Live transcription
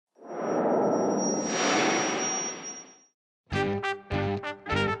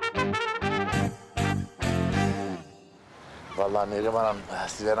Vallahi Neriman Hanım,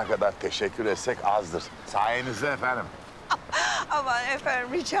 size ne kadar teşekkür etsek azdır. Sayenizde efendim. Aman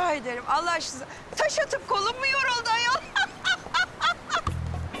efendim, rica ederim. Allah aşkına taş atıp kolum mu yoruldu ayol?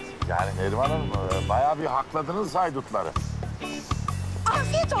 Yani Neriman Hanım, bayağı bir hakladınız haydutları.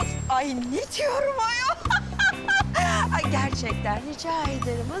 Afiyet olsun. Ay ne diyorum ayol? Ay gerçekten rica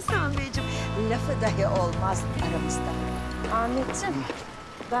ederim Hasan Beyciğim. Lafı dahi olmaz aramızda. Ahmet'ciğim,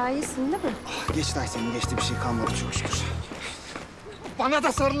 daha iyisin değil mi? Geçti Ayten'in, geçti. Bir şey kalmadı çok şükür. Bana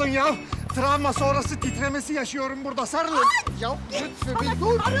da sarılın ya. Travma sonrası titremesi yaşıyorum burada. Sarılın. Ay, ya lütfen bir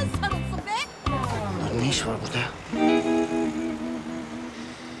dur. Karın sarılsın be. Ne iş var burada ya?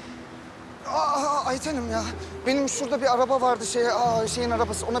 Ayten'im ya. Benim şurada bir araba vardı şeyin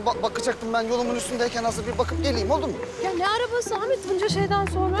arabası. Ona bakacaktım ben yolumun üstündeyken hazır bir bakıp geleyim oldu mu? Ya ne arabası Ahmet bunca şeyden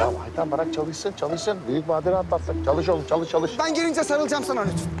sonra? Ya Ayten bırak çalışsın. Büyük vadeli atlatsın. Çalış oğlum, çalış. Ben gelince sarılacağım sana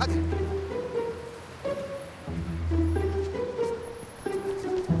lütfen. Hadi.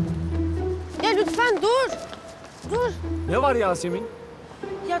 Ya lütfen dur. Dur. Ne var Yasemin?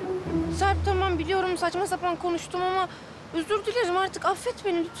 Ya Sarp tamam biliyorum saçma sapan konuştum ama özür dilerim artık affet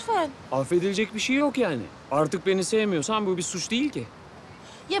beni lütfen. Affedilecek bir şey yok yani. Artık beni sevmiyorsan bu bir suç değil ki.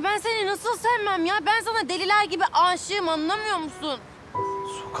 Ya ben seni nasıl sevmem ya? Ben sana deliler gibi aşığım anlamıyor musun?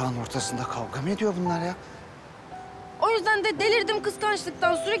 Sokağın ortasında kavga mı ediyor bunlar ya? O yüzden de delirdim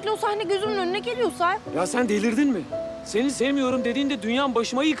kıskançlıktan. Sürekli o sahne gözümün önüne geliyor Sarp. Ya sen delirdin mi? Seni sevmiyorum dediğinde dünyam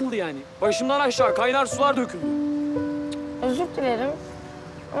başıma yıkıldı yani. Başımdan aşağı kaynar sular döküldü. Özür dilerim.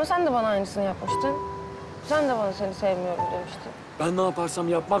 Ama sen de bana aynısını yapmıştın. Sen de bana seni sevmiyorum demiştin. Ben ne yaparsam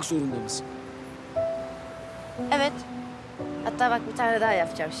yapmak zorunda mısın? Evet. Hatta bak bir tane daha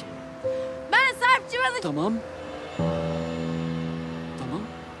yapacağım şimdi. Ben Sarp Civan'ı... Tamam.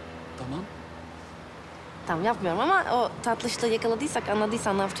 Tamam yapmıyorum ama o tatlışlığı yakaladıysak,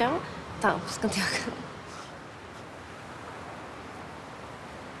 anladıysan ne yapacağımı... Tamam, sıkıntı yok.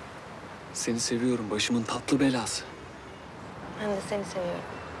 Seni seviyorum, başımın tatlı belası. Ben de seni seviyorum.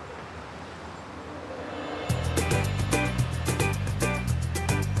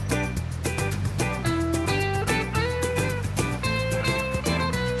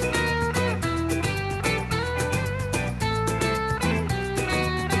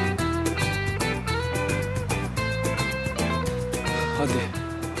 Hadi,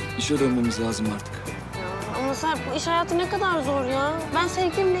 işe dönmemiz lazım artık. Ama Sarp bu iş hayatı ne kadar zor ya. Ben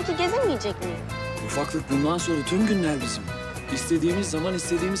sevgilimle gezemeyecek miyim? Ufaklık bundan sonra tüm günler bizim. İstediğimiz zaman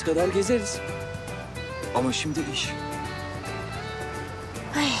istediğimiz kadar gezeriz. Ama şimdi iş.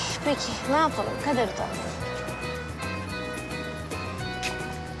 Ay peki ne yapalım? Kader utansın.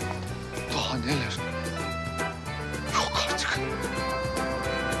 Daha neler? Yok artık.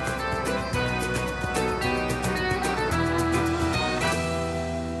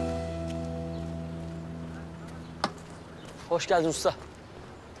 Hoş geldin usta.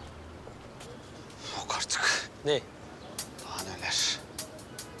 Yok artık. Ne? Daha neler?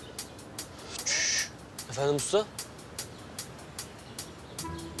 Şşş. Efendim usta?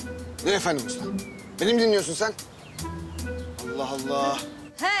 Ne efendim usta? Beni mi dinliyorsun sen? Allah Allah.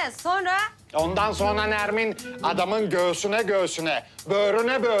 He sonra? Ondan sonra Nermin adamın göğsüne,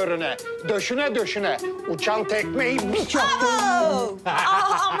 böğrüne, döşüne uçan tekmeyi bir çaktı.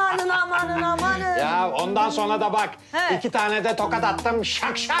 Amanın. Ya ondan sonra da bak, He. 2 tane de tokat attım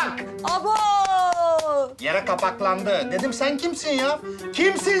şak. Abo! Yere kapaklandı. Dedim sen kimsin ya?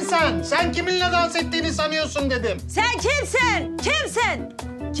 Kimsin sen? Sen kiminle dans ettiğini sanıyorsun dedim. Sen kimsin?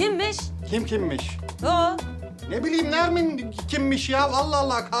 Kimmiş? Kimmiş? O. Ne bileyim Nermin kimmiş ya? Allah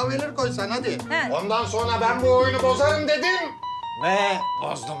Allah kahveleri koy sen hadi. He. Ondan sonra ben bu oyunu bozarım dedim. Ve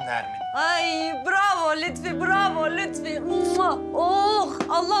bozdum Nermin. Ay bravo Lütfi. Mua! Oh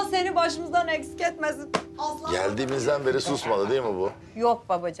Allah seni başımızdan eksik etmesin. Allah. Geldiğimizden beri susmadı değil mi bu? Yok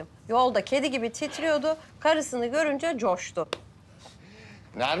babacığım. Yolda kedi gibi titriyordu. Karısını görünce coştu.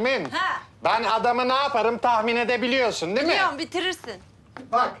 Nermin, Ha. ben adamı ne yaparım tahmin edebiliyorsun değil mi? Biliyorum bitirirsin.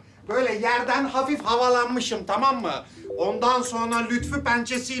 Bak, böyle yerden hafif havalanmışım, tamam mı? Ondan sonra Lütfü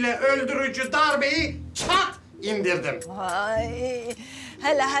pençesiyle öldürücü darbeyi çat indirdim. Ay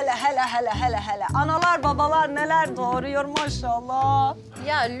hele. Analar babalar neler doğuruyor maşallah.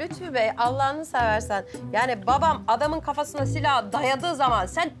 Ya Lütfü Bey Allah'ını seversen yani babam adamın kafasına silah dayadığı zaman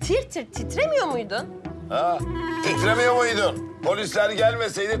sen tir titremiyor muydun? Ha? Titremiyor muydun? Polisler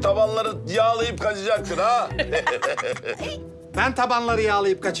gelmeseydi tabanları yağlayıp kaçacaktın ha? Ben tabanları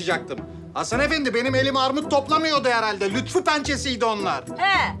yağlayıp kaçacaktım. Hasan Efendi benim elim armut toplamıyordu herhalde. Lütfü pençesiydi onlar.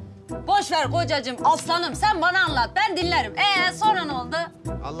 He Boş ver kocacığım, aslanım. Sen bana anlat, ben dinlerim. Sonra ne oldu?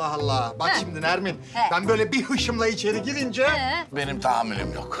 Allah Allah. Bak He. şimdi Nermin. He. Ben böyle bir hışımla içeri girince... Benim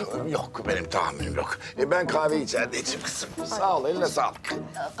tahammülüm yok. Yok, benim tahammülüm yok. Ben kahve içeride içeyim kızım. Sağ ol, eline sağlık.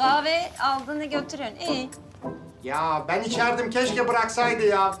 Kahve aldığını götürüyorsun, iyi. Ya ben içerdim, keşke bıraksaydı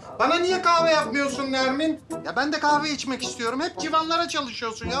ya. Bana niye kahve yapmıyorsun Nermin? Ya ben de kahve içmek istiyorum. Hep Civanlar'a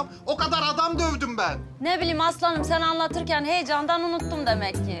çalışıyorsun ya. O kadar adam dövdüm ben. Ne bileyim aslanım, sen anlatırken heyecandan unuttum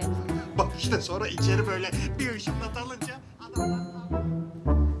demek ki. Bak işte sonra içeri böyle bir ışımla dalınca...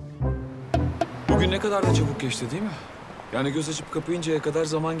 Bugün ne kadar da çabuk geçti değil mi? Yani göz açıp kapayıncaya kadar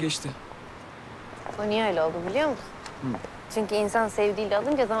zaman geçti. O niye öyle oldu biliyor musun? Çünkü insan sevdiğiyle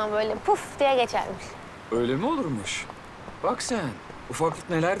alınca zaman böyle puf diye geçermiş. Öyle mi olurmuş? Bak sen, ufaklık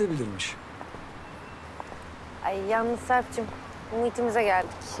neler de bilirmiş. Ay yalnız Sarp'cığım, muhitimize geldik.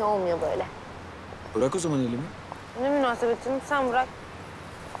 Olmuyor böyle. Bırak o zaman elimi. Ne münasebetin, sen bırak.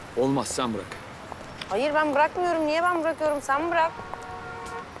 Olmaz, sen bırak. Hayır ben bırakmıyorum. Niye ben bırakıyorum? Sen bırak.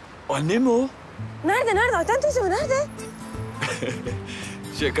 Anne mi o? Nerede? Ayten teyze mi? Nerede?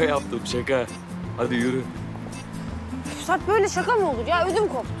 Şaka yaptım, şaka. Hadi yürü. Sarp böyle şaka mı olur ya? Ödüm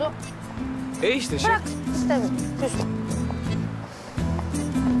koptu. İşte şaka. Bırak. İstemiyorum. Küstüm.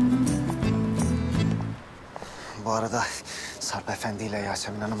 Bu arada Sarp Efendi ile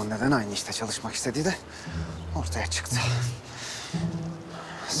Yasemin Hanım'ın neden aynı işte çalışmak istediği de ortaya çıktı.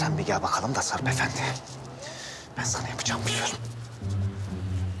 Sen bir gel bakalım da Sarp Efendi. Ben sana yapacağımı biliyorum.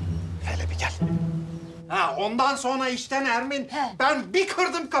 Hele bir gel. Ha ondan sonra işte Nermin, ben bir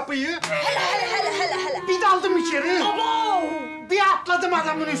kırdım kapıyı. Hele. Bir daldım içeri. Bir atladım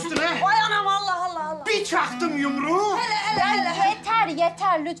adamın üstüne. Vay anam, Allah. Bir çaktım yumruğu.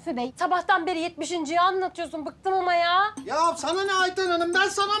 Yeter Lütfü Bey. Sabahtan beri 70.'yi anlatıyorsun. Bıktım ama ya. Ya sana ne Ayten Hanım, ben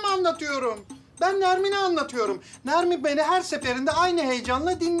sana mı anlatıyorum? Ben Nermin'e anlatıyorum. Nermin beni her seferinde aynı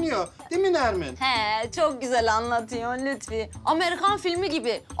heyecanla dinliyor. Değil mi Nermin? He, çok güzel anlatıyorsun Lütfi. Amerikan filmi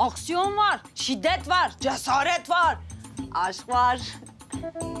gibi. Aksiyon var, şiddet var, cesaret var. Aşk var.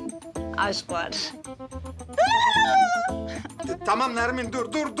 Aşk var. Tamam Nermin,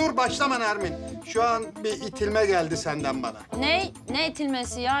 dur başlama Nermin. Şu an bir itilme geldi senden bana. Ne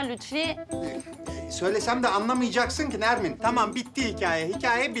itilmesi ya Lütfi? Söylesem de anlamayacaksın ki Nermin. Tamam bitti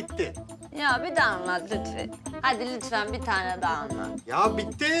hikaye bitti. Ya bir daha anlat Lütfi. Hadi lütfen bir tane daha anlat. Ya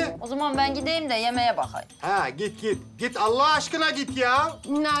bitti. O zaman ben gideyim de yemeğe bakayım. Ha git Allah aşkına git ya.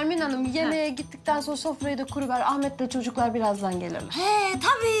 Nermin Hanım yemeğe gittikten sonra sofrayı da kuruver. Ahmet'le çocuklar birazdan gelirler. He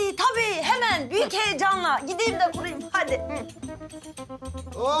tabii hemen büyük heyecanla gideyim de kurayım hadi.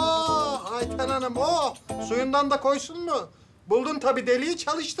 Ayten Hanım suyundan da koysun mu? Buldun tabii deliği,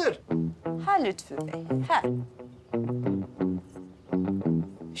 çalıştır. Ha Lütfü Bey, ha.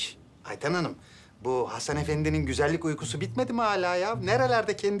 Ayten Hanım, bu Hasan Efendi'nin güzellik uykusu bitmedi mi hala ya?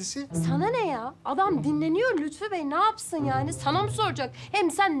 Nerelerde kendisi? Sana ne ya? Adam dinleniyor Lütfü Bey. Ne yapsın yani? Sana mı soracak?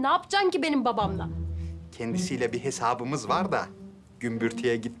 Hem sen ne yapacaksın ki benim babamla? Kendisiyle bir hesabımız var da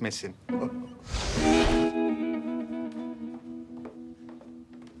gümbürtüye gitmesin.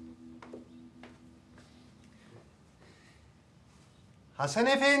 Hasan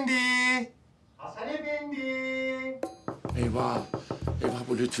Efendi! Hasan Efendi! Eyvah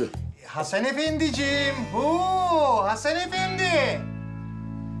bu Lütfü. Hasan Efendiciğim! Hasan Efendi!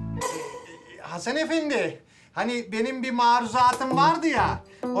 Hasan Efendi, hani benim bir maruzatım vardı ya,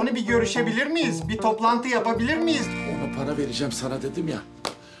 onu bir görüşebilir miyiz? Bir toplantı yapabilir miyiz? Ona para vereceğim sana dedim ya.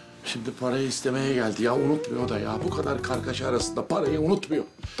 Şimdi parayı istemeye geldi ya, unutmuyor da ya. Bu kadar kargaşa arasında parayı unutmuyor.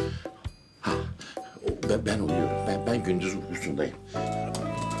 Ha, ben uyuyorum. Ben gündüz uykusundayım.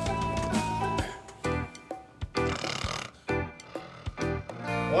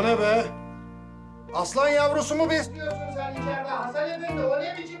 O ne be? Aslan yavrusu mu besliyorsun sen içeride? Hasan Efendi, o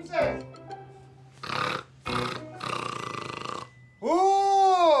ne biçim ses?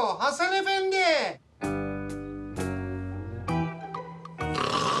 Hasan Efendi!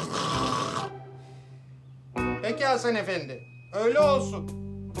 Peki Hasan Efendi, öyle olsun.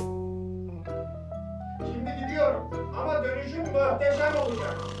 Şimdi gidiyorum ama dönüşüm muhteşem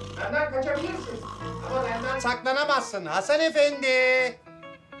olacak. Benden kaçabilirsin ama benden saklanamazsın Hasan Efendi.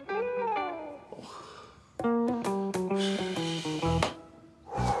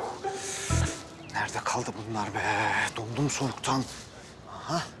 Nerede kaldı bunlar be? Dondum soğuktan.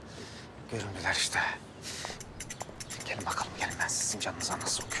 Aha, göründüler işte. Gelin bakalım, gelin. Ben sizin canınıza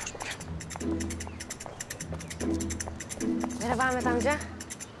nasıl okuyorum. Gelin. Merhaba Ahmet amca.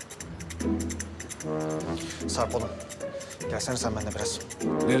 Sarp oğlum, gelsene sen benimle biraz.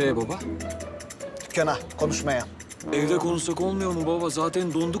 Nereye baba? Dükkana, konuşmaya. Evde konuşsak olmuyor mu baba?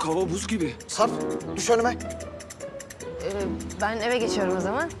 Zaten donduk, hava buz gibi. Sarp, düş önüme. Ben eve geçiyorum o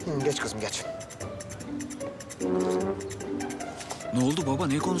zaman. Geç kızım geç. Ne oldu baba?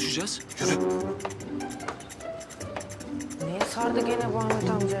 Ne konuşacağız? Yürü. Neye sardı gene bu Ahmet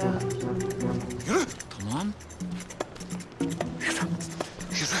amca ya? Yürü. Tamam. Yürü.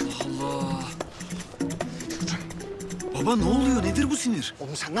 Allah. Baba ne oluyor? Nedir bu sinir?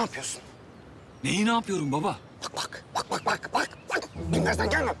 Oğlum sen ne yapıyorsun? Neyi ne yapıyorum baba? Bak. Bilmezden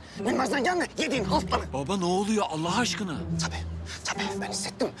gelme. Bilmezden gelme. Yediğin haltları. Baba ne oluyor Allah aşkına? Tabii ben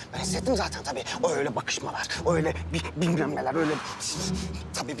hissettim. Ben hissettim zaten tabii. O öyle bakışmalar, o öyle bilmem neler, öyle...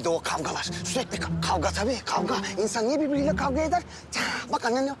 Tabii bir de o kavgalar. Sürekli kavga tabii, kavga. İnsan niye birbiriyle kavga eder? Bak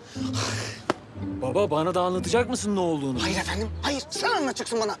annen... Baba bana da anlatacak mısın ne olduğunu? Hayır efendim, hayır. Sen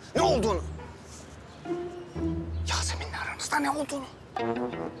anlatacaksın bana ne olduğunu. Yasemin'le aranızda ne olduğunu.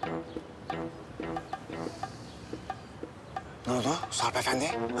 Ne oldu Sarp Efendi?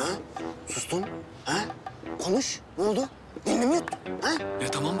 Ha? Sustun. Ha? Konuş. Ne oldu? Dilini mi yuttun? Ha?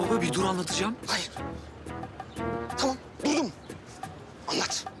 Ya tamam baba bir dur anlatacağım. Hayır. Tamam, durdum.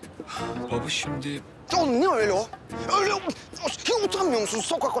 Anlat. Baba şimdi... Oğlum ne öyle o? Öyle hiç utanmıyor musun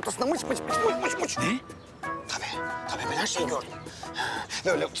sokak ortasında mıç. Ne? Tabii ben her şeyi gördüm.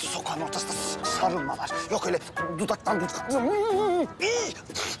 Böyle sokağın ortasında sarılmalar. Yok öyle dudaktan.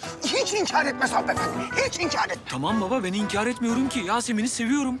 Hiç inkar etme Sarp Efendi. Hiç inkar etme. Tamam baba ben inkar etmiyorum ki. Yasemin'i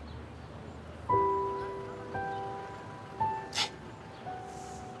seviyorum.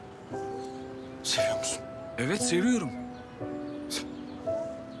 Seviyor musun? Evet seviyorum.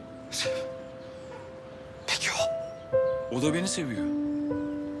 Peki o? O da beni seviyor.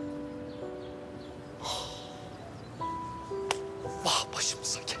 Vah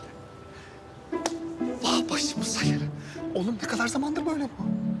başımıza gele. Vah başımıza gele. Oğlum ne kadar zamandır böyle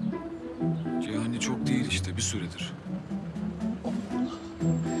bu? Yani çok değil işte bir süredir.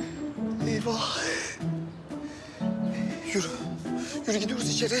 Eyvah. Yürü gidiyoruz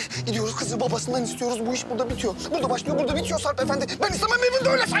içeri. Gidiyoruz kızı babasından istiyoruz. Bu iş burada bitiyor. Burada başlıyor, burada bitiyor Sarp Efendi. Ben istemem evimde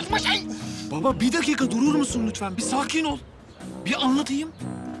öyle saçma şey. Baba bir dakika durur musun lütfen? Bir sakin ol. Bir anlatayım.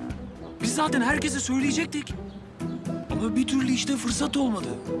 Biz zaten herkese söyleyecektik. Ama bir türlü işte fırsat olmadı.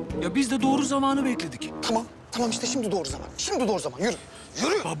 Ya biz de doğru zamanı bekledik. Tamam işte şimdi doğru zaman. Şimdi doğru zaman. Yürü.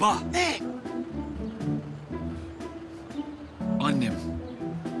 Baba. Ne? Annem.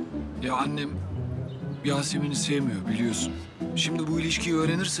 Ya annem Yasemin'i sevmiyor biliyorsun. Şimdi bu ilişkiyi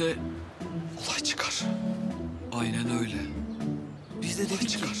öğrenirse... Olay çıkar. Aynen öyle. Biz de dedik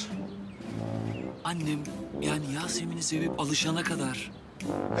ki... Annem yani Yasemin'i sevip alışana kadar...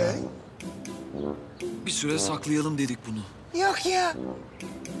 Bir süre saklayalım dedik bunu. Yok ya.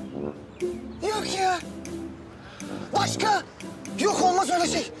 Başka? Yok olmaz öyle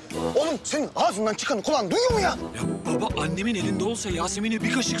şey. Oğlum senin ağzından çıkanı kulağın duyuyor mu ya? Ya baba annemin elinde olsa Yasemin'i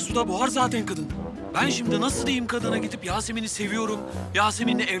bir kaşık suda boğar zaten kadın. Ben şimdi nasıl diyeyim kadına gidip Yasemin'i seviyorum,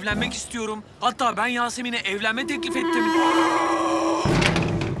 Yasemin'le evlenmek istiyorum. Hatta ben Yasemin'e evlenme teklif ettim.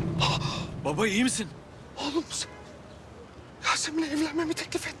 Baba iyi misin? Oğlum sen Yasemin'le evlenmemi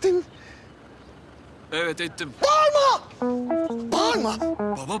teklif ettin. Evet ettim. Bağırma.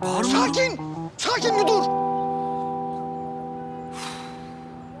 Baba bağırma. Sakin bir dur.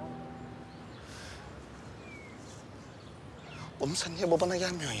 Oğlum sen niye babana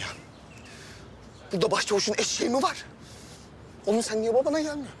gelmiyorsun ya? Burada başçavuşun eşeği mi var? Oğlum sen niye babana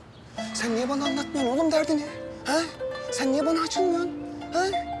gelmiyorsun? Sen niye bana anlatmıyorsun oğlum derdini? Ha? Sen niye bana açılmıyorsun? Ha?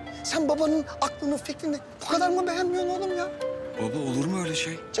 Sen babanın aklını, fikrini bu kadar mı beğenmiyorsun oğlum ya? Baba olur mu öyle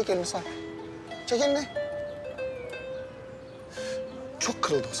şey? Çek elini Sarp. Çek elini. Çok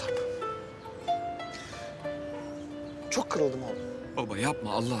kırıldım Sarp. Çok kırıldım oğlum. Baba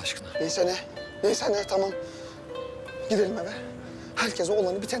yapma Allah aşkına. Neyse ne tamam. Gidelim eve. Herkese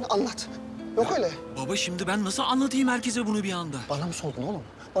olanı biteni anlat. Yok öyle. Baba şimdi ben nasıl anlatayım herkese bunu bir anda? Bana mı sordun oğlum?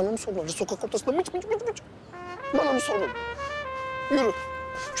 Bana mı sordun? Sokak ortasında mıç. Bana mı sordun? Yürü.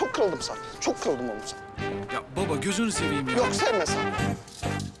 Çok kırıldım Sarp. Çok kırıldım oğlum sen. Ya baba gözünü seveyim ya. Yok sevme Sarp.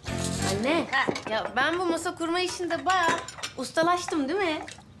 Anne, ya ben bu masa kurma işinde bayağı ustalaştım değil mi?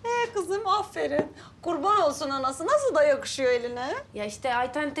 Kızım aferin. Kurban olsun anası. Nasıl da yakışıyor eline? Ya işte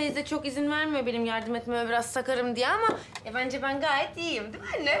Ayten teyze çok izin vermiyor benim yardım etmeme, biraz sakarım diye ama... bence ben gayet iyiyim değil mi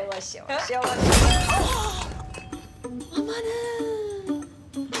anne? Yavaş. Amanın.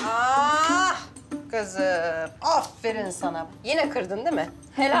 Kızım, aferin sana. Yine kırdın değil mi?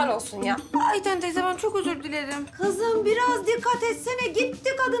 Helal olsun ya. Ayten teyze ben çok özür dilerim. Kızım biraz dikkat etsene.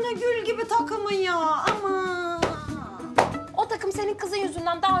 Gitti kadına gül gibi takımın ya. Aman. O takım senin kızın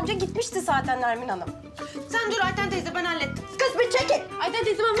yüzünden daha önce gitmişti zaten Nermin Hanım. Sen dur Ayten teyze ben hallettim. Kız bir çekil. Ayten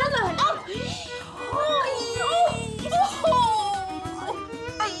teyze ben vallahi hallettim.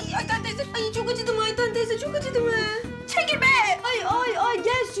 Ay Ayten teyze, ay çok acıdı mı Ayten teyze çok acıdı mı? Çekil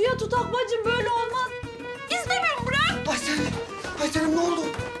tutak bacım böyle olmaz. İstemiyorum bırak. Ayten'im ne oldu?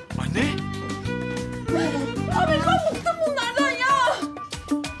 Anne. Ahmet ben bıktım bunlardan ya.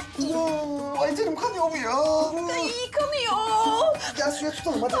 Oo, Ayten'im kanıyor mu ya? İyi kanıyor. Gel suya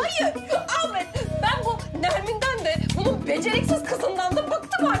tutalım hadi. Hayır Ahmet ben bu Nermin'den de bunun beceriksiz kızından da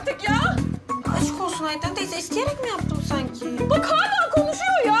bıktım artık ya. Aşk olsun Ayten teyze, isteyerek mi yaptım sanki? Bak hala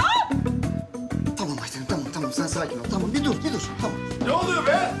konuşuyor ya. Tamam Ayten'im tamam sen sakin ol. Tamam bir dur tamam. Ne oluyor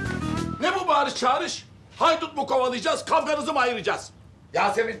be? Ne bu bağırış çağırış? Haydut mu kovalayacağız, kavganızı mı ayıracağız?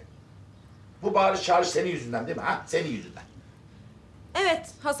 Yasemin, bu bağırış çağırış senin yüzünden değil mi ha? Senin yüzünden. Evet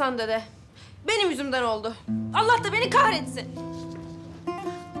Hasan dede. Benim yüzümden oldu. Allah da beni kahretsin.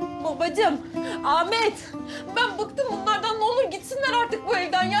 Babacığım, Ahmet ben bıktım bunlardan, ne olur gitsinler artık bu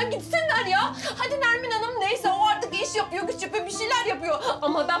evden ya, gitsinler ya. Hadi Nermin Hanım neyse o artık iş yapıyor, güç yapıyor, bir şeyler yapıyor.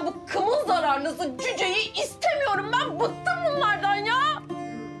 Ama ben bu kımıl zararlısı cüceyi istemiyorum, ben bıktım bunlardan ya.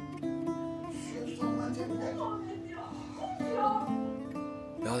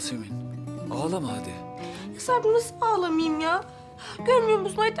 Yasemin, ağlama hadi. Ya Sarp nasıl ağlamayayım ya? Görmüyor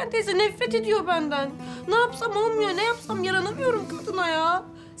musun Ayten teyze nefret ediyor benden. Ne yapsam olmuyor, ne yapsam yaranamıyorum kadına ya.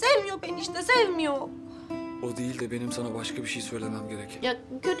 Sevmiyor beni işte, sevmiyor. O değil de benim sana başka bir şey söylemem gerek. Ya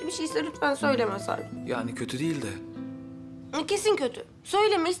kötü bir şeyse lütfen söyleme Sarp. Yani kötü değil de. Kesin kötü.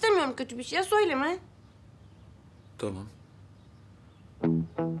 Söyleme, istemiyorum kötü bir şey ya, söyleme. Tamam.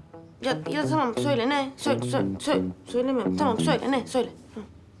 Ya tamam söyle ne? Söyle. Söylemiyorum. Tamam söyle ne? Söyle. Hı.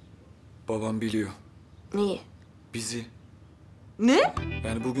 Babam biliyor. Neyi? Bizi. Ne?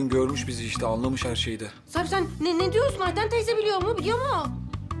 Yani bugün görmüş bizi işte, anlamış her şeyi de. Sarp sen ne diyorsun? Ayten teyze biliyor mu? Biliyor mu?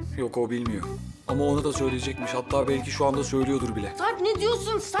 Yok o bilmiyor. Ama onu da söyleyecekmiş. Hatta belki şu anda söylüyordur bile. Sarp ne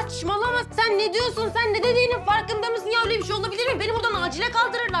diyorsun? Saçmalama. Sen ne diyorsun? Sen ne dediğinin farkında mısın ya? Öyle bir şey olabilir mi? Beni buradan acile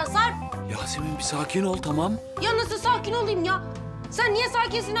kaldırırlar Sarp. Yasemin bir sakin ol tamam. Ya nasıl sakin olayım ya? Sen niye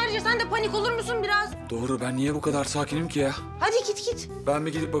sakinsin ayrıca? Sen de panik olur musun biraz? Doğru, ben niye bu kadar sakinim ki ya? Hadi git. Ben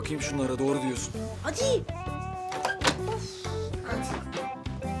bir gidip bakayım şunlara, doğru diyorsun. Hadi.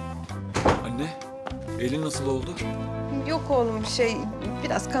 Anne, elin nasıl oldu? Yok oğlum bir şey.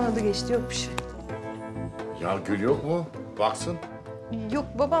 Biraz kanadı geçti, yok bir şey. Ya Gül yok mu? Baksın. Yok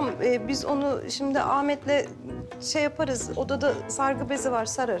babam, biz onu şimdi Ahmet'le şey yaparız. Odada sargı bezi var,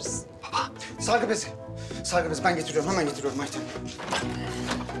 sararız. Sargı bezi ben getiriyorum hemen getiriyorum Ayten.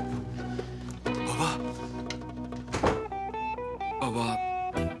 Baba.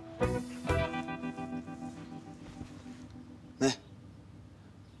 Ne?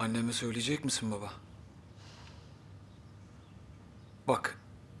 Anneme söyleyecek misin baba? Bak,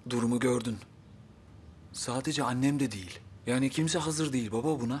 durumu gördün. Sadece annem de değil. Yani kimse hazır değil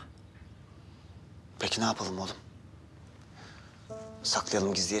baba buna. Peki ne yapalım oğlum?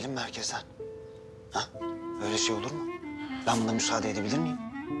 Saklayalım, gizleyelim mi herkesten? Ha? Öyle şey olur mu? Ben buna müsaade edebilir miyim?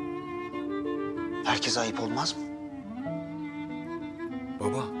 Herkese ayıp olmaz mı?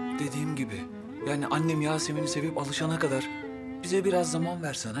 Baba, dediğim gibi. Yani annem Yasemin'i sevip alışana kadar bize biraz zaman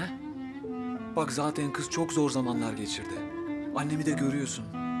versen ha? Bak zaten kız çok zor zamanlar geçirdi. Annemi de görüyorsun.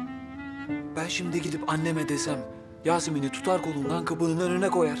 Ben şimdi gidip anneme desem Yasemin'i tutar kolundan kapının önüne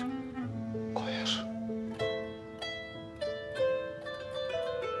koyar. Koyar.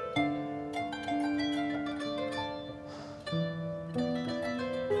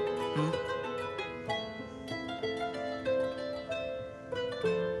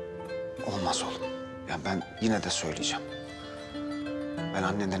 Olmaz oğlum. Ya ben yine de söyleyeceğim. Ben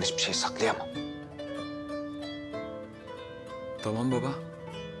annenden hiçbir şey saklayamam. Tamam baba.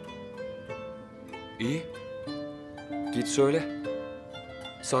 İyi. Git söyle.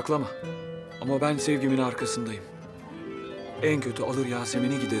 Saklama. Ama ben sevgimin arkasındayım. En kötü alır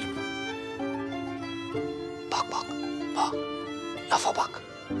Yasemin'i giderim. Bak. Lafa bak.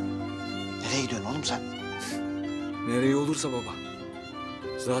 Nereye gidiyorsun oğlum sen? Nereye olursa baba.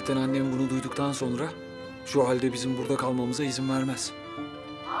 Zaten annem bunu duyduktan sonra şu halde bizim burada kalmamıza izin vermez.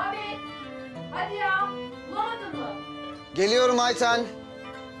 Abi hadi ya, bulamadın mı? Geliyorum Ayten.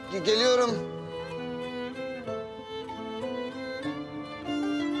 Geliyorum.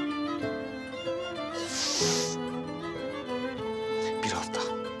 Bir hafta.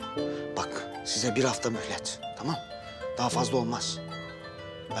 Bak size bir hafta mühlet. Tamam? Daha fazla olmaz.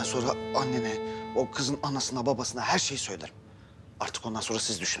 Ben sonra annene, o kızın anasına, babasına her şeyi söylerim. Artık ondan sonra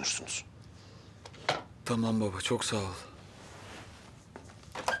siz düşünürsünüz. Tamam baba, çok sağ ol.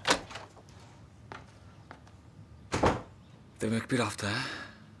 Demek bir hafta ha?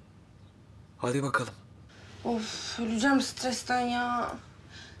 Hadi bakalım. Of öleceğim stresten ya.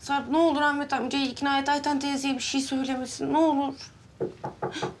 Sarp ne olur Ahmet amcayı ikna et, Ayten teyzeye bir şey söylemesin ne olur.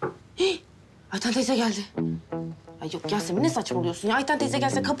 Hih, Ayten teyze geldi. Ay yok Yasemin ne saçmalıyorsun ya? Ayten teyze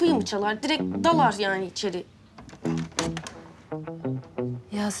gelse kapıyı mı çalar? Direkt dalar yani içeri.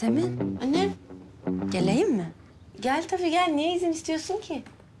 Yasemin, Anne geleyim mi? gel tabii gel. Niye izin istiyorsun ki?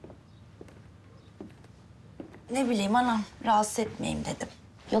 Ne bileyim anam, rahatsız etmeyeyim dedim.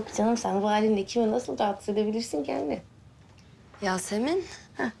 Yok canım sen bu halinle kime nasıl rahatsız edebilirsin ki anne? Yasemin,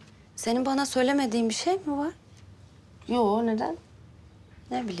 senin bana söylemediğin bir şey mi var? Yo neden?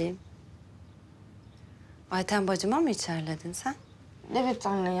 Ne bileyim. Ayten bacıma mı içerledin sen? Evet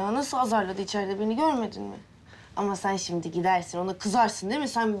anne ya nasıl azarladı içeride beni görmedin mi? Ama sen şimdi gidersin ona kızarsın değil mi?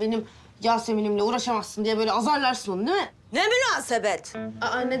 Sen benim Yasemin'imle uğraşamazsın diye böyle azarlarsın onu değil mi? Ne münasebet?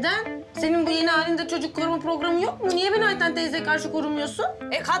 Aa neden? Senin bu yeni halinde çocuk koruma programı yok mu? Niye beni Ayten teyzeye karşı korumuyorsun?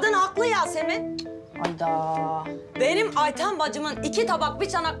 Kadın haklı Yasemin. Hayda. Benim Ayten bacımın 2 tabak bir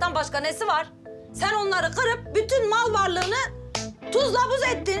çanaktan başka nesi var? Sen onları kırıp bütün mal varlığını tuzla buz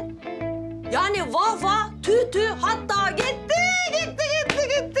ettin. Yani vah vah, tüh tüh, hatta gitti.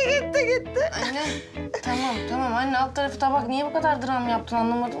 Anne tamam anne alt tarafı tabak. Niye bu kadar dram yaptın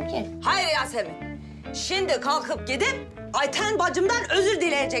anlamadım ki. Hayır Yasemin. Şimdi kalkıp gidip Ayten bacımdan özür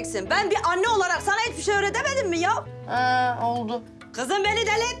dileyeceksin. Ben bir anne olarak sana hiçbir şey öğretemedim mi ya? Oldu. Kızım beni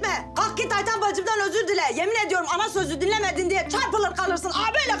deli etme. Kalk git Ayten bacımdan özür dile. Yemin ediyorum ana sözü dinlemedin diye çarpılır kalırsın.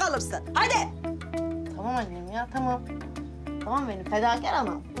 Böyle kalırsın. Hadi. Tamam annem ya tamam. Tamam benim fedakar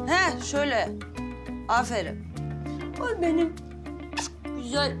anam. Şöyle. Aferin. Ay benim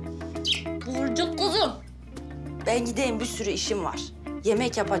güzel kıvırcık kızım. Ben gideyim, bir sürü işim var.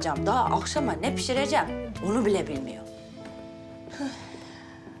 Yemek yapacağım. Daha akşama ne pişireceğim onu bile bilmiyorum.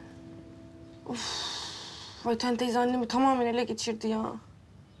 Ayten teyze annemi tamamen ele geçirdi ya.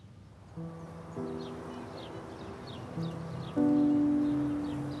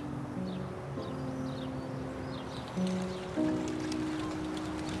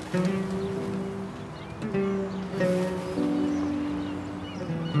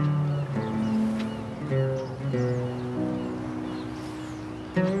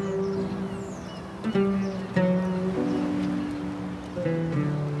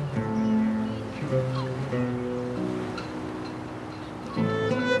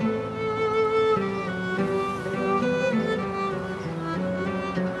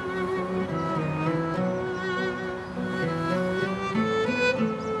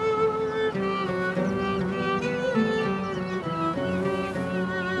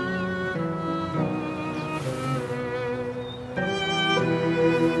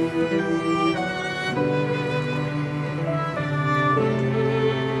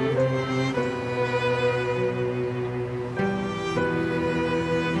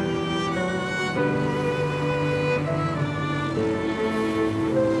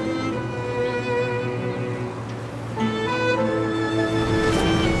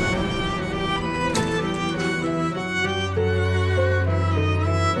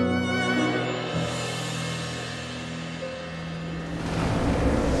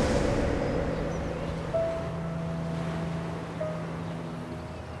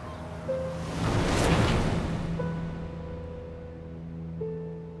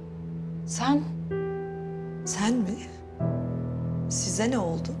 Sen mi? Size ne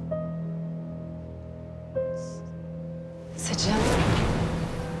oldu? Seçil,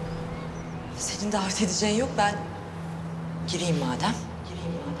 senin davet edeceğin yok. Ben gireyim madem.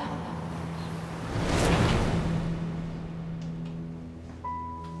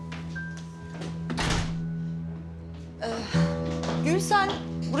 Gül, sen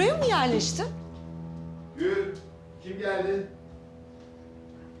buraya mı yerleştin? Gül, kim geldi?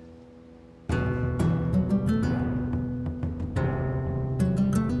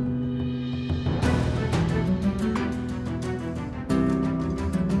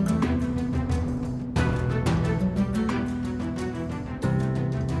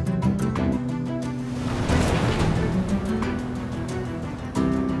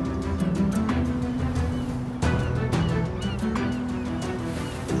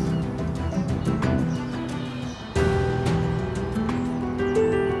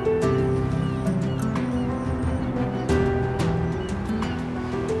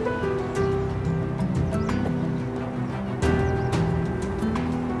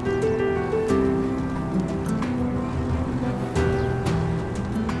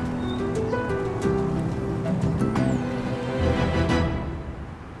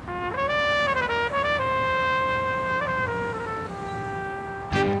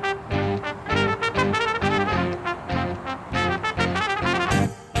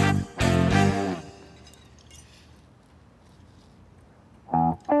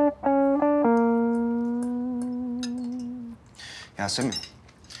 Yasemin,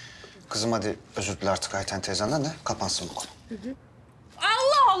 Kızım hadi özür dile artık Ayten teyzenden de kapansın bu konu.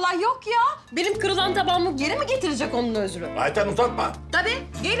 Allah Allah yok ya. Benim kırılan tabağımı geri mi getirecek onun özrü? Ayten uzatma. Tabii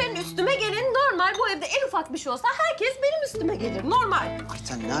gelin üstüme gelin normal. Bu evde en ufak bir şey olsa herkes benim üstüme gelir normal.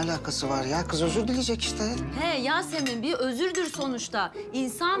 Ayten ne alakası var ya? Kız özür dileyecek işte. He Yasemin bir özürdür sonuçta.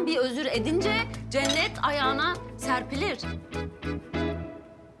 İnsan bir özür edince cennet ayağına serpilir.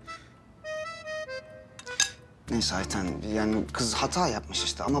 Neyse Ayten yani kız hata yapmış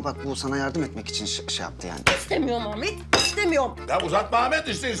işte ama bak bu sana yardım etmek için şey yaptı yani. İstemiyorum Ahmet, istemiyorum. Ya uzatma Ahmet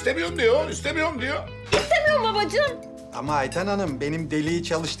işte istemiyorum diyor, istemiyorum diyor. İstemiyorum babacığım. Ama Ayten Hanım benim deliği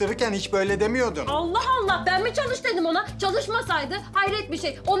çalıştırırken hiç böyle demiyordun. Allah Allah ben mi çalış dedim ona? Çalışmasaydı hayret bir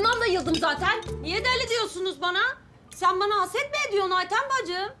şey. Ondan da yıldım zaten. Niye deli diyorsunuz bana? Sen bana haset mi ediyorsun Ayten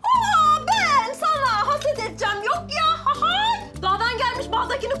bacım? Aa ben sana haset edeceğim yok ya. Dağdan gelmiş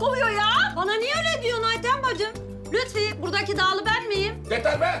bağdakini kovuyor ya. Bana niye öyle diyorsun Ayten bacım? Lütfi buradaki dağlı ben miyim?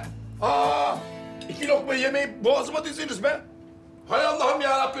 Yeter be. 2 lokma yemeği boğazıma diziniz be. Hay Allah'ım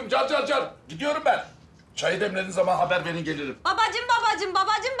ya Rabbim car car car. Gidiyorum ben. Çayı demlediğin zaman haber verin gelirim. Babacım.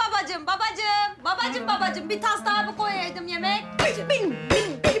 Bir tas daha mı koyaydım yemek?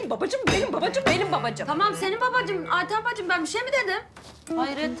 Benim babacığım. Tamam senin babacım. Ayten bacım ben bir şey mi dedim?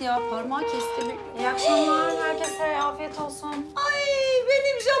 Hayret ya parmağı kesti. İyi akşamlar. Herkese afiyet olsun. Ay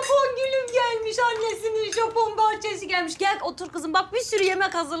benim Japon gülüm gelmiş. Annesinin Japon bahçesi gelmiş. Gel otur kızım. Bak bir sürü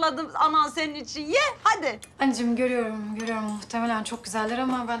yemek hazırladım anan senin için. Ye hadi. Anneciğim görüyorum. Muhtemelen çok güzeller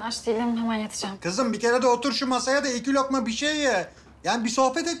ama ben aç değilim. Hemen yatacağım. Kızım bir kere de otur şu masaya da 2 lokma bir şey ye. Yani bir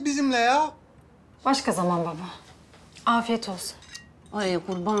sohbet et bizimle ya. Başka zaman baba. Afiyet olsun. Ay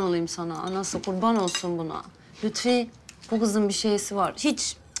kurban olayım sana. Anası kurban olsun buna. Lütfi bu kızın bir şeysi var.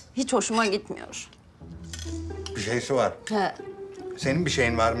 Hiç hoşuma gitmiyor. Bir şeysi var. He. Senin bir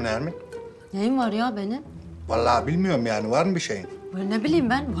şeyin var mı Nermin? Neyim var ya benim? Vallahi bilmiyorum yani var mı bir şeyin? Böyle ne bileyim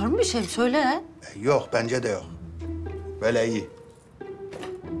ben. Var mı bir şeyim? Söyle. Yok bence de yok. Böyle iyi.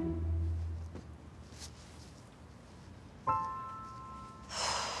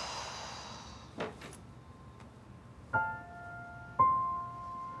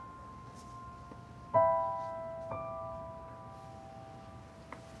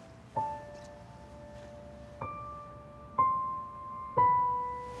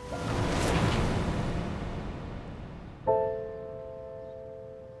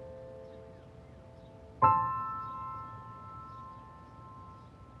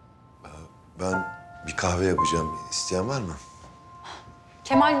 Ben bir kahve yapacağım. İsteyen var mı?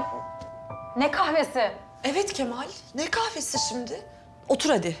 Kemal ne kahvesi? Evet Kemal. Ne kahvesi şimdi? Otur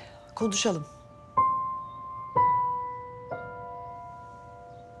hadi. Konuşalım.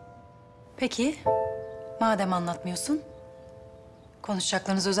 Peki, madem anlatmıyorsun,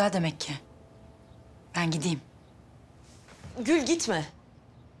 konuşacaklarınız özel demek ki. Ben gideyim. Gül gitme.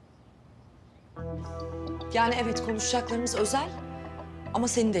 Yani evet konuşacaklarımız özel ama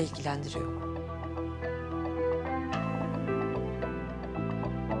seni de ilgilendiriyor.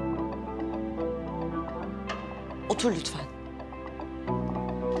 Otur lütfen.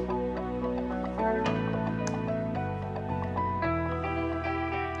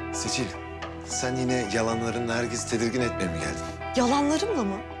 Seçil, sen yine yalanların herkesi tedirgin etmeye mi geldin? Yalanlarımla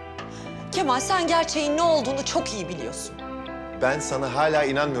mı? Kemal sen gerçeğin ne olduğunu çok iyi biliyorsun. Ben sana hala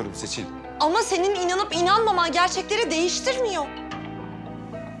inanmıyorum Seçil. Ama senin inanıp inanmaman gerçekleri değiştirmiyor.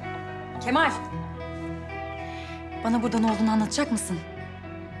 Kemal, bana burada ne olduğunu anlatacak mısın?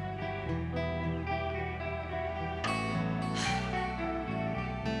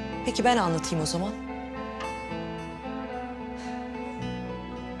 Peki ben anlatayım o zaman.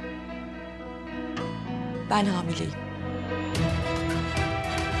 Ben hamileyim.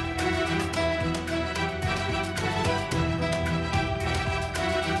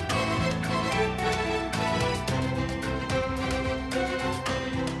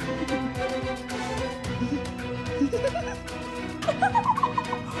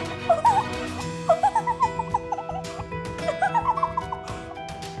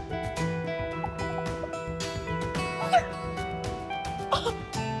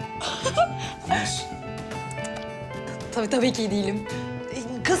 Tabii ki değilim.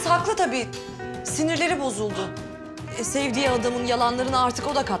 Kız haklı tabii. Sinirleri bozuldu. Sevdiği adamın yalanlarına artık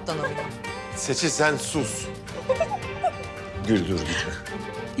o da katlanamıyor. Seçil sen sus. Gül dur gitme.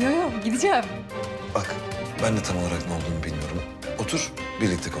 Yok, gideceğim. Bak ben de tam olarak ne olduğunu bilmiyorum. Otur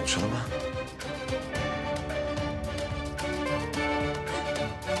birlikte konuşalım ha.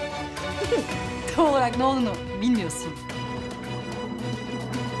 Tam olarak ne olduğunu bilmiyorsun.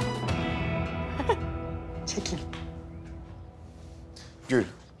 Çekil. Gül.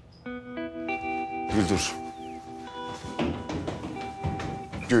 Gül dur.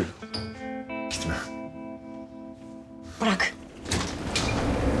 Gül. Bırak.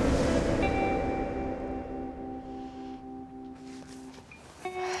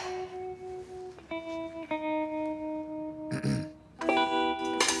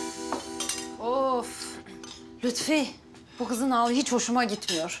 Of. Lütfi, bu kızın hali hiç hoşuma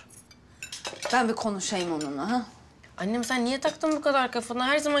gitmiyor. Ben bir konuşayım onunla ha. Annem sen niye taktın bu kadar kafana?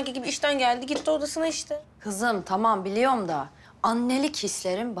 Her zamanki gibi işten geldi gitti odasına işte. Kızım tamam biliyorum da annelik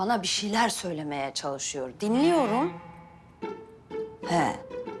hislerim bana bir şeyler söylemeye çalışıyor. Dinliyorum. He.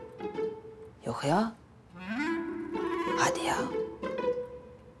 Yok ya. Hadi ya.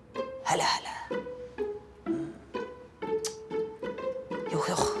 Hele hele. Yok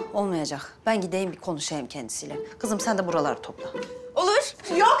yok olmayacak. Ben gideyim bir konuşayım kendisiyle. Kızım sen de buraları topla. Olur.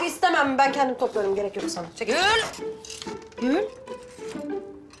 Yok istemem. Ben kendim toplarım. Gerek yok sana. Çekil. Gül.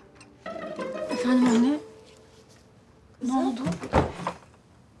 Efendim anne? Ne oldu?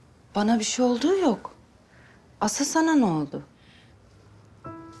 Bana bir şey olduğu yok. Asıl sana ne oldu?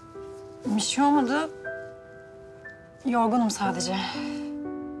 Bir şey olmadı. Yorgunum sadece.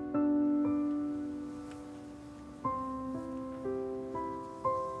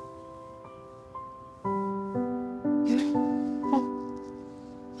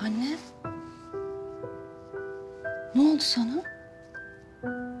 Anne. Ne oldu sana?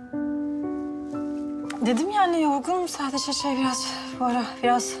 Dedim ya anne yorgunum sadece biraz bu ara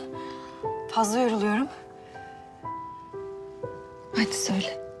biraz fazla yoruluyorum. Hadi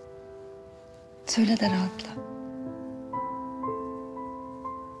söyle. Söyle de rahatla.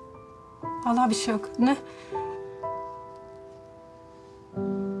 Vallahi bir şey yok. Ne?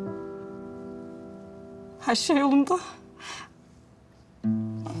 Her şey yolunda.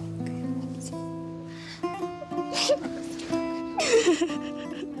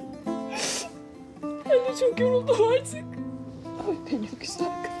 Anne çok yoruldum artık. Ay benim güzel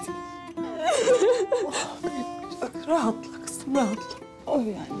kızım. Oh, benim güzel. Rahatla kızım, rahatla. Oy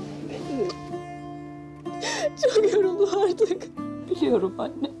anne benim. Çok yoruldum artık. Biliyorum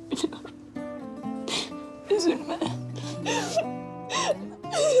anne, biliyorum. Üzülme.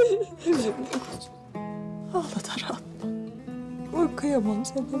 Üzülme kuzum. Ağla da rahatla. Oy kıyamam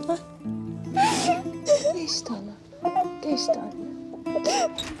sana ben. Geçti ana. Geçti anne.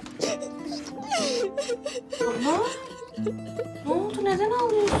 Ana, ne oldu? Neden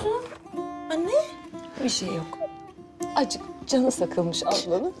ağlıyorsun? Anne? Bir şey yok. Acık canı sıkılmış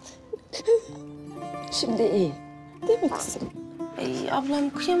ablanın. Şimdi iyi. Değil mi kızım? Ay ablam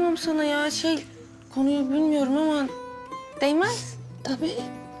kıyamam sana ya. Konuyu bilmiyorum ama değmez. Tabii.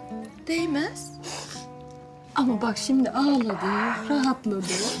 Değmez. Ama bak şimdi ağladı,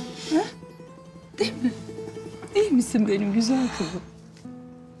 rahatladı. Ha? Değil mi? İyi misin benim güzel kızım?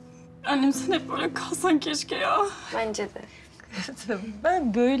 Annem sen hep böyle kalsan keşke ya. Bence de. Kızım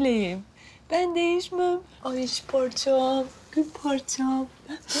ben böyleyim. Ben değişmem. Ay iş parçam, gül parçam.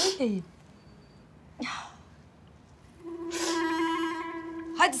 Ben böyleyim.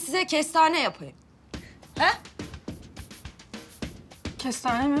 Hadi size kestane yapayım. He?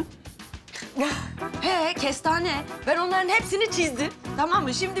 Kestane mi? He kestane. Ben onların hepsini çizdim. Tamam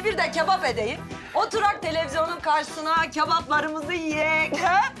mı? Şimdi bir de kebap edeyim. Oturak televizyonun karşısına kebaplarımızı yiyek.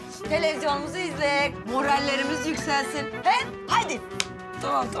 He? Televizyonumuzu izleyek. Morallerimiz yükselsin. He? Hadi.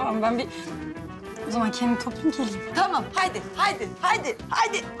 Tamam ben bir... O zaman kendimi toplayayım geleyim. Tamam hadi.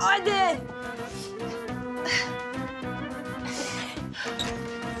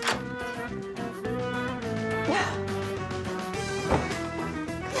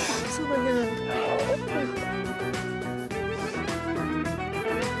 Sana ya.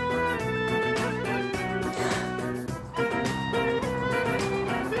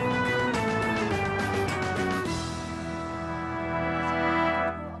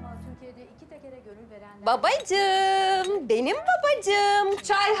 Babacığım, benim babacığım.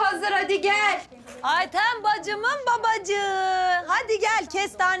 Çay hazır, hadi gel. Ayten bacımın babacığı. Hadi gel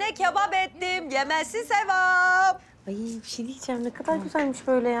kestane kebap ettim. Yemesi sevap. Ay bir şey diyeceğim. Ne kadar güzelmiş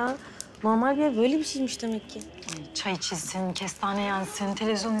böyle ya. Normal bir ev böyle bir şeymiş demek ki. Çay içilsin, kestane yensin,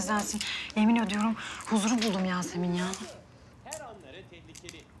 televizyon izlensin. Yemin ediyorum huzuru buldum Yasemin ya. Her anları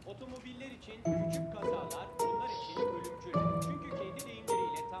tehlikeli. Otomobiller için küçük kazalar, onlar için ölümcül. Çünkü kendi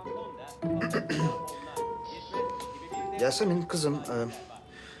deyimleriyle tamponda Yasemin kızım,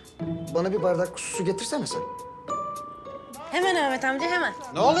 bana bir bardak su getirsene sen. Hemen Ahmet amca hemen.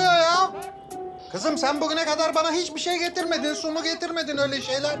 Ne oluyor ya? Kızım sen bugüne kadar bana hiçbir şey getirmedin, su mu getirmedin öyle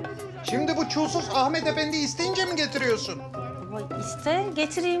şeyler. Şimdi bu çulsuz Ahmet Efendi isteyince mi getiriyorsun? Baba iste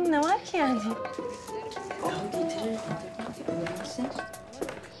getireyim ne var ki yani?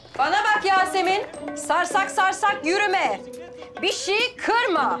 Bana bak Yasemin. Sarsak yürüme. bir şey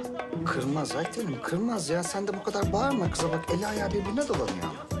kırma. Kırmaz Ayten'im, kırmaz ya. Sen de bu kadar bağırma kıza bak. Eli ayağı birbirine dolanıyor.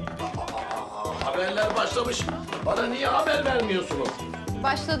 Haberler başlamış. Bana niye haber vermiyorsunuz?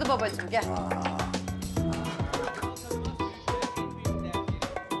 Başladı babacığım, gel.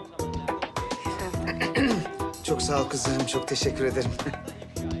 Çok sağ ol kızım, çok teşekkür ederim.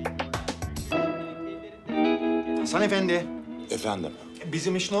 Hasan Efendi, Efendim?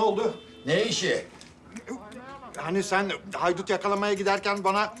 bizim iş ne oldu? Ne işi? Hani sen haydut yakalamaya giderken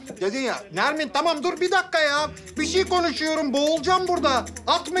bana dedin ya... Nermin tamam dur bir dakika ya. Bir şey konuşuyorum, boğulacağım burada.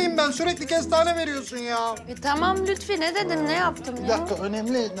 Atmayayım ben, sürekli kestane veriyorsun ya. Tamam Lütfi, ne dedin, ne yaptım Bir ya? dakika,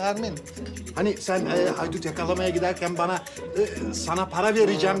 önemli Nermin. Hani sen haydut yakalamaya giderken bana sana para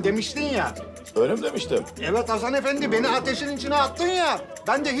vereceğim demiştin ya. Öyle mi demiştim? Evet Hasan Efendi, beni ateşin içine attın ya.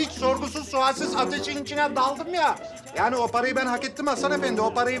 Ben de hiç sorgusuz sualsiz ateşin içine daldım ya. Yani o parayı ben hak ettim Hasan Efendi,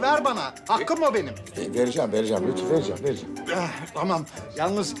 o parayı ver bana. Hakkım o benim. Vereceğim lütfen, vereceğim. Tamam,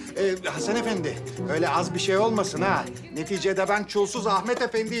 yalnız Hasan Efendi, öyle az bir şey olmasın ha. Neticede ben çulsuz Ahmet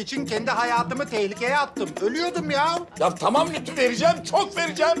Efendi için kendi hayatımı tehlikeye attım. Ölüyordum ya. Ya tamam lütfen vereceğim, çok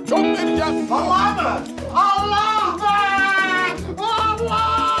vereceğim. Allah mı? Allah mı?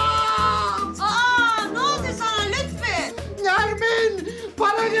 Allah! Aa, ne oldu sana Lütfi? Nermin!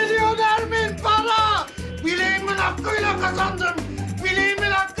 Para geliyor Nermin, para! Bileğimin hakkıyla kazandım.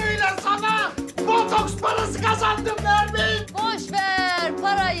 Bileğimin hakkıyla sana botoks parası kazandım Nermin. Boş ver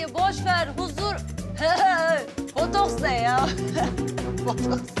parayı, boş ver huzur. Botoks ne ya?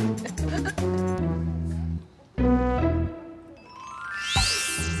 Botoks.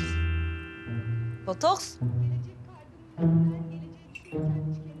 Botoks?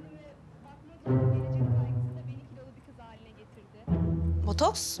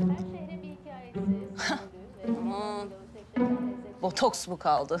 Botoks? Aman. Botoks mu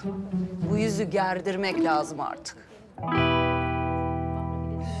kaldı? Bu yüzü gerdirmek lazım artık.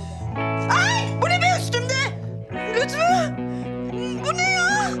 Ay! Bu ne be üstümde? Lütfü! Bu ne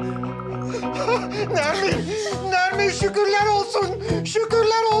ya? Nermin şükürler olsun.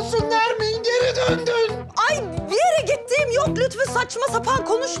 Şükürler olsun Nermin, geri döndün. Ay bir yere gittiğim yok Lütfü, saçma sapan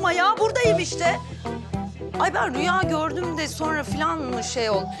konuşma ya. Buradayım işte. Ay ben rüya gördüm de sonra filan mı şey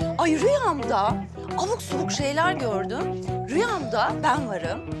ol. Ay rüyamda abuk subuk şeyler gördüm. Rüyamda ben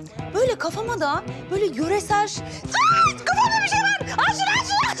varım. Böyle kafama da böyle yöresel... Ay, kafamda bir şey var. Al şunu.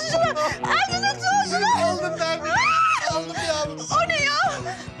 Şunu. Aldım Nermin. Aldım ya. O ne ya?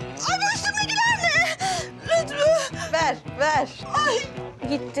 Ay bu üstümdekiler ne? Lütfü. Ver. Ay.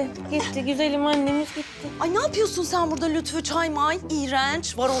 Gitti. Güzelim annemiz gitti. Ay ne yapıyorsun sen burada Lütfü? Çay may,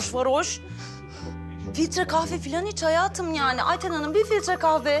 iğrenç, varoş. Filtre kahve falan iç hayatım yani. Ayten Hanım bir filtre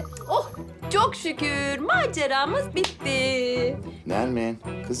kahve. Oh, çok şükür maceramız bitti. Nermin,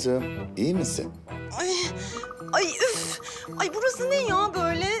 kızım iyi misin? Ay üf. Ay burası ne ya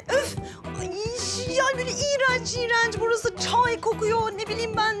böyle? Üf. Ay yani böyle iğrenç. Burası çay kokuyor. Ne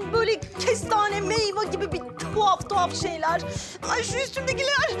bileyim ben böyle kestane, meyve gibi bir tuhaf şeyler. Ay şu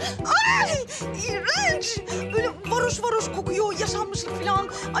üstümdekiler. Ay iğrenç. Böyle varoş kokuyor. Yaşanmışlık falan.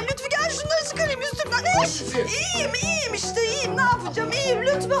 Ay Lütfü gel şunları çıkarayım üstümden. İyiyim işte iyiyim. Ne yapacağım? İyiyim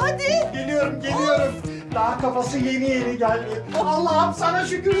Lütfü hadi. Geliyorum. Daha kafası yeni geldi. Allah'ım sana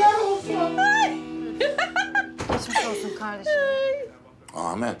şükürler olsun. Geçmiş olsun kardeşim.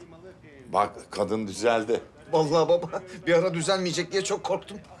 Ahmet, bak kadın düzeldi. Vallahi baba, bir ara düzelmeyecek diye çok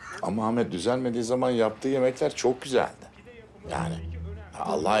korktum. Ama Ahmet düzelmediği zaman yaptığı yemekler çok güzeldi. Yani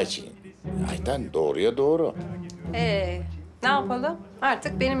Allah için. Ayten doğruya doğru. Ne yapalım?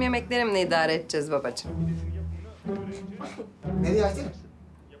 Artık benim yemeklerimle idare edeceğiz babacığım. Nereye Ayten?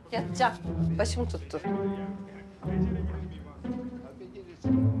 Yatacağım. Başım tuttu.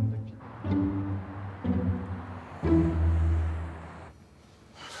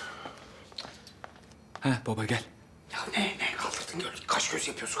 Heh baba gel. Ya ne kaldırdın gördün? Kaş göz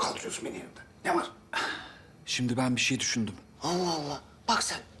yapıyorsun, kaldırıyorsun beni yanımda. Ne var? Şimdi ben bir şey düşündüm. Allah Allah. Bak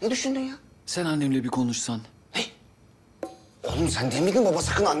sen, ne düşündün ya? Sen annemle bir konuşsan. Oğlum sen değil miydin baba,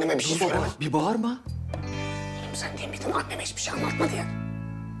 sakın anneme bir şey söyleme. Bir bağırma. Oğlum sen değil miydin anneme hiçbir şey anlatma diye.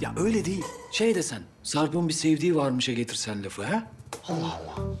 Ya öyle değil. Şey desen, Sarp'ın bir sevdiği varmışa getirsen lafı ha? Allah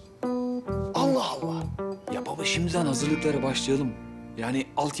Allah. Ya baba şimdiden hazırlıklara başlayalım. Yani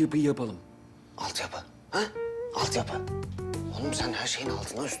altyapıyı yapalım. Altyapı, ha? Altyapı. Oğlum sen her şeyin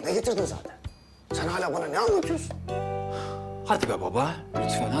altına üstüne getirdin zaten. Sen hala bana ne anlatıyorsun? Hadi be baba,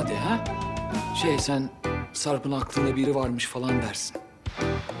 lütfen hadi ha? Sen Sarp'ın aklında biri varmış falan dersin.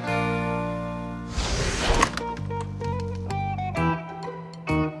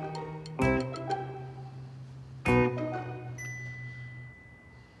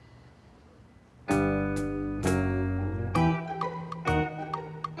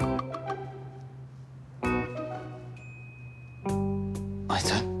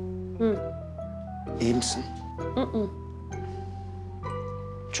 İyi misin?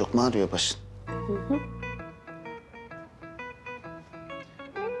 Çok mu ağrıyor başın?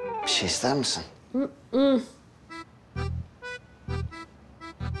 Bir şey ister misin?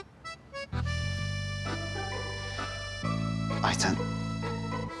 Ayten.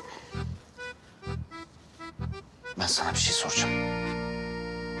 Ben sana bir şey soracağım.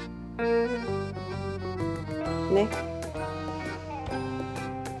 Ne?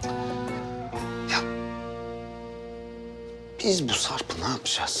 Ya biz bu Sarp'ı ne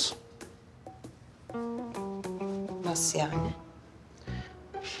yapacağız? Nasıl yani?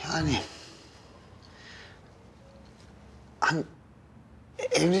 Yani hani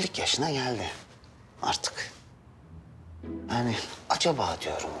evlilik yaşına geldi artık. Yani acaba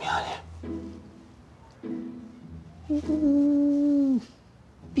diyorum yani.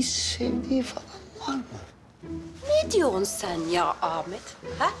 Bir sevdiği falan var mı? Ne diyorsun sen ya Ahmet?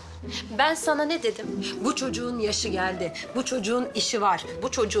 Ha? Ben sana ne dedim? Bu çocuğun yaşı geldi. Bu çocuğun işi var.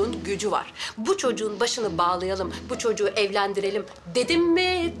 Bu çocuğun gücü var. Bu çocuğun başını bağlayalım. Bu çocuğu evlendirelim dedim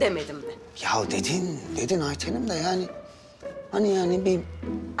mi, demedim mi? Ya dedin Ayten'im de yani. Hani yani bir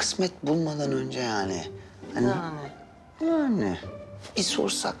kısmet bulmadan önce yani. Yani bir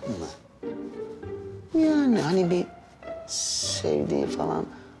sorsak mı? Yani hani bir sevdiği falan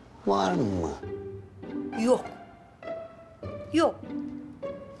var mı? Yok. Yok.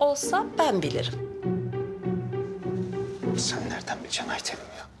 Olsa ben bilirim. Sen nereden bileceksin Ayten'im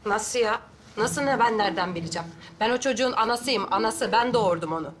ya? Nasıl ya? Nasıl ne ben nereden bileceğim? Ben o çocuğun anasıyım, anası. Ben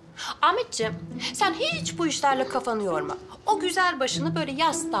doğurdum onu. Ahmetciğim, sen hiç bu işlerle kafanı yorma. O güzel başını böyle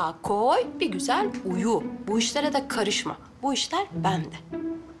yastığa koy, bir güzel uyu. Bu işlere de karışma. Bu işler bende.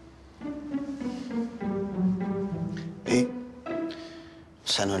 İyi.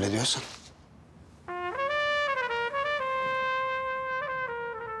 Sen öyle diyorsan.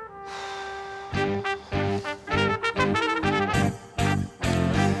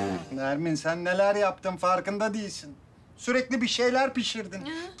 Nermin sen neler yaptın farkında değilsin. Sürekli bir şeyler pişirdin.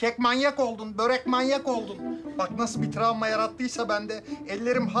 Kek manyak oldun, börek manyak oldun. Bak nasıl bir travma yarattıysa bende.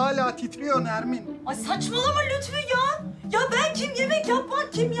 Ellerim hala titriyor Nermin. Ay saçmalama Lütfü ya. Ya ben kim, yemek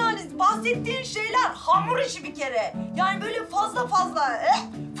yapmak kim yani? Bahsettiğin şeyler hamur işi bir kere. Yani böyle fazla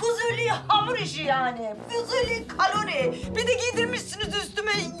fuzuli hamur işi yani. Fuzuli kalori. Bir de giydirmişsiniz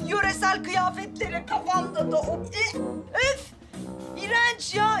üstüme yöresel kıyafetleri kafamda da o. Öf!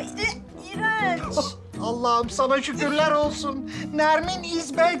 İğrenç ya, iğrenç. Allah'ım sana şükürler olsun. Nermin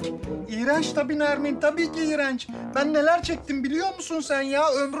is back. İğrenç tabii Nermin, tabii ki iğrenç. Ben neler çektim biliyor musun sen ya?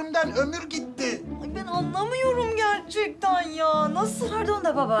 Ömrümden ömür gitti. Ay ben anlamıyorum gerçekten ya. Nasıl? Pardon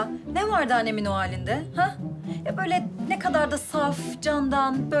da baba, ne vardı annemin o halinde? Ha? Ya böyle ne kadar da saf,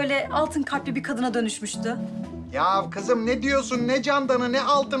 candan, böyle altın kalpli bir kadına dönüşmüştü. Ya kızım ne diyorsun? Ne candanı, ne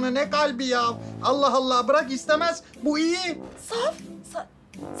altını, ne kalbi ya. Allah Allah bırak istemez. Bu iyi. Saf?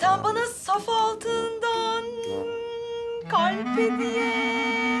 Sen bana saf altından kalp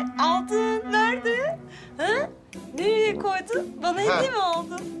hediye aldın. Nerede? Ha? Nereye koydun? Bana hediye mi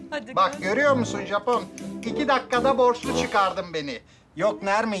aldın? Hadi Bak görüyor musun Japon? 2 dakikada borçlu çıkardın beni. Yok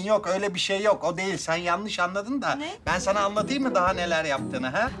Nermin yok öyle bir şey yok. O değil sen yanlış anladın da. Ne? Ben sana anlatayım mı daha neler yaptığını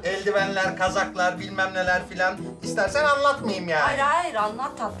ha? Eldivenler, kazaklar bilmem neler filan. İstersen anlatmayayım yani. Hayır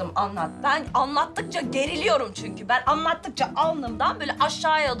anlat tatlım anlat. Ben anlattıkça geriliyorum çünkü. Ben anlattıkça alnımdan böyle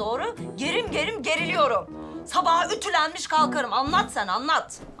aşağıya doğru gerim geriliyorum. Sabaha ütülenmiş kalkarım. Anlat sen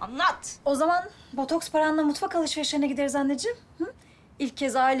anlat. Anlat. O zaman botoks paranla mutfak alışverişine gideriz anneciğim. Hı? İlk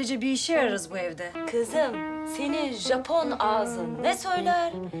kez ailece bir işe yararız bu evde. Kızım, senin Japon ağzın ne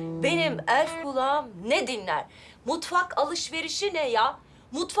söyler? Benim elf kulağım ne dinler? Mutfak alışverişi ne ya?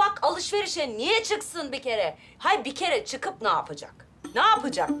 Mutfak alışverişe niye çıksın bir kere? Hay bir kere çıkıp ne yapacak? Ne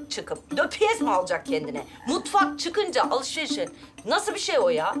yapacak çıkıp? Döpiyes mi alacak kendine? Mutfak çıkınca alışverişe nasıl bir şey o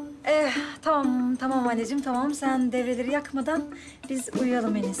ya? Tamam anneciğim tamam. Sen devreleri yakmadan biz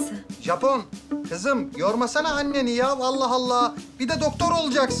uyuyalım en iyisi. Japon, kızım yormasana anneni ya. Allah Allah. Bir de doktor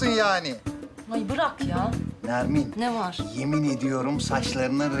olacaksın yani. Ay bırak ya. Nermin. Ne var? Yemin ediyorum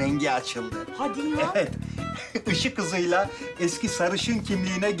saçlarının rengi açıldı. Hadi ya. Evet. Işık hızıyla eski sarışın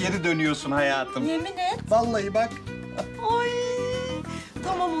kimliğine geri dönüyorsun hayatım. Yemin et. Vallahi bak. Ay.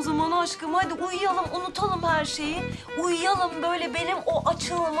 Tamam o zaman aşkım hadi uyuyalım, unutalım her şeyi. Uyuyalım böyle benim o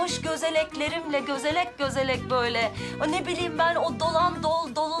açılmış gözeleklerimle, gözelek böyle. Ne bileyim ben o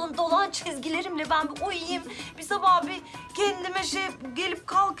dolan çizgilerimle ben bir uyuyayım. Bir sabah bir kendime gelip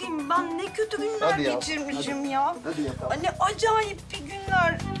kalkayım. Ben ne kötü günler Hadi ya, geçirmişim ya. Hadi yatalım. Ne acayip bir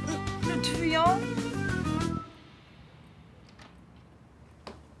günler Lütfü ya.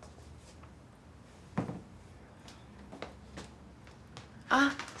 Ah,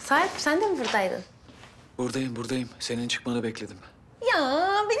 Sarp sen de mi buradaydın? Buradayım. Senin çıkmanı bekledim. Ya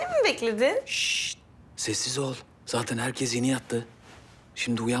beni mi bekledin? Şşt! Sessiz ol. Zaten herkes yeni yattı.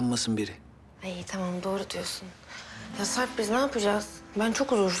 Şimdi uyanmasın biri. Ay tamam doğru diyorsun. Ya Sarp biz ne yapacağız? Ben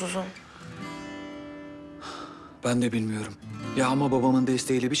çok huzursuzum. Ben de bilmiyorum. Ya ama babamın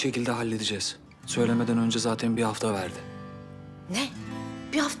desteğiyle bir şekilde halledeceğiz. Söylemeden önce zaten bir hafta verdi. Ne?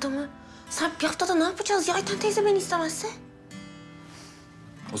 Bir hafta mı? Sarp bir haftada ne yapacağız ya? Ayten teyze beni istemezse?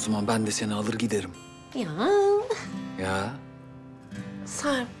 O zaman ben de seni alır giderim. Ya. Ya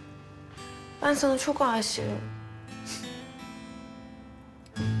Sarp, ben sana çok aşığım.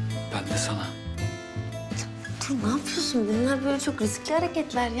 ben de sana. Dur ne yapıyorsun? Bunlar böyle çok riskli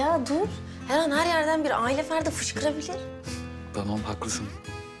hareketler ya. Dur. Her an her yerden bir aile ferdi fışkırabilir. Tamam haklısın.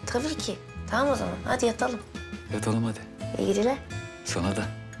 Tabii ki. Tamam o zaman. Hadi yatalım. Yatalım hadi. İyi geceler. Sana da.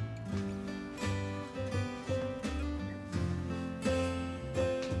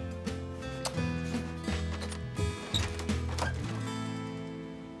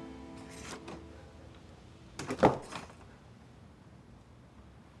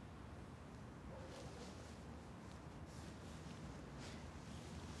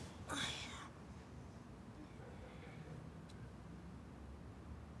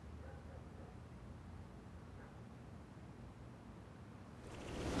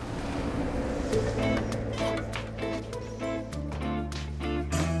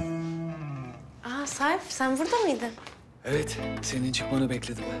 Sarp sen burada mıydın? Evet, senin çıkmanı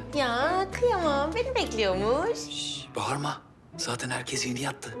bekledim. Ya kıyamam. Beni bekliyormuş. Bağırma. Zaten herkes yeni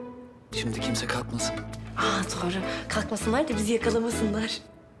yattı. Şimdi kimse kalkmasın. Doğru. Kalkmasınlar da bizi yakalamasınlar.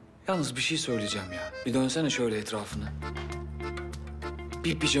 Yalnız bir şey söyleyeceğim ya. Bir dönsene şöyle etrafına.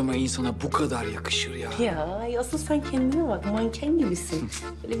 Bir pijama insana bu kadar yakışır ya. Ya asıl sen kendine bak. Manken gibisin.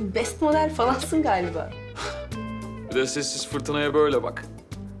 Böyle bir best model falansın galiba. Bir de sessiz fırtınaya böyle bak.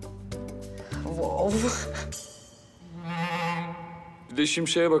 Wow. Bir de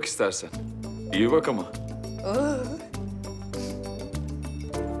şimşeğe bak istersen. İyi bak ama.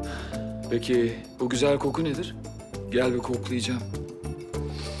 Peki bu güzel koku nedir? Gel bir koklayacağım.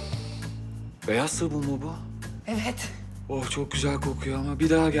 Beyaz sabun mu bu? Evet. Oh çok güzel kokuyor ama bir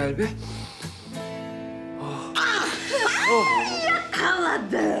daha gel bir.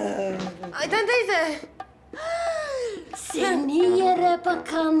 Yakaladım. Ayten teyze. Seni yere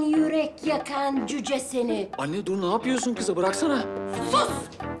bakan, yürek yakan cüce seni. Anne dur ne yapıyorsun kıza bıraksana. Sus!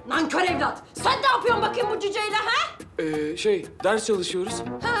 Nankör evlat. Sen ne yapıyorsun bakayım bu cüceyle ha? Ders çalışıyoruz.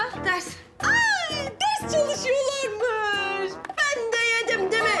 Ha ders. Ay ders çalışıyorlarmış. Ben de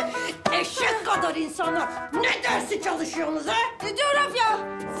yedim değil mi? Eşek kadar insanlar. Ne dersi çalışıyorsunuz ha? Coğrafya.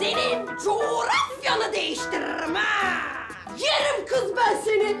 Senin coğrafyanı değiştiririm ha. Yerim kız ben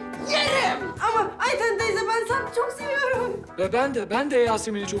seni. Yerim. Ama Ayten teyze ben Sarp'ı çok seviyorum. Ve ben de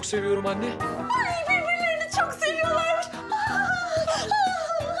Yasemin'i çok seviyorum anne. Ay birbirlerini çok seviyorlarmış.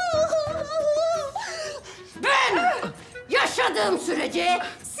 Ben yaşadığım sürece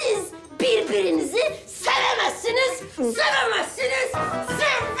siz birbirinizi sevemezsiniz. Sevemezsiniz.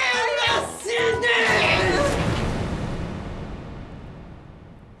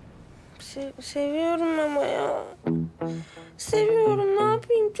 Seviyorum ama ya. Seviyorum ne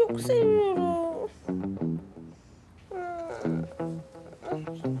yapayım çok seviyorum.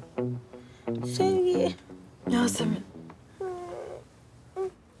 Sevgi. Yasemin.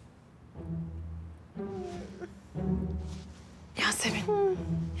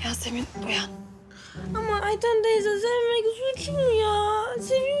 Yasemin uyan. Ama Ayten teyze sevmek suç mu ya?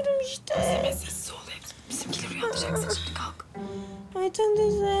 Seviyorum işte. Yasemin sessiz ol. Bizimkileri uyandıracaksın şimdi kalk. Ayten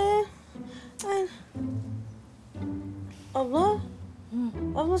teyze. Ay. Abla.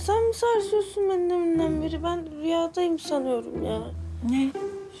 Abla sen mi sarsıyorsun beni deminden beri? Ben rüyadayım sanıyorum ya. Ne?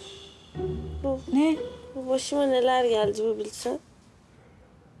 Ne? Bu başıma neler geldi bir bilsen.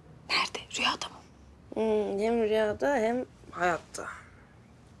 Nerede? Rüyada mı? Hem rüyada hem hayatta.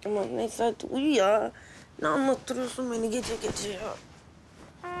 Ama neyse hadi uyu ya. Ne anlattırıyorsun beni gece gece ya?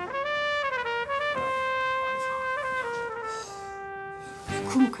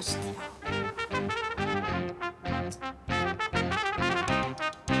 Uykum kaçtı ya.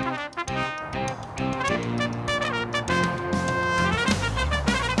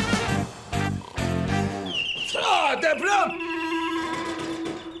 Deprem!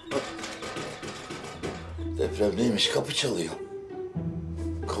 Deprem neymiş? Kapı çalıyor.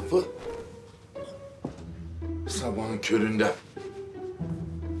 Kapı? Sabahın köründe.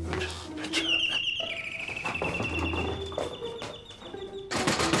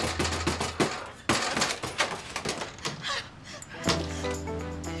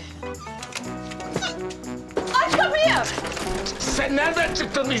 Aç kapıyı! Sen nereden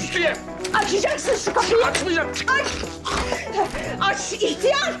çıktın Üstüye? Açacaksın şu kapıyı. Açmayacağım. Aç. Aç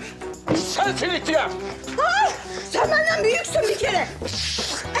ihtiyar. Sensin ihtiyar. Ha, sen benden büyüksün bir kere.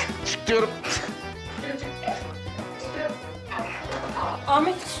 Diyorum.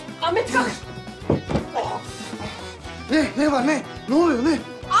 Ahmet kalk. Ne var ne? Ne oluyor ne?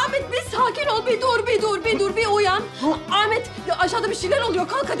 Ahmet bir sakin ol, bir dur, bir uyan. Ahmet, ya aşağıda bir şeyler oluyor,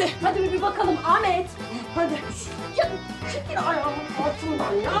 kalk hadi. Hadi bir bakalım Ahmet. Hadi. Ya çekil ayağımın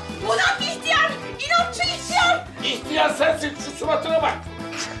altından ya. Ulan ihtiyar, inatçı ihtiyar. İhtiyar sensin. Şu suratına bak.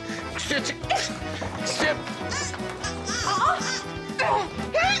 Çık. Çık.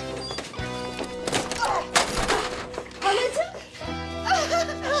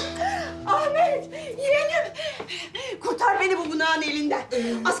 Ahmet, yeğenim. Kurtar beni bu bunağın elinden.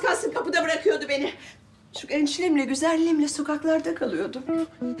 Az kalsın kapıda bırakıyordu beni. Şu gençliğimle, güzelliğimle sokaklarda kalıyordum.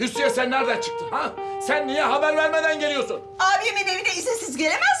 Hüsniye sen nereden çıktın ha? Sen niye haber vermeden geliyorsun? Abimin evine izinsiz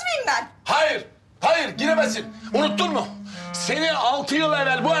gelemez miyim ben? Hayır giremezsin. Unuttun mu? Seni 6 yıl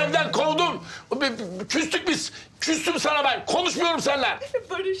evvel bu evden kovdum. Küstük biz. Küstüm sana ben. Konuşmuyorum seninle.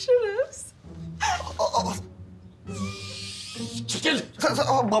 Barışırız. Çekil.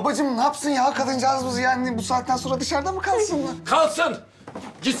 Babacığım ne yapsın ya kadıncağız yani bu saatten sonra dışarıda mı kalsın mı? Kalsın.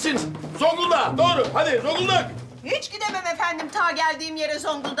 Gitsin. Zonguldak'a doğru. Hadi Zonguldak. Hiç gidemem efendim ta geldiğim yere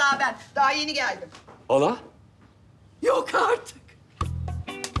Zonguldak'a ben. Daha yeni geldim. Ala? Yok artık.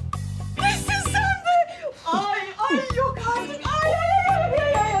 Nesin sen be? Ay yok artık. Ay.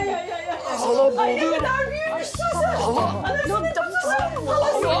 Allah Ay ne kadar büyümüşsün sen.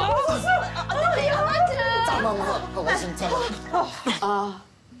 Anasını Tamam halacığım tamam.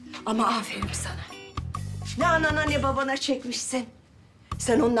 Ama aferin sana. Ne anana ne babana çekmişsin.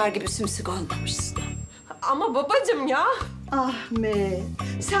 Sen onlar gibi sümsük olmamışsın. Ama babacığım ya. Ahmet,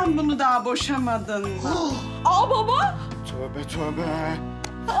 sen bunu daha boşamadın mı? Aa baba. Tövbe.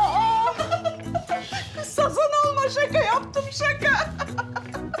 Sazan olma, şaka yaptım şaka.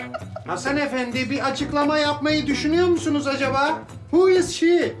 Hasan Efendi bir açıklama yapmayı düşünüyor musunuz acaba? Who is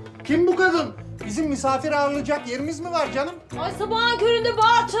she? Kim bu kadın? Bizim misafir ağırlayacak yerimiz mi var canım? Ay sabahın köründe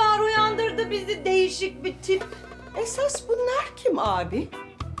bağır çağır uyandırdı bizi değişik bir tip. Esas bunlar kim abi?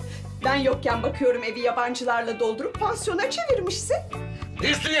 Ben yokken bakıyorum evi yabancılarla doldurup pansiyona çevirmişsin.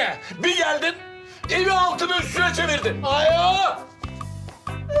 Hüsniye bir geldin. Evi altını üstüne çevirdin. Ay.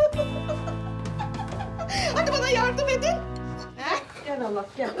 Hadi bana yardım edin. Gel Allah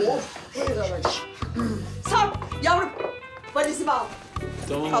gel. Buyur anacığım. Sarp yavrum valizimi al.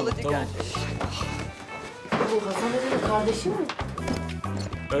 Tamam Al hadi tamam. gel. Bu Hasan Efendi'nin kardeşi mi?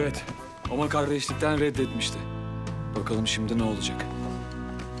 Evet ama kardeşlikten reddetmişti. Bakalım şimdi ne olacak?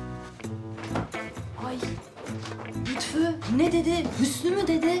 Ay Lütfü ne dedi? Hüsnü mü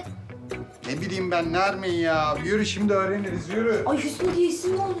dedi? Ne bileyim ben Nermin ya. Yürü şimdi öğreniriz yürü. Ay Hüsnü diye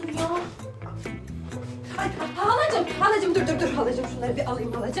isim mi olur ya? Ay, halacığım dur halacığım şunları bir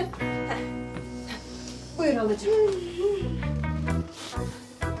alayım halacığım. Heh. Buyur halacığım.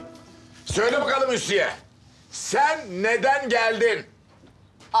 Söyle bakalım Hüsniye. Sen neden geldin?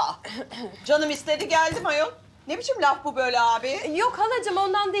 Canım istedi geldim ayol. Ne biçim laf bu böyle abi? Yok halacığım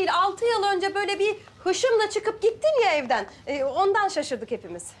ondan değil. 6 yıl önce böyle bir hışımla çıkıp gittin ya evden. Ondan şaşırdık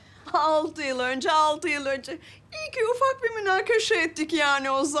hepimiz. 6 yıl önce. İyi ki ufak bir münakaşa ettik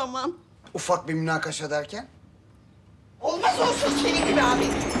yani o zaman. Ufak bir münakaşa derken? Olmaz olsun senin gibi abi.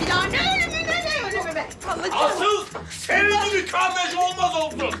 Bir daha ne ölümü ne ölümü be. Asıl senin gibi kardeş olmaz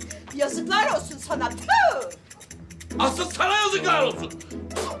olsun. Yazıklar olsun sana. Tüh! Asıl sana yazıklar olsun.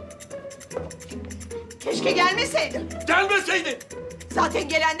 Keşke gelmeseydin. Gelmeseydin. Zaten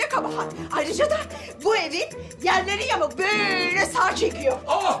gelen de kabahat. Ayrıca da bu evin yerleri yamuk böyle sağ çekiyor.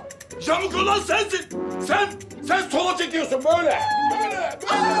 Yamuk olan sensin. Sen sola çekiyorsun böyle. Böyle.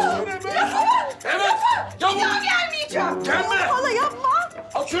 Evet. Bir daha gelmeyeceğim. Gelme. Hala yapma.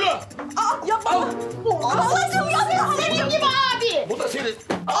 Al şunu. Yapma. Allah'ım yapma. Senin gibi abi. Bu da senin.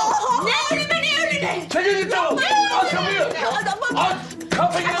 Ne ölüme ne ölüne. Çekil git tamam. Aç kapıyı. Aç.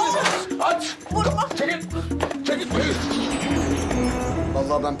 Kapıyı aç. Vurma. Çekil.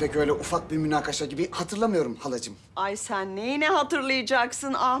 Vallahi ben pek öyle ufak bir münakaşa gibi hatırlamıyorum halacığım. Ay sen neyine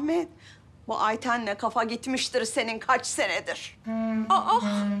hatırlayacaksın Ahmet? Bu Ayten'le kafa gitmiştir senin kaç senedir.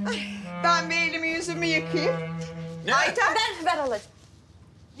 Ben bir elimi yüzümü yıkayayım. Ayten. Ver halacığım.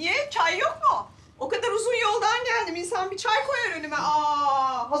 Niye? Çay yok mu? O kadar uzun yoldan geldim. İnsan bir çay koyar önüme.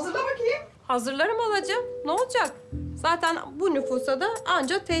 Hazırla bakayım. Hazırlarım halacığım. Ne olacak? Zaten bu nüfusa da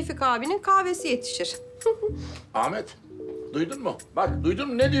ancak Tevfik abinin kahvesi yetişir. Ahmet, duydun mu? Bak, duydun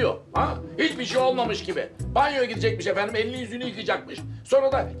mu ne diyor? Ha? Hiçbir şey olmamış gibi. Banyoya gidecekmiş efendim, elini yüzünü yıkayacakmış.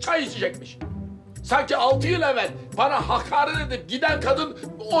 Sonra da çay içecekmiş. Sanki 6 yıl evvel bana hakaret edip giden kadın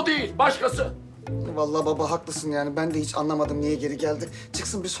o değil, başkası. Vallahi baba haklısın yani. Ben de hiç anlamadım niye geri geldi.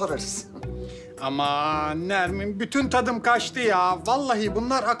 Çıksın bir sorarız. Aman Nermin, bütün tadım kaçtı ya. Vallahi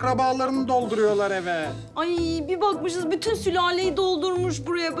bunlar akrabalarını dolduruyorlar eve. Ay bir bakmışız bütün sülaleyi doldurmuş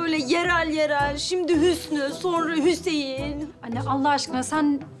buraya böyle yerel yerel. Şimdi Hüsnü, sonra Hüseyin. Anne Allah aşkına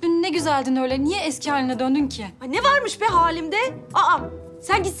sen dün ne güzeldin öyle. Niye eski haline döndün ki? Ay, ne varmış be halimde? Aa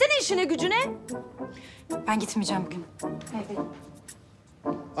sen gitsene işine gücüne. Ben gitmeyeceğim bugün.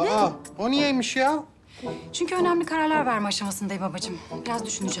 Aa, o niyeymiş ya? Çünkü önemli kararlar verme aşamasındayım babacığım. Biraz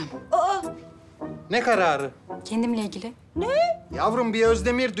düşüneceğim. Aa Ne kararı? Kendimle ilgili. Yavrum bir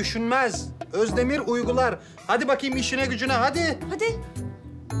Özdemir düşünmez. Özdemir uygular. Hadi bakayım işine gücüne hadi. hadi.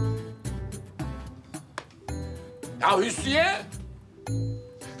 Ya Hüsniye!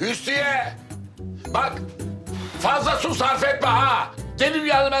 Hüsniye! Bak, fazla su sarf etme ha! Gelir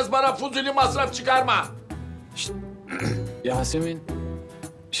gelmez bana fuzuli masraf çıkarma. Yasemin,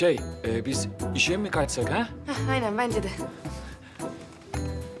 biz işe mi kaçsak ha? Aynen bence de.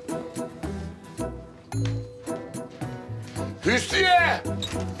 Hüsniye!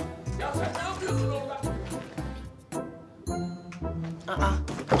 Ya sen ne yapıyorsun orada? Aa,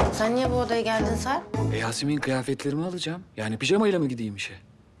 sen niye bu odaya geldin Sarp? Yasemin kıyafetlerimi alacağım. Yani pijamayla mı gideyim işe?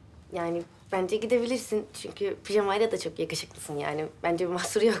 Yani bence gidebilirsin. Çünkü pijamayla da çok yakışıklısın yani. Bence bir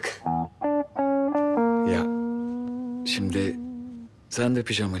mahsur yok. Ya şimdi sen de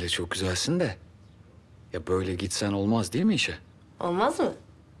pijamayla çok güzelsin de. Ya böyle gitsen olmaz değil mi işe? Olmaz mı?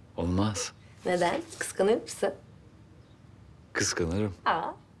 Olmaz. Neden? Kıskanıyor musun? Kıskanırım. Aa.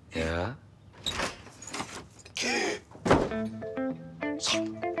 Ya. Sarp,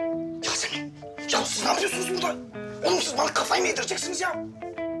 Yasemin. Ya siz ne yapıyorsunuz burada? Oğlum siz bana kafayı mı yedireceksiniz ya?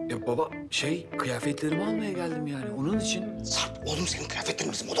 Ya baba kıyafetlerimi almaya geldim yani onun için. Sarp, oğlum senin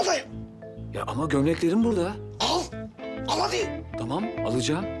kıyafetlerin bizim odada ya. Ya ama gömleklerim burada. Al. Al hadi. Tamam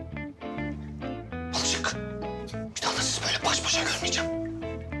alacağım. Alacak. Bir daha da sizi böyle baş başa görmeyeceğim.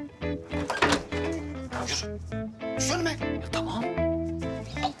 Yürü. Düş önüme. Ya tamam.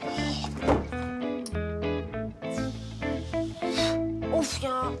 Of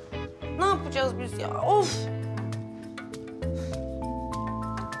ya. Ne yapacağız biz ya? Of.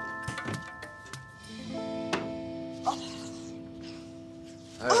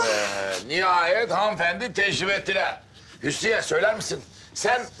 Nihayet hanımefendi teşrif ettiler. Hüsniye söyler misin?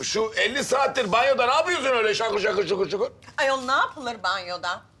 Sen şu 50 saattir banyoda ne yapıyorsun öyle şakır şakır şukur şukur? Ayol ne yapılır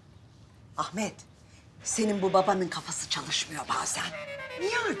banyoda? Ahmet, senin bu babanın kafası çalışmıyor bazen.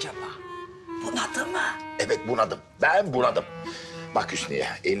 Niye acaba? Bunadı mı? Evet bunadım. Ben bunadım. Bak Hüsniye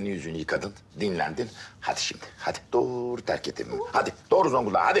elini yüzünü yıkadın, dinlendin. Hadi şimdi hadi doğru terk et evimi. Hadi doğru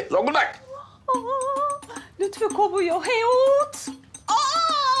Zonguldak'a hadi Zonguldak. Lütfü kovuyor heyut.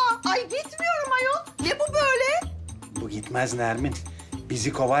 Ay bitmiyorum ayol. Ne bu böyle? Bu gitmez Nermin.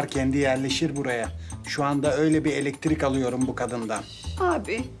 Bizi kovar kendi yerleşir buraya. Şu anda öyle bir elektrik alıyorum bu kadından.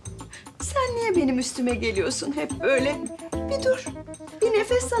 Abi, sen niye benim üstüme geliyorsun hep böyle? Bir dur, bir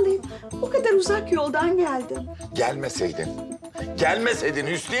nefes alayım. O kadar uzak yoldan geldim. Gelmeseydin. Gelmeseydin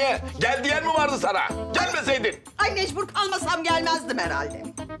Hüsniye. Gel diyen mi vardı sana? Gelmeseydin. Ay mecbur kalmasam gelmezdim herhalde.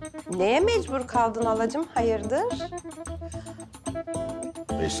 Neye mecbur kaldın halacığım? Hayırdır?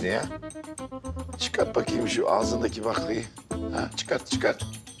 Hüsniye. Çıkart bakayım şu ağzındaki baklayı. Ha, çıkart çıkart.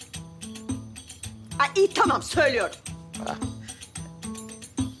 Ay iyi tamam söylüyorum. Ha.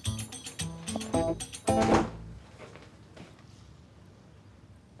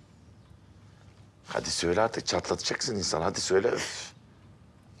 Hadi söyle artık çatlatacaksın insan. Hadi söyle. Öf.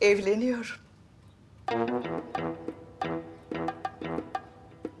 Evleniyorum.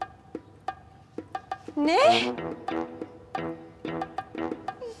 Ne?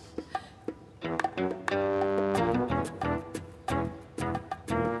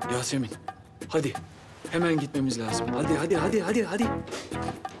 Yasemin hadi hemen gitmemiz lazım. Hadi.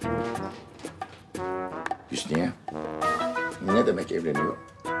 Hüsniye. Ne demek evleniyor?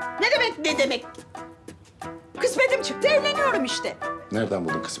 Ne demek? Kısmetim çıktı evleniyorum işte. Nereden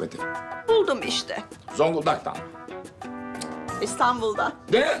buldun kısmeti? Buldum işte. Zonguldak'tan. İstanbul'da.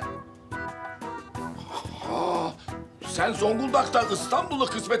 Ne? Ha, sen Zonguldak'tan İstanbul'u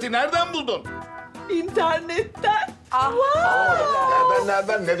kısmeti nereden buldun? İnternetten.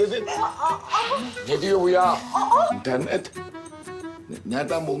 Nereden? Ne dedin? Ne diyor bu ya? İnternet.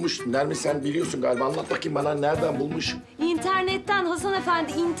 Nereden bulmuş? Nermin sen biliyorsun galiba. Anlat bakayım bana nereden bulmuş? İnternetten Hasan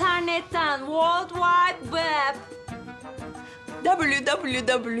Efendi, internetten. World Wide Web.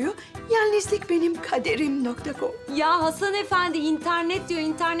 www.yalnızlıkbenimkaderim.com. Ya Hasan Efendi internet diyor,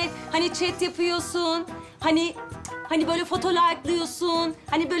 internet. Hani chat yapıyorsun. Hani Hani böyle foto like'lıyorsun.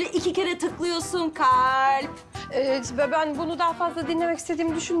 Hani böyle 2 kere tıklıyorsun kalp. Ben bunu daha fazla dinlemek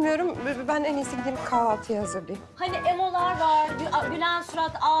istediğimi düşünmüyorum. Ben en iyisi gideyim kahvaltıyı hazırlayayım. Hani emolar var, gülen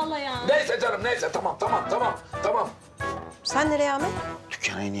surat ağlayan. Neyse canım neyse tamam. Sen nereye Ahmet?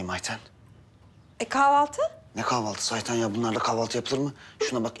 Dükkana ineyim Ayten. Kahvaltı? Ne kahvaltısı Ayten ya? Bunlarla kahvaltı yapılır mı?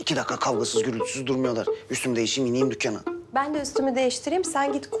 Şuna bak 2 dakika kavgasız gürültüsüz durmuyorlar. Üstümü değişeyim ineyim dükkana. Ben de üstümü değiştireyim.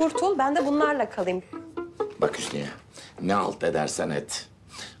 Sen git kurtul. Ben de bunlarla kalayım. Bak Hüsniye, ne halt edersen et.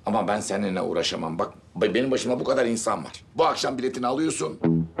 Ama ben seninle uğraşamam. Bak benim başıma bu kadar insan var. Bu akşam biletini alıyorsun,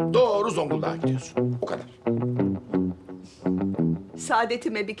 doğru Zonguldak'a gidiyorsun. O kadar.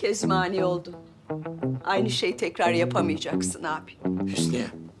 Saadetime bir kez mani oldun. Aynı şeyi tekrar yapamayacaksın abi. Hüsniye,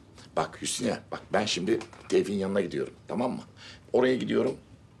 bak ben şimdi Tevfik'in yanına gidiyorum, tamam mı? Oraya gidiyorum.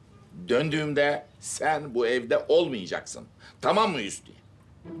 Döndüğümde sen bu evde olmayacaksın. Tamam mı Hüsniye?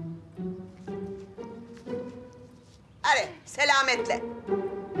 Hadi selametle.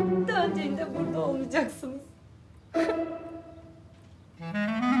 Döndüğünde burada olmayacaksınız.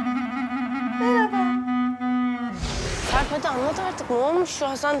 Sarp hadi anlat artık. Ne olmuş şu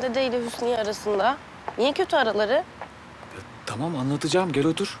Hasan dede ile Hüsniye arasında? Niye kötü araları? Tamam anlatacağım. Gel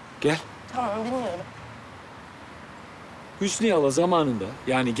otur. Gel. Tamam dinliyorum. Hüsniye hala zamanında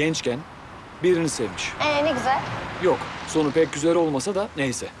yani gençken birini sevmiş. Ne güzel. Yok sonu pek güzel olmasa da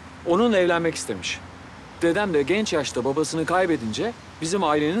neyse. Onunla evlenmek istemiş. Dedem de genç yaşta babasını kaybedince bizim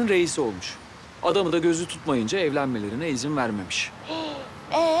ailenin reisi olmuş. Adamı da gözü tutmayınca evlenmelerine izin vermemiş.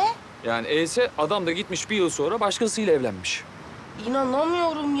 Yani adam da gitmiş bir yıl sonra başkasıyla evlenmiş.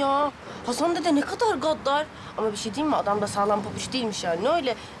 İnanamıyorum ya. Hasan dede ne kadar gaddar. Ama bir şey diyeyim mi? Adam da sağlam pabuç değilmiş yani. Ne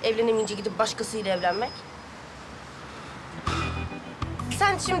öyle evlenemeyince gidip başkasıyla evlenmek?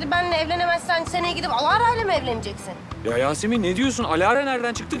 Sen şimdi benimle evlenemezsen seneye gidip Alara'yla mı evleneceksin? Ya Yasemin ne diyorsun? Alara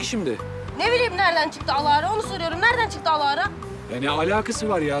nereden çıktı ki şimdi? Ne bileyim nereden çıktı Alara? Onu soruyorum. Nereden çıktı Alara? Ya ne alakası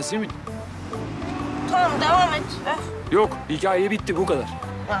var Yasemin? Tamam devam et. Yok hikaye bitti bu kadar.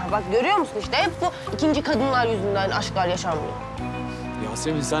 Ha, bak görüyor musun işte hep bu ikinci kadınlar yüzünden aşklar yaşanmıyor.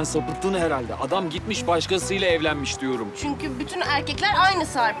 Yasemin sen sapıttın herhalde. Adam gitmiş başkasıyla evlenmiş diyorum. Çünkü bütün erkekler aynı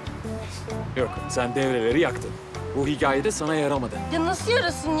Sarp. Yok sen devreleri yaktın. Bu hikayede sana yaramadı. Ya nasıl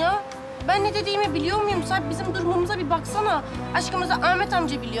yarasın ya? Ben ne dediğimi biliyor muyum Sarp? Bizim durumumuza bir baksana. Aşkımızı Ahmet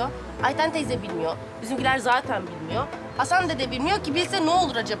amca biliyor. Ayten teyze bilmiyor. Bizimkiler zaten bilmiyor. Hasan dede bilmiyor ki bilse ne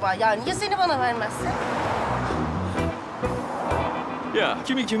olur acaba? Yani ya seni bana vermezse? Ya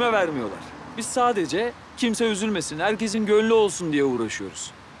kimi kime vermiyorlar. Biz sadece kimse üzülmesin, herkesin gönlü olsun diye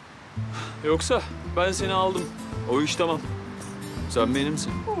uğraşıyoruz. Yoksa ben seni aldım. O iş tamam. Sen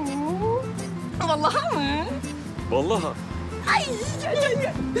benimsin. Vallahi mı? Vallahi. Ay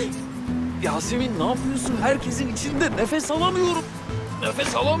gel. Yasemin ne yapıyorsun? Herkesin içinde nefes alamıyorum.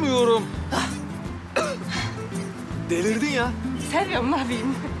 Nefes alamıyorum. Delirdin ya. Seviyorum ne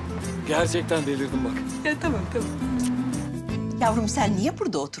yapayım? Gerçekten delirdim bak. Ya tamam. Yavrum sen niye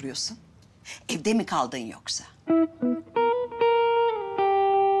burada oturuyorsun? Evde mi kaldın yoksa?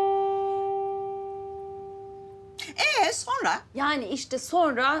 Sonra? Yani işte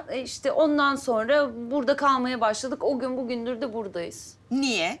sonra, ondan sonra burada kalmaya başladık. O gün bugündür de buradayız.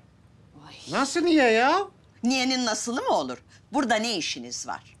 Niye? Nasıl niye ya? Niye'nin nasılı mı olur? Burada ne işiniz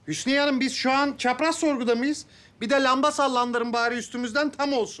var? Hüsniye Hanım biz şu an çapraz sorguda mıyız? Bir de lamba sallandırın bari üstümüzden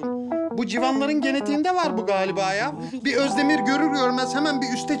tam olsun. Bu Civanlar'ın genetiğinde var bu galiba ya. Bir Özdemir görür görmez hemen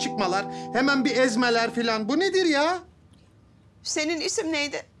bir üste çıkmalar, hemen bir ezmeler filan. Bu nedir ya? Senin isim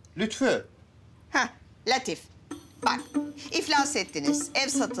neydi? Lütfü. Heh, Latif. Bak, iflas ettiniz, ev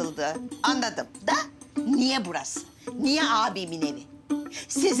satıldı. Anladım da niye burası? Niye abimin evi?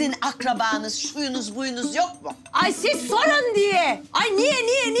 Sizin akrabanız, şuyunuz, buyunuz yok mu? Ay siz sorun diye. Ay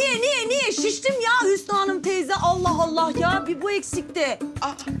niye? Şiştim ya Hüsnü Hanım teyze. Allah Allah ya bir bu eksikti.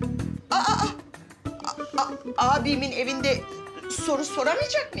 Abimin evinde soru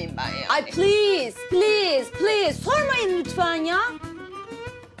soramayacak mıyım ben ya? Ay please. Sormayın lütfen ya.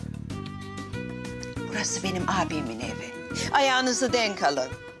 Burası benim abimin evi. Ayağınızı denk alın.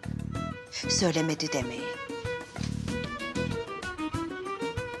 Söylemedi demeyin.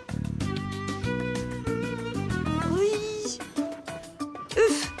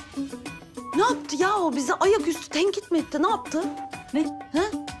 Üf. Ne yaptı ya o? Bizi ayaküstü tenkit mi etti? Ne yaptı? Ne? Ha?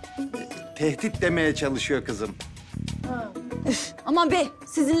 Tehdit demeye çalışıyor kızım. Üf. Aman be,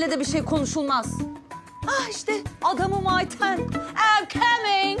 sizinle de bir şey konuşulmaz. Ah işte adamım Ayten. I'm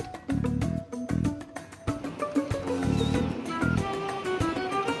coming.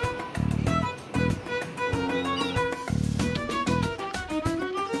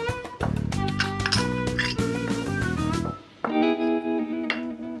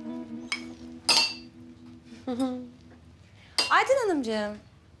 Ayten Hanımcığım.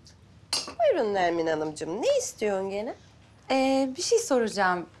 Buyurun Nermin Hanımcığım. Ne istiyorsun gene? Bir şey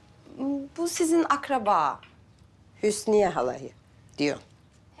soracağım. Bu sizin akraba. Hüsniye halayı diyor.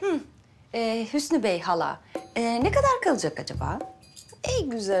 Hüsnü Bey hala. Ne kadar kalacak acaba? Ey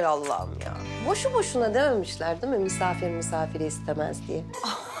güzel Allah'ım ya. Boşu boşuna dememişler değil mi? Misafiri istemez diye.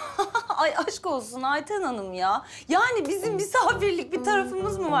 Ay aşk olsun Ayten Hanım ya. Yani bizim misafirlik bir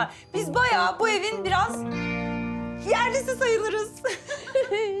tarafımız mı var? Biz bayağı bu evin biraz yerlisi sayılırız.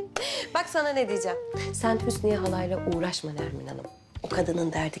 Bak sana ne diyeceğim. Sen Hüsniye halayla uğraşma Nermin Hanım. O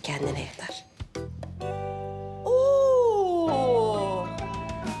kadının derdi kendine yeter. Oo!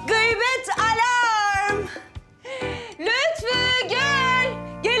 Gıybet alarm! Lütfü gel!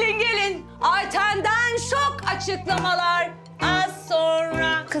 Gelin. Ayten'den şok açıklamalar. Az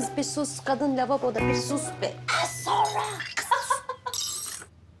sonra. Kız bir sus. Kadın lavaboda bir sus be. Az sonra.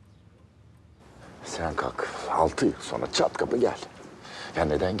 Sen kalk. 6 yıl sonra çat kapı gel. Ya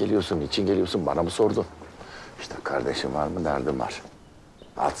neden geliyorsun, niçin geliyorsun bana mı sordun? İşte kardeşim var mı derdim var.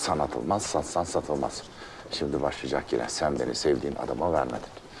 Atsan atılmaz, satsan satılmaz. Şimdi başlayacak yine. Sen beni sevdiğin adama vermedin.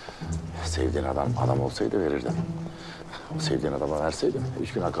 Sevdiğin adam olsaydı verirdim. Sevdiğin adama verseydin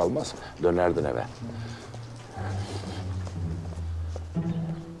 3 güne kalmaz. Dönerdin eve.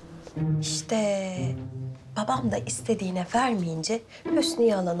 İşte babam da istediğine vermeyince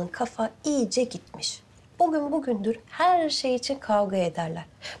Hüsniye halanın kafa iyice gitmiş. Bugün bugündür her şey için kavga ederler.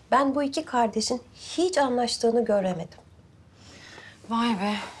 Ben bu iki kardeşin hiç anlaştığını göremedim. Vay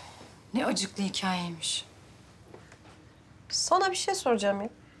be. Ne acıklı hikayeymiş. Sana bir şey soracağım ya.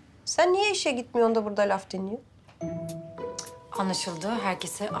 Sen niye işe gitmiyorsun da burada laf dinliyorsun? Anlaşıldı.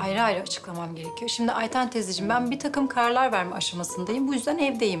 Herkese ayrı ayrı açıklamam gerekiyor. Şimdi Ayten teyzeciğim ben bir takım kararlar verme aşamasındayım. Bu yüzden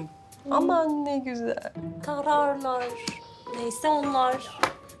evdeyim. Aman ne güzel. Kararlar. Neyse onlar.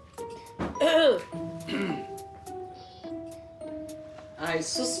 Ay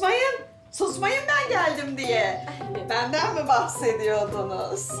susmayın. Susmayın ben geldim diye. Benden mi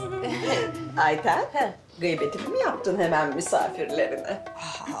bahsediyordunuz? Ayten, gıybetini mi yaptın hemen misafirlerine?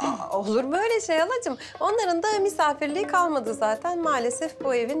 Olur mu öyle şey halacığım? Onların da misafirliği kalmadı zaten. Maalesef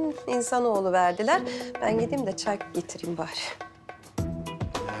bu evin insanoğlu verdiler. Ben gideyim de çay getireyim bari.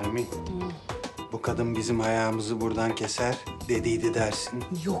 Nermin, bu kadın bizim ayağımızı buradan keser dediydi dersin.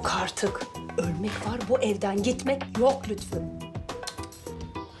 Yok artık. Ölmek var, bu evden gitmek yok Lütfü.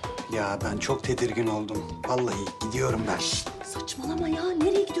 Ya ben çok tedirgin oldum. Vallahi gidiyorum ben. Saçmalama ya.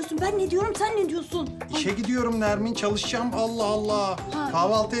 Nereye gidiyorsun? Ben ne diyorum, sen ne diyorsun? İşe gidiyorum Nermin, çalışacağım. Allah Allah.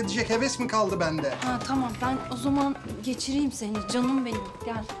 Kahvaltı edecek heves mi kaldı bende? Ha tamam ben o zaman geçireyim seni canım benim.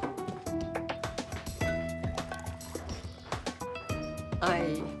 Gel. Ay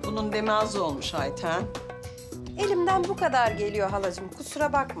bunun demi az olmuş Ayten. Elimden bu kadar geliyor halacığım.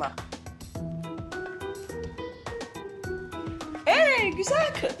 Kusura bakma.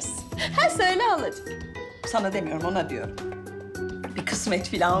 Güzel kız. Ha söyle halacığım. Sana demiyorum, ona diyorum. Bir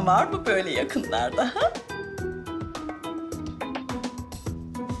kısmet falan var mı böyle yakınlarda ha?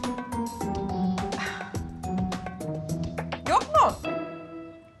 Yok mu?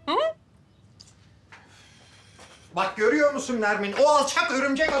 Hı? Bak görüyor musun Nermin? O alçak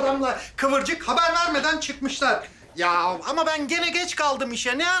örümcek adamla Kıvırcık haber vermeden çıkmışlar. Ya ama ben gene geç kaldım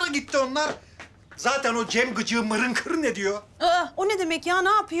işe. Ne ara gitti onlar? Zaten o Cem gıcığı mırın kırın ne diyor? O ne demek ya? Ne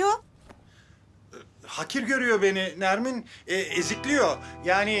yapıyor? Hakir görüyor beni Nermin. Ezikliyor.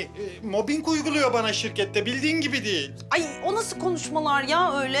 Yani mobbing uyguluyor bana şirkette. Bildiğin gibi değil. Ay o nasıl konuşmalar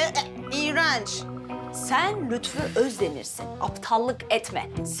ya öyle? İğrenç. Sen Lütfü Özdemir'sin. Aptallık etme.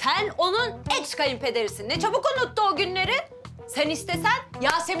 Sen onun ex kayınpederisin. Ne çabuk unuttu o günleri. Sen istesen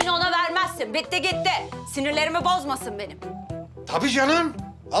Yasemin'i ona vermezsin. Bitti gitti. Sinirlerimi bozmasın benim. Tabii canım.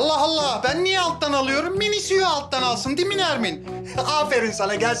 Allah Allah. Ben niye alttan alıyorum? Minisiyo alttan alsın değil mi Nermin? Aferin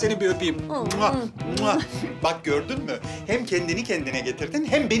sana. Gel seni bir öpeyim. Mua, mua. Bak gördün mü? Hem kendini kendine getirdin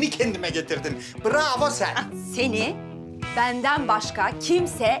hem beni kendime getirdin. Bravo sen. Seni benden başka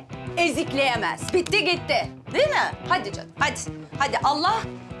kimse ezikleyemez. Bitti gitti. Değil mi? Hadi canım, hadi. Hadi Allah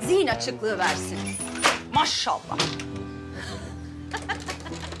zihin açıklığı versin. Maşallah.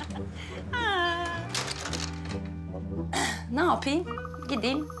 Ne yapayım?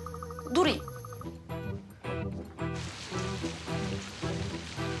 Gideyim, durayım.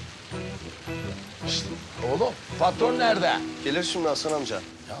 Oğlum patron nerede? Gelir şimdi Hasan amca.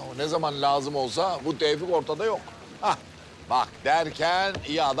 Ya o ne zaman lazım olsa bu Tevfik ortada yok. Hah bak derken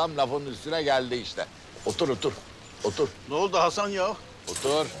iyi adam lafın üstüne geldi işte. Otur otur. Otur. Ne oldu Hasan ya?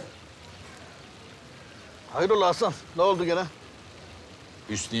 Otur. Hayrola Hasan? Ne oldu gene?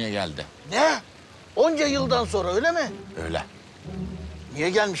 Hüsniye geldi. Ne? Onca yıldan sonra öyle mi? Öyle. Niye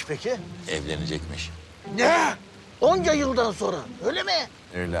gelmiş peki? Evlenecekmiş. Ne? Onca yıldan sonra, öyle mi?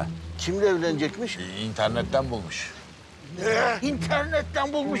 Öyle. Kimle evlenecekmiş? İnternetten bulmuş. Ne?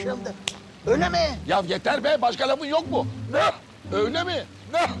 İnternetten bulmuş hem de. Öyle mi? Ya yeter be, başka lafın yok mu? Ne? Öyle mi?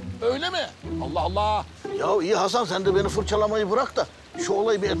 Ne? Öyle mi? Allah Allah! Ya iyi Hasan, sen de beni fırçalamayı bırak da şu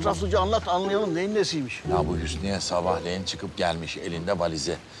olayı bir etraflıca anlat, anlayalım neyin nesiymiş. Ya bu Hüsniye sabahleyin çıkıp gelmiş, elinde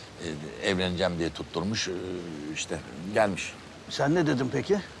valize. Evleneceğim diye tutturmuş, işte gelmiş. Sen ne dedin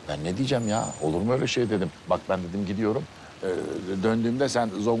peki? Ben ne diyeceğim ya? Olur mu öyle şey dedim. Bak ben dedim gidiyorum. Döndüğümde sen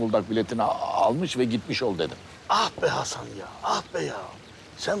Zonguldak biletini almış ve gitmiş ol dedim. Ah be Hasan ya, ah be ya.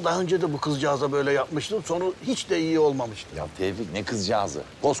 Sen daha önce de bu kızcağıza böyle yapmıştın, sonu hiç de iyi olmamıştı. Ya Tevfik ne kızcağızı?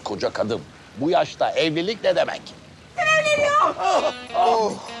 Koskoca kadın. Bu yaşta evlilik ne demek? Evleniyorum.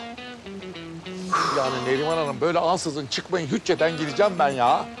 Oh. Yani Neriman Hanım böyle ansızın çıkmayın, hücceden gideceğim ben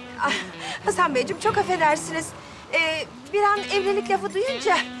ya. Ah, Hasan Beyciğim çok affedersiniz. Bir an evlilik lafı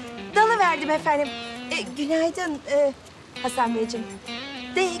duyunca dalıverdim efendim. Günaydın Hasan Beyciğim.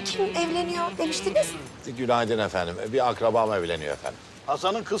 Kim evleniyor demiştiniz? Günaydın efendim. Bir akrabam evleniyor efendim.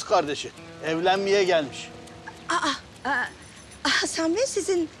 Hasan'ın kız kardeşi. Evlenmeye gelmiş. Hasan Bey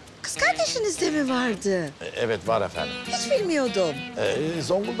sizin kız kardeşiniz de mi vardı? Evet var efendim. Hiç bilmiyordum.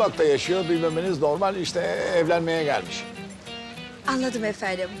 Zonguldak'ta yaşıyor, bilmemeniz normal. İşte evlenmeye gelmiş. Anladım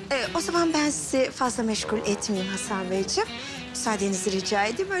efendim. O zaman ben sizi fazla meşgul etmeyeyim Hasan Beyciğim. Müsaadenizi rica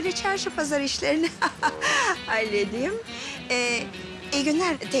edeyim. Öyle çarşı pazar işlerini halledeyim. İyi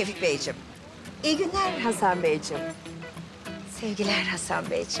günler Tevfik Beyciğim. İyi günler Hasan Beyciğim. Sevgiler Hasan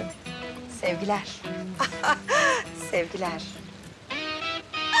Beyciğim. Sevgiler. Sevgiler.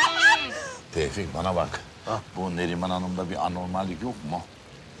 Tevfik bana bak. Bu Neriman Hanım'da bir anormallik yok mu?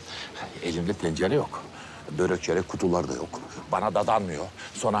 Elimde tencere yok. Börek çörek kutuları da yok. Bana dadanmıyor.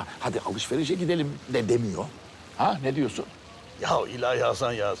 Sonra hadi alışverişe gidelim de demiyor. Ha ne diyorsun? Ya ilahi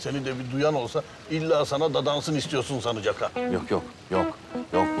Hasan ya, seni de bir duyan olsa illa sana dadansın istiyorsun sanacak ha. Yok.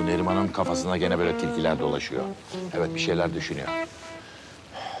 Yok bu Neriman'ın kafasına gene böyle tilkiler dolaşıyor. Evet bir şeyler düşünüyor.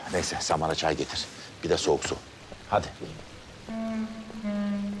 Neyse sen bana çay getir. Bir de soğuk su. Hadi.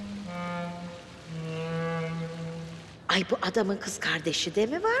 Ay bu adamın kız kardeşi de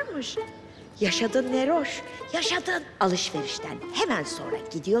mi varmış? Yaşadın Neroş, yaşadın. Alışverişten hemen sonra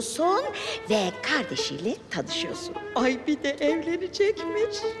gidiyorsun ve kardeşiyle tanışıyorsun. Ay bir de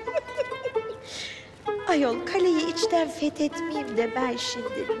evlenecekmiş. Ayol kaleyi içten fethetmeyeyim de ben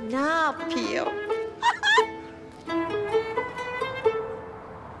şimdi ne yapayım?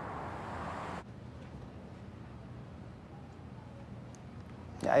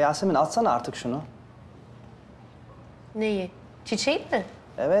 Ya Yasemin atsana artık şunu. Neyi? Çiçeği mi?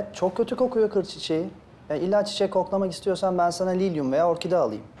 Evet, çok kötü kokuyor kır çiçeği. Ya illa çiçek koklamak istiyorsan ben sana lilyum veya orkide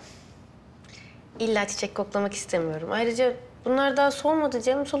alayım. İlla çiçek koklamak istemiyorum. Ayrıca bunlar daha solmadı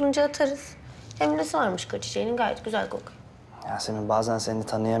canım. Solunca atarız. Hem nesi varmış kır çiçeğinin, gayet güzel kokuyor. Yasemin bazen seni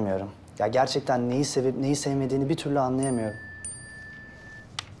tanıyamıyorum. Ya gerçekten neyi sevip neyi sevmediğini bir türlü anlayamıyorum.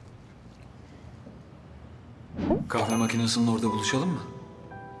 Kahve makinesinin orada buluşalım mı?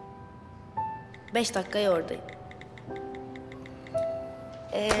 5 dakikaya oradayım.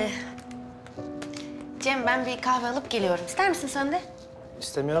 Cem ben bir kahve alıp geliyorum. İster misin sen de?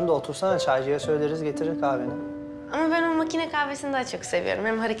 İstemiyorum da otursana çaycıya söyleriz getirir kahveni. Ama ben o makine kahvesini daha çok seviyorum.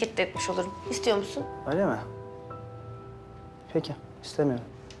 Hem hareket de etmiş olurum. İstiyor musun? Öyle mi? Peki, istemiyorum.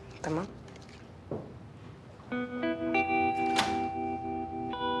 Tamam.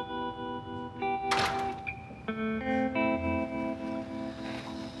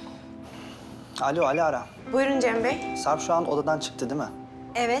 Alo, Alara. Buyurun Cem Bey. Sarp şu an odadan çıktı değil mi?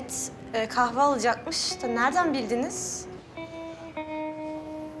 Evet, kahve alacakmış da nereden bildiniz?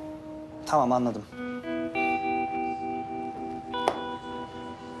 Tamam, anladım.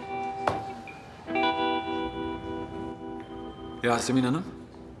 Yasemin Hanım,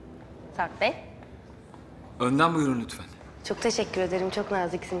 Sarp Bey. önden buyurun lütfen. Çok teşekkür ederim. Çok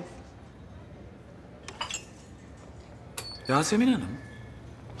naziksiniz. Yasemin Hanım,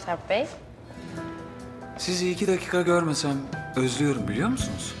 Sarp Bey. sizi 2 dakika görmesem özlüyorum biliyor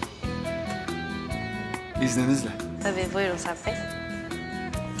musunuz? İzninizle. Tabii buyurun Sarp Bey.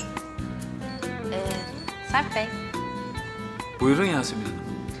 Sarp Bey. Buyurun Yasemin Hanım.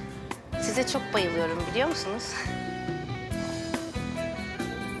 Size çok bayılıyorum biliyor musunuz?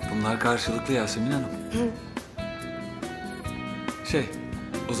 Bunlar karşılıklı Yasemin Hanım.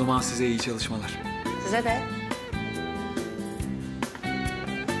 O zaman size iyi çalışmalar. Size de.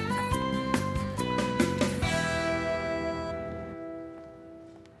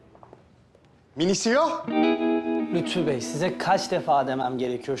 Minisio? Lütfü Bey, size kaç defa demem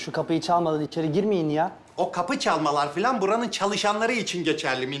gerekiyor? Şu kapıyı çalmadan içeri girmeyin ya. O kapı çalmalar falan buranın çalışanları için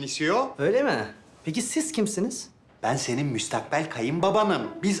geçerli Minisio. Öyle mi? Peki siz kimsiniz? Ben senin müstakbel kayınbabanım.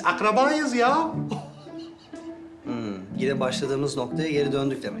 Biz akrabayız ya. Yine başladığımız noktaya geri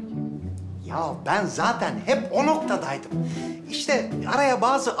döndük demek. Ya ben zaten hep o noktadaydım. İşte araya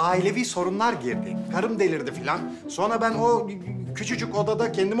bazı ailevi sorunlar girdi. Karım delirdi filan. Sonra ben o küçücük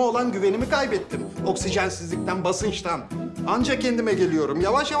odada kendime olan güvenimi kaybettim. Oksijensizlikten, basınçtan. Anca kendime geliyorum.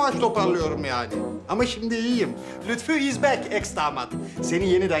 Yavaş yavaş toparlıyorum yani. Ama şimdi iyiyim. Lütfü is back ex damat. Seni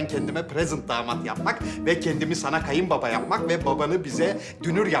yeniden kendime present damat yapmak ve kendimi sana kayınbaba yapmak ve babanı bize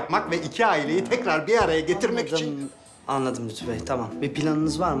dünür yapmak ve iki aileyi tekrar bir araya getirmek için... Anladım Lütfü Bey, tamam. Bir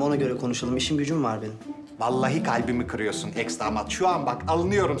planınız var mı? Ona göre konuşalım. İşim gücüm var benim. Vallahi kalbimi kırıyorsun ex damat. Şu an bak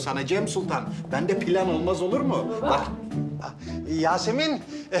alınıyorum sana Cem Sultan. Bende plan olmaz olur mu? Bak Yasemin,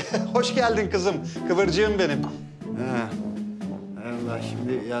 hoş geldin kızım. Kıvırcığım benim. Allah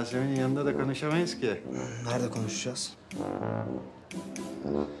şimdi Yasemin'in yanında da konuşamayız ki. Nerede konuşacağız?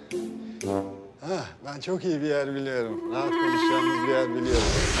 Ben çok iyi bir yer biliyorum. Rahat konuşacağımız bir yer biliyorum.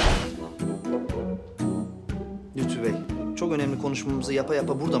 Lütfü Bey, çok önemli konuşmamızı yapa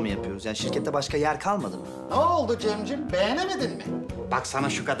yapa burada mı yapıyoruz? Yani şirkette başka yer kalmadı mı? Ne oldu Cemciğim? Beğenemedin mi? Bak sana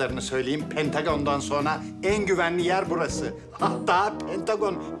şu kadarını söyleyeyim. Pentagon'dan sonra en güvenli yer burası. Hatta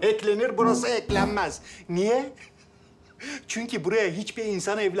Pentagon eklenir, burası eklenmez. Niye? Çünkü buraya hiçbir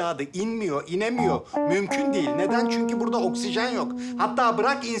insan evladı inmiyor, inemiyor. Mümkün değil. Neden? Çünkü burada oksijen yok. Hatta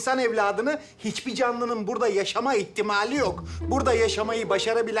bırak insan evladını, hiçbir canlının burada yaşama ihtimali yok. Burada yaşamayı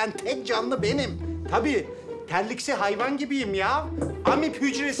başarabilen tek canlı benim. Tabii. Terliksi hayvan gibiyim ya. Amip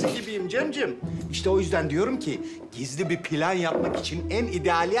hücresi gibiyim Cemcim. İşte o yüzden diyorum ki gizli bir plan yapmak için en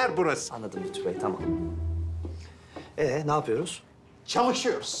ideal yer burası. Anladım Lütfü Bey, tamam. Ne yapıyoruz?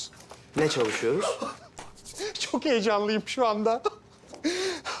 Çalışıyoruz. Ne çalışıyoruz? Çok heyecanlıyım şu anda.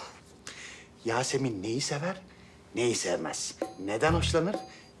 Yasemin neyi sever, neyi sevmez? Neden hoşlanır,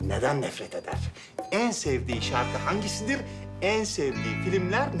 neden nefret eder? En sevdiği şarkı hangisidir? En sevdiği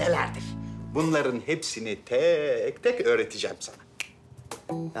filmler nelerdir? Bunların hepsini tek tek öğreteceğim sana.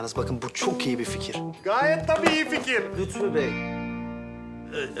 Yalnız bakın bu çok iyi bir fikir. Gayet tabii iyi fikir. Lütfü Bey.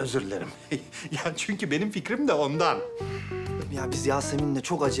 Özür dilerim. Ya çünkü benim fikrim de ondan. Ya biz Yasemin'le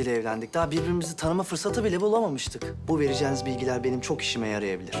çok acele evlendik. Daha birbirimizi tanıma fırsatı bile bulamamıştık. Bu vereceğiniz bilgiler benim çok işime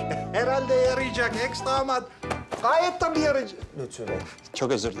yarayabilir. Herhalde yarayacak ex damat. Gayet tabii yarayacak. Lütfü Bey.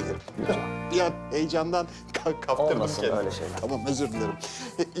 Çok özür dilerim. Ya heyecandan kaptırdım Olmasın kendimi. öyle şeyler. Tamam özür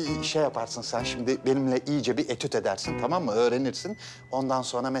dilerim. Şey yaparsın sen şimdi benimle iyice bir etüt edersin tamam mı? Öğrenirsin. Ondan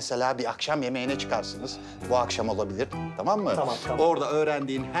sonra mesela bir akşam yemeğine çıkarsınız. Bu akşam olabilir tamam mı? Tamam. Orada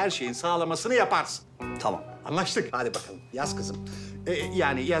öğrendiğin her şeyin sağlamasını yaparsın. Tamam. Anlaştık. Hadi bakalım yaz kızım.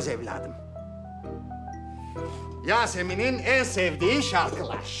 Yani yaz evladım. Yasemin'in en sevdiği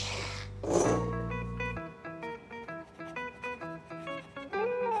şarkılar.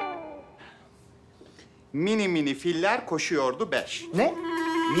 Mini mini filler koşuyordu 5. Ne?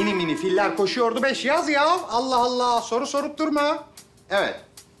 Mini mini filler koşuyordu 5. Yaz ya. Allah Allah. Soru sorup durma. Evet.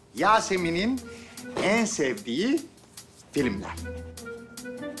 Yasemin'in en sevdiği filmler.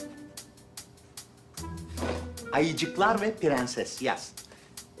 Ayıcıklar ve Prenses. Yaz.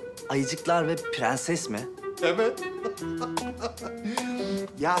 Ayıcıklar ve Prenses mi? Evet.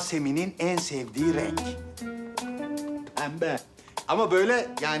 Yasemin'in en sevdiği renk. Pembe. Ama böyle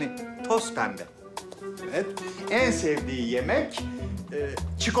yani toz pembe. Evet. En sevdiği yemek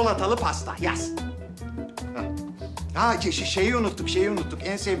çikolatalı pasta. Yaz. Şeyi unuttuk.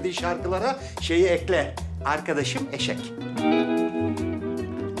 En sevdiği şarkılara şeyi ekle. Arkadaşım eşek.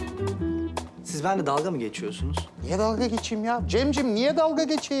 Siz benimle dalga mı geçiyorsunuz? Niye dalga geçeyim ya? Cemcim niye dalga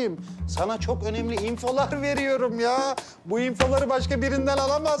geçeyim? Sana çok önemli infolar veriyorum ya. Bu infoları başka birinden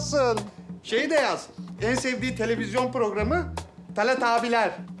alamazsın. Şeyi de yaz. En sevdiği televizyon programı Talat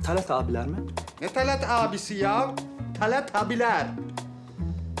Abiler. Talat abiler mi? Ne Talat abisi ya? Talat abiler.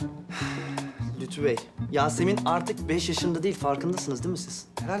 Lütfü Bey, Yasemin artık 5 yaşında değil, farkındasınız değil mi siz?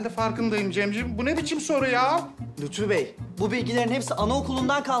 Herhalde farkındayım Cemciğim. Bu ne biçim soru ya? Lütfü Bey, bu bilgilerin hepsi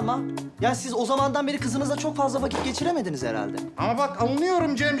anaokulundan kalma. Yani siz o zamandan beri kızınızla çok fazla vakit geçiremediniz herhalde. Ama bak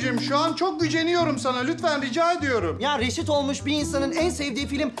alınıyorum Cemciğim. Şu an çok güceniyorum sana. Lütfen rica ediyorum. Ya reşit olmuş bir insanın en sevdiği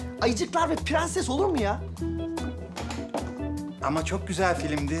film Ayıcıklar ve Prenses olur mu ya? Ama çok güzel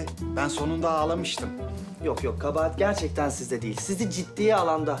filmdi. Ben sonunda ağlamıştım. Yok, kabahat gerçekten sizde değil. Sizi ciddiye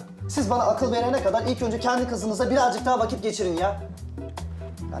alanda. Siz bana akıl verene kadar ilk önce kendi kızınızla birazcık daha vakit geçirin ya.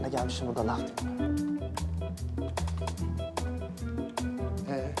 Ben de gelmişim burada ne yaptım?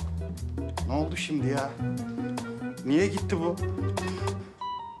 Ne oldu şimdi ya? Niye gitti bu?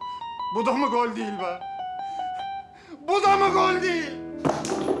 Bu da mı gol değil be? Bu da mı gol değil?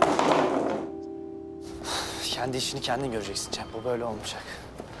 Kendi işini kendin göreceksin Cem. Bu böyle olmayacak.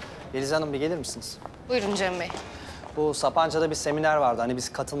 Yeliz Hanım bir gelir misiniz? Buyurun Cem Bey. Bu Sapanca'da bir seminer vardı. Hani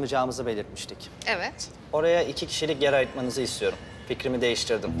biz katılmayacağımızı belirtmiştik. Evet. Oraya 2 kişilik yer ayırtmanızı istiyorum. Fikrimi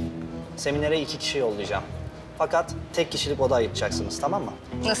değiştirdim. Seminere 2 kişi yollayacağım. Fakat tek kişilik oda ayırtacaksınız, tamam mı?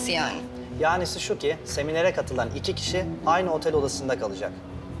 Nasıl yani? Yanisi şu ki, seminere katılan 2 kişi aynı otel odasında kalacak.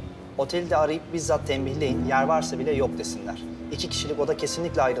 Oteli de arayıp bizzat tembihleyin, yer varsa bile yok desinler. 2 kişilik oda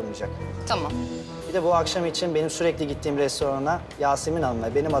kesinlikle ayrılmayacak. Tamam. Bir de bu akşam için benim sürekli gittiğim restorana Yasemin Hanım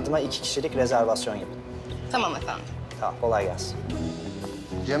ve benim adıma 2 kişilik rezervasyon yapın. Tamam efendim. Tamam, kolay gelsin.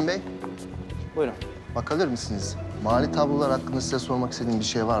 Cem Bey. Buyurun. Bakabilir misiniz? Mali tablolar hakkında size sormak istediğim bir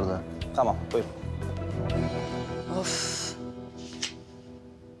şey var da. Tamam, buyurun. Of.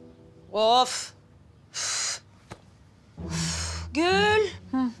 Of. Gül.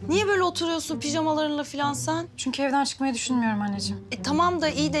 Niye böyle oturuyorsun pijamalarınla falan sen? Çünkü evden çıkmayı düşünmüyorum anneciğim. Tamam da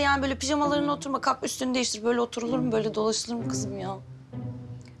iyi de yani böyle pijamalarınla oturma. Kalk üstünü değiştir. Böyle oturulur mu? Böyle dolaşılır mı kızım ya?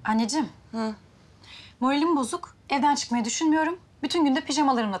 Anneciğim. Hı. Moralim bozuk. Evden çıkmayı düşünmüyorum. Bütün gün de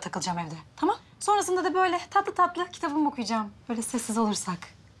pijamalarımla takılacağım evde. Tamam? Sonrasında da böyle tatlı tatlı kitabımı okuyacağım. Böyle sessiz olursak.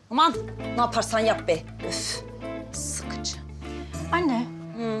 Aman ne yaparsan yap be. Üf. Sıkıcı. Anne.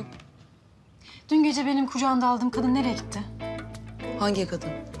 Hı. Dün gece benim kucağımda aldığım kadın nereye gitti? Hangi kadın?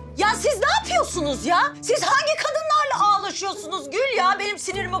 Ya siz ne yapıyorsunuz ya? Siz hangi kadınlarla ağlaşıyorsunuz Gül ya? Benim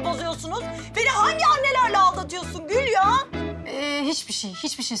sinirimi bozuyorsunuz. Beni hangi annelerle aldatıyorsun Gül ya?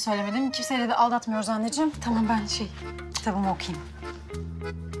 Hiçbir şey söylemedim. Kimseyle de aldatmıyoruz anneciğim. Tamam ben kitabımı okuyayım.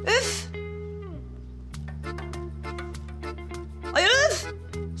 Üf! Ay üf!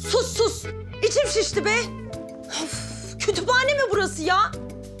 Sus! İçim şişti be. Of, kütüphane mi burası ya?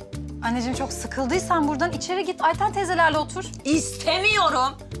 Anneciğim çok sıkıldıysan buradan içeri git. Ayten teyzelerle otur.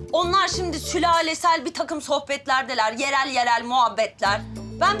 İstemiyorum. Onlar şimdi sülalesel bir takım sohbetlerdeler. Yerel muhabbetler.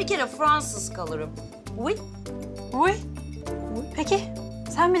 Ben bir kere Fransız kalırım. Oui. Oui. Peki.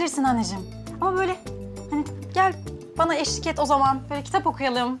 Sen bilirsin anneciğim. Ama böyle hani gel bana eşlik et o zaman. Böyle kitap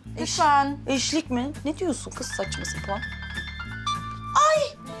okuyalım. Lütfen. Eşlik mi? Ne diyorsun kız saçma sapan?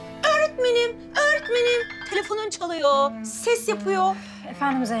 Ay! Öğretmenim. Telefonun çalıyor. Ses yapıyor.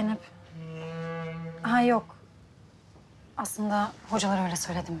 Efendim Zeynep. Ha yok. Aslında hocalara öyle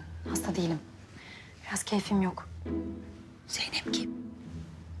söyledim. Hasta değilim. Biraz keyfim yok. Zeynep kim?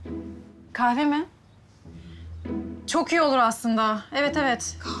 Kahve mi? Çok iyi olur aslında. Evet.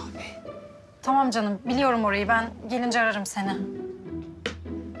 Kahve. Tamam canım. Biliyorum orayı. Ben gelince ararım seni.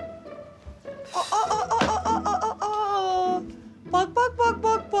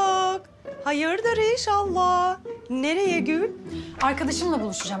 Bak. Hayırdır inşallah. Nereye Gül? Arkadaşımla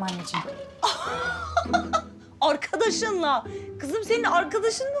buluşacağım anneciğim. Arkadaşınla. Kızım senin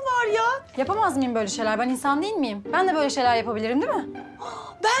arkadaşın mı var ya? Yapamaz mıyım böyle şeyler? Ben insan değil miyim? Ben de böyle şeyler yapabilirim değil mi?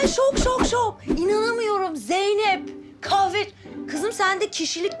 Ben şok. İnanamıyorum Zeynep. Kahve. Kızım sende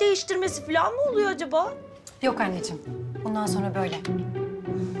kişilik değiştirmesi falan mı oluyor acaba? Yok anneciğim. Bundan sonra böyle.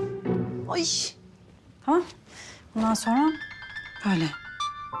 Ay. Tamam. Bundan sonra böyle.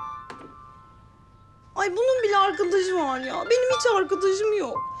 Ay bunun bile arkadaşı var ya. Benim hiç arkadaşım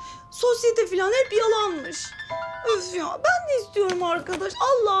yok. Sosyete falan hep yalanmış. Öf ya ben de istiyorum arkadaş.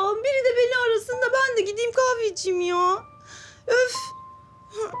 Allah'ım biri de beni arasın da ben de gideyim kahve içeyim ya. Öf.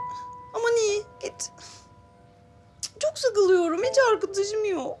 Aman iyi git. Çok sıkılıyorum. Hiç arkadaşım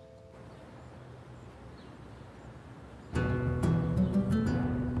yok.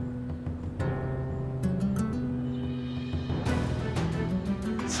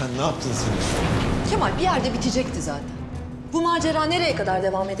 Sen ne yaptın sen? Kemal bir yerde bitecekti zaten. Bu macera nereye kadar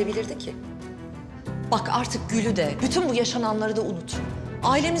devam edebilirdi ki? Bak artık Gül'ü de, bütün bu yaşananları da unut.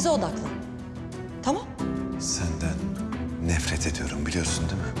 Ailemize odaklan. Tamam? Senden nefret ediyorum biliyorsun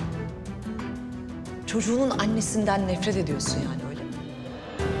değil mi? Çocuğunun annesinden nefret ediyorsun yani öyle mi?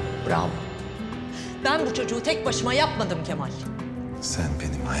 Bravo. Ben bu çocuğu tek başıma yapmadım Kemal. Sen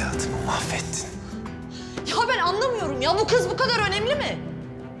benim hayatımı mahvettin. Ya ben anlamıyorum ya, bu kız bu kadar önemli mi?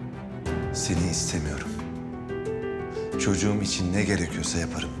 Seni istemiyorum. Çocuğum için ne gerekiyorsa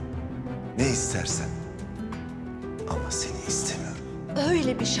yaparım. Ne istersen. Ama seni istemiyorum.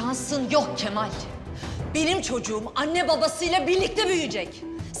 Öyle bir şansın yok Kemal. Benim çocuğum anne babasıyla birlikte büyüyecek.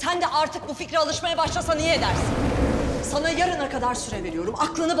 Sen de artık bu fikre alışmaya başlasan iyi edersin. Sana yarına kadar süre veriyorum.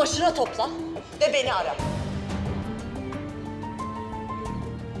 Aklını başına topla ve beni ara.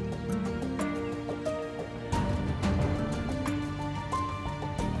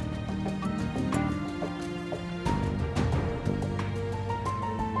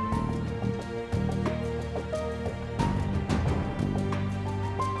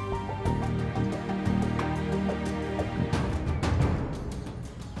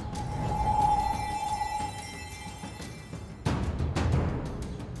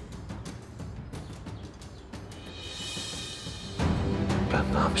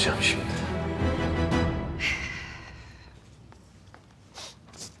 Ne yapacağım şimdi?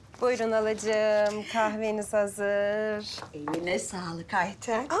 Buyurun halacığım, kahveniz hazır. Eline sağlık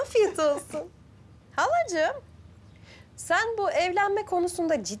Ayten. Afiyet olsun. Halacığım, sen bu evlenme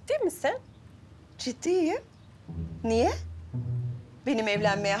konusunda ciddi misin? Ciddiyim. Niye? Benim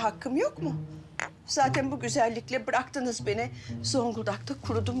evlenmeye hakkım yok mu? Zaten bu güzellikle bıraktınız beni. Zonguldak'ta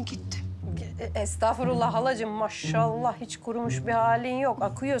kurudum gittim. Estağfurullah halacığım, maşallah hiç kurumuş bir halin yok.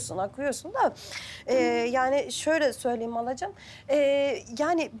 Akıyorsun da. Yani şöyle söyleyeyim halacığım.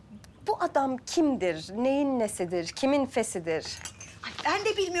 Yani bu adam kimdir, neyin nesidir, kimin fesidir? Ay, ben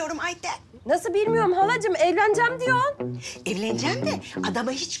de bilmiyorum Ayten. Nasıl bilmiyorum halacığım, evleneceğim diyorsun. Evleneceğim de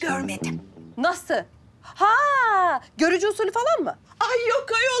adamı hiç görmedim. Nasıl? Ha, görücü usulü falan mı? Ay yok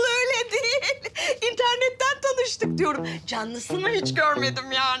ayol öyle değil. İnternetten tanıştık diyorum. Canlısını hiç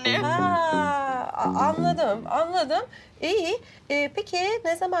görmedim yani. Ha, anladım. İyi. Peki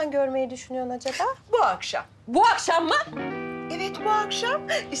ne zaman görmeyi düşünüyorsun acaba? Bu akşam. Bu akşam mı? Evet bu akşam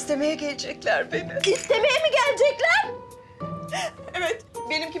istemeye gelecekler beni. İstemeye mi gelecekler? Evet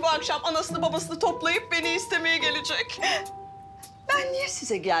benimki bu akşam anasını babasını toplayıp beni istemeye gelecek. Ben niye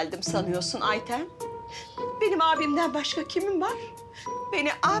size geldim sanıyorsun Ayten? Benim abimden başka kimim var?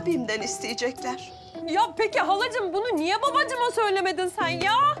 Beni abimden isteyecekler. Ya peki halacığım bunu niye babacığıma söylemedin sen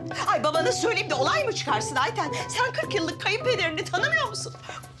ya? Ay babana söyleyeyim de olay mı çıkarsın Ayten? Sen 40 yıllık kayınpederini tanımıyor musun?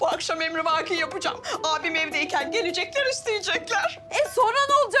 Bu akşam emrivaki yapacağım. Abim evdeyken gelecekler isteyecekler. Sonra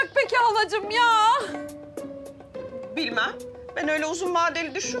ne olacak peki halacığım ya? Bilmem. Ben öyle uzun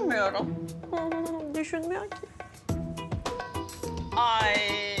vadeli düşünmüyorum. Düşünmüyor ki. Ay.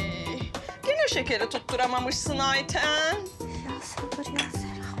 Yine şekeri tutturamamışsın Ayten. Ya sabır ya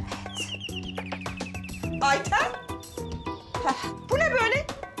selamet. Ayten? Bu ne böyle?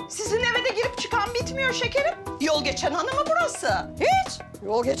 Sizin eve de girip çıkan bitmiyor şekerim. Yol geçen hanı mı burası? Hiç.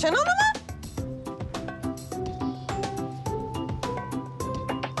 Yol geçen hanı mı?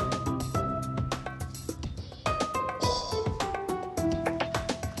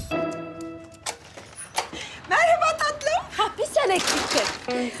 Merhaba tatlım. Bir sen eksiktin.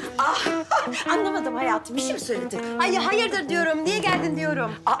 Anlamadım hayatım. Bir şey mi söyledin? Ay hayırdır diyorum, niye geldin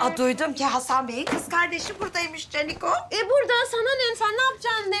diyorum. Duydum ki Hasan Bey'in kız kardeşi buradaymış Caniko. Burada sana ne? Sen ne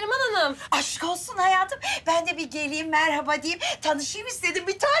yapacaksın Neriman Hanım? Aşk olsun hayatım. Ben de bir geleyim merhaba diyeyim. Tanışayım istedim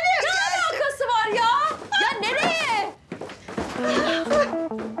bir tane. Ne alakası var ya? Ya nereye?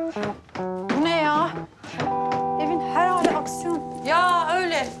 Bu ne ya? Evin her hali aksiyon. Ya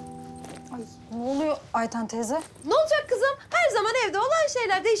öyle. Ay, ne oluyor Ayten teyze? Ne olacak kızım? Her zaman evde olan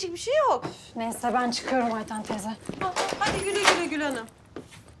şeyler, değişik bir şey yok. Neyse ben çıkıyorum Ayten teyze. Hadi güle güle Gül Hanım.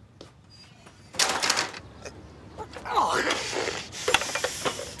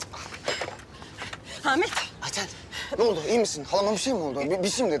 Ahmet. Ayten, ne oldu? İyi misin? Halama bir şey mi oldu? Bir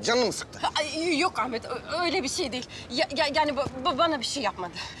şey mi dedi? Canını mı sıktı? Ay, yok Ahmet, öyle bir şey değil. Yani bana bir şey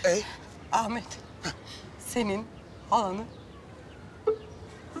yapmadı. Ahmet, senin halanı...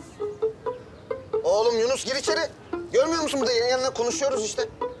 Oğlum Yunus gir içeri. Görmüyor musun burada yanına konuşuyoruz işte.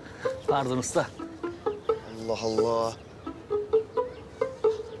 Pardon usta. Allah Allah.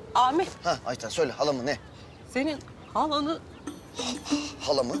 Ahmet. Ayten söyle halamı ne? Senin halanı...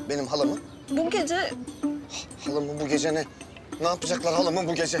 Halamı? Benim halamı? Bu gece... Halamı bu gece ne? Ne yapacaklar halamı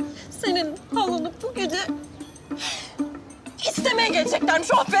bu gece? Senin halanı bu gece... istemeye geleceklermiş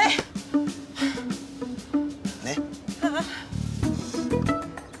oh be! Ne?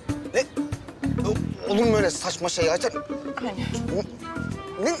 Ne? Olur mu öyle saçma şey Ayten?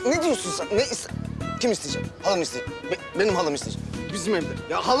 Ne diyorsun sen? Kim isteyecek? Halam isteyecek. Benim halam isteyecek. Bizim evde.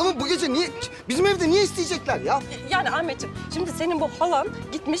 Ya halamı bu gece niye... Bizim evde niye isteyecekler ya? Yani Ahmetciğim, şimdi senin bu halan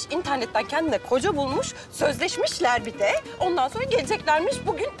gitmiş internetten kendine koca bulmuş, sözleşmişler bir de. Ondan sonra geleceklermiş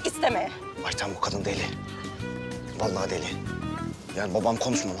bugün istemeye. Ayten bu kadın deli. Vallahi deli. Yani babam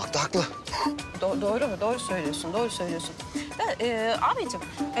konuşmamakta haklı. Doğru mu? Doğru söylüyorsun, doğru söylüyorsun. Ahmetciğim,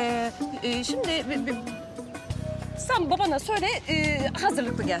 şimdi sen babana söyle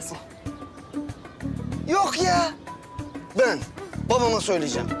hazırlıklı gelsin. Yok ya. Ben babama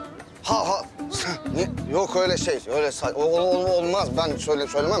söyleyeceğim. Ne? Yok öyle şey. Öyle olmaz. Ben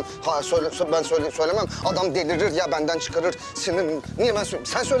söylemem. Ben söylemem. Adam delirir ya benden çıkarır. Sinir. Niye ben söyleyeyim?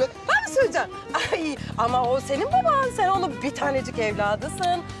 Sen söyle. Ben mi söyleyeceğim? Ay ama o senin baban. Sen onun bir tanecik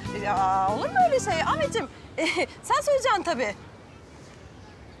evladısın. Ya olur mu öyle şey Ahmetciğim? Sen söyleyeceksin tabii.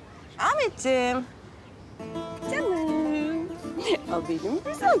 Ahmetciğim. Canım. O benim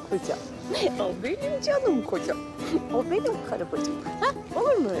güzel kocam. O benim canım kocam. O benim karı bacım.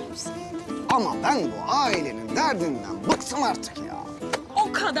 Olur mu öyle bir şey? Ama ben bu ailenin derdinden bıktım artık ya. Allah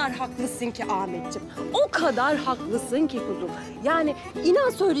O kadar haklısın ki Ahmetciğim. O kadar haklısın ki kuzum. Yani inan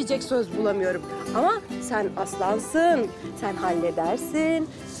söyleyecek söz bulamıyorum. Ama sen aslansın, sen halledersin,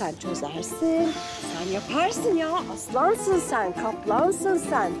 sen çözersin, sen yaparsın ya. Aslansın sen, kaplansın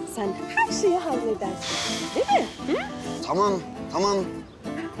sen. Sen her şeyi halledersin. Değil mi? Hı? Tamam.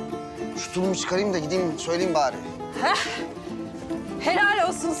 Şu tulumu çıkarayım da gideyim söyleyeyim bari. Heh. Helal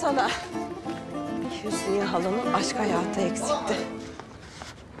olsun sana. Hüsniye halanın aşk hayatı eksikti.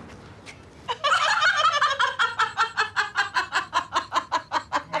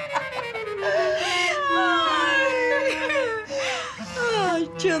 Ay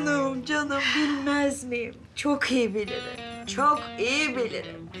canım bilmez miyim? Çok iyi bilirim. Çok iyi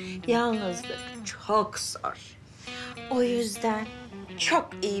bilirim. Yalnızlık çok zor. O yüzden çok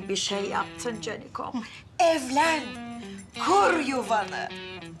iyi bir şey yaptın Canikom. Evlen, kur yuvanı.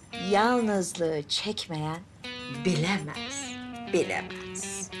 Yalnızlığı çekmeyen bilemez.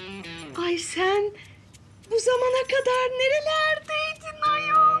 Ay sen bu zamana kadar nerelerdeydin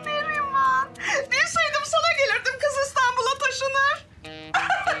ayol Neriman? Bilseydim sana gelirdim kız İstanbul'a taşınır.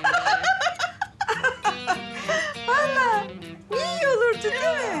 Vallahi ne iyi olurdu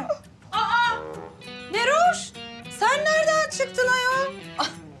değil mi? Aa! Neroş, sen nereden çıktın ayol?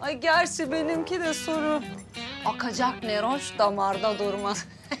 Ay gerçi benimki de soru. Akacak Neroş damarda durmaz.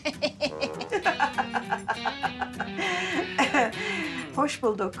 Hoş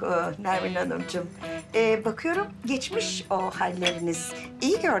bulduk Nermin Hanımcığım. Bakıyorum geçmiş o halleriniz.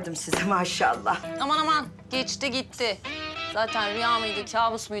 İyi gördüm sizi maşallah. Aman geçti gitti. Zaten rüya mıydı,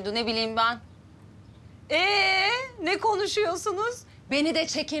 kabus muydu ne bileyim ben. Ne konuşuyorsunuz? Beni de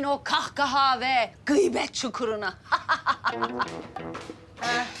çekin o kahkaha ve gıybet çukuruna.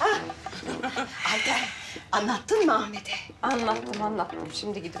 Ayten, anlattın mı Ahmet'e? Anlattım.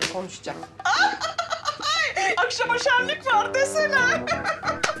 Şimdi gidip konuşacağım. Akşama şenlik var desene.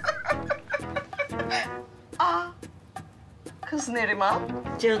 Kız Neriman.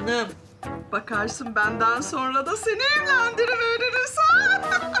 Canım. Bakarsın benden sonra da seni evlendiriveririz ha.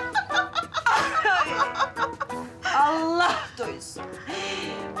 Allah duysun.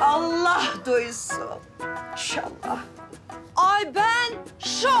 Allah duysun. İnşallah. Ay ben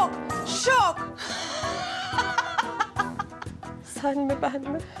şok. Sen mi ben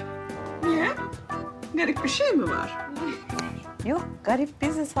mi? Niye? Garip bir şey mi var? Yok, garip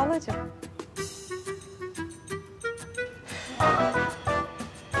biziz halacığım.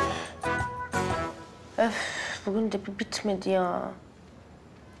 Öf, bugün de bir bitmedi ya.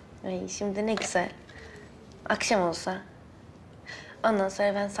 Ay şimdi ne güzel. Akşam olsa. Ondan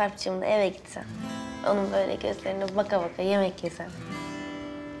sonra ben Sarp'cığımla eve gitsem. Onun böyle gözlerine baka baka yemek yesem.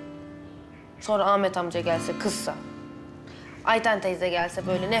 Sonra Ahmet amca gelse kızsa. Ayten teyze gelse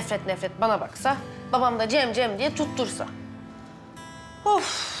böyle nefret bana baksa. Babam da Cem diye tuttursa.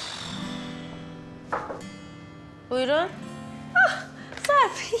 Of. Buyurun.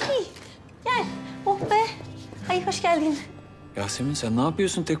 Sarp. Gel. Oh be. Ay hoş geldin. Yasemin sen ne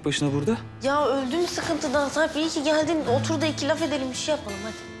yapıyorsun tek başına burada? Ya öldüm sıkıntıdan Sarp. İyi ki geldin. Otur da iki laf edelim, bir şey yapalım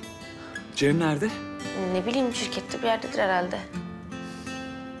hadi. Cem nerede? Ne bileyim, şirkette bir yerdedir herhalde.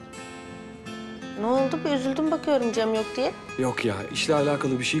 Ne oldu? Bir üzüldüm bakıyorum Cem yok diye. Yok ya, işle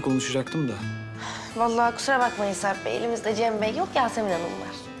alakalı bir şey konuşacaktım da. Vallahi kusura bakmayın Sarp Bey. Elimizde Cem Bey yok, Yasemin Hanım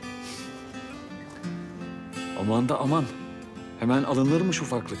var. Aman da aman. Hemen alınırmış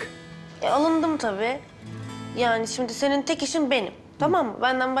ufaklık. Alındım tabii. Yani şimdi senin tek işin benim. Tamam mı?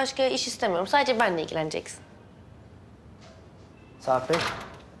 Benden başka iş istemiyorum. Sadece benimle ilgileneceksin. Sarp Bey.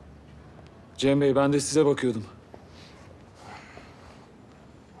 Cem Bey, ben de size bakıyordum.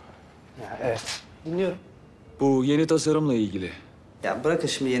 Evet. Dinliyorum. Bu yeni tasarımla ilgili. Ya bırakın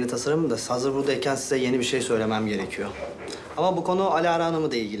şimdi yeni tasarımı da hazır buradayken size yeni bir şey söylemem gerekiyor. Ama bu konu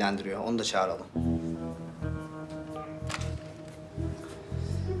Alara'nı da ilgilendiriyor. Onu da çağıralım.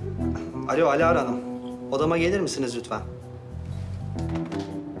 Alo Alara Hanım. Odama gelir misiniz lütfen?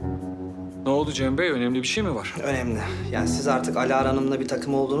 Ne oldu Cem Bey? Önemli bir şey mi var? Önemli. Yani siz artık Alara Hanım'la bir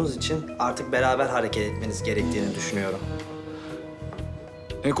takım olduğunuz için artık beraber hareket etmeniz gerektiğini düşünüyorum.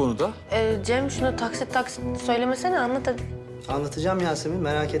 Ne konuda? Cem şunu taksit söylemesene, anlat hadi. Anlatacağım Yasemin,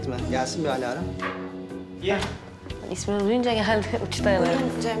 merak etme. Gelsin bir Alara. Yeah. İsmini duyunca geldi, uçta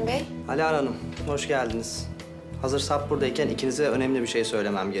yanarım. Cem Bey. Alara Hanım, hoş geldiniz. Hazır Sap buradayken ikinize önemli bir şey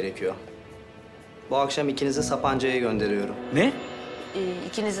söylemem gerekiyor. Bu akşam ikinizi Sapanca'ya gönderiyorum. Ne?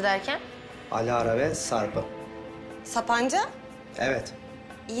 İkinizi derken? Alara ve Sarp'ı. Sapanca? Evet.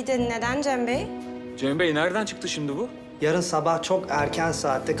 İyi de neden Cem Bey? Cem Bey, nereden çıktı şimdi bu? Yarın sabah çok erken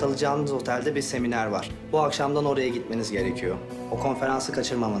saatte kalacağınız otelde bir seminer var. Bu akşamdan oraya gitmeniz gerekiyor. O konferansı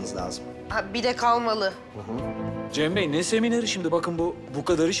kaçırmamanız lazım. Ha, bir de kalmalı. Hı hı. Cem Bey ne semineri şimdi? Bakın bu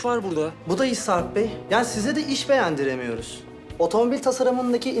kadar iş var burada. Bu da iş Sarp Bey. Yani size de iş beğendiremiyoruz. Otomobil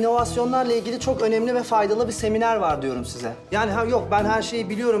tasarımındaki inovasyonlarla ilgili çok önemli ve faydalı bir seminer var diyorum size. Yani yok ben her şeyi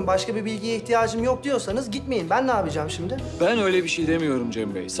biliyorum, başka bir bilgiye ihtiyacım yok diyorsanız gitmeyin. Ben ne yapacağım şimdi? Ben öyle bir şey demiyorum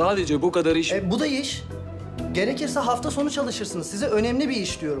Cem Bey. Sadece bu kadar iş... Bu da iş. Gerekirse hafta sonu çalışırsınız. Size önemli bir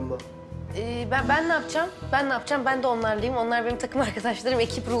iş diyorum bu. Ben ne yapacağım? Ben de onlarlayım. Onlar benim takım arkadaşlarım,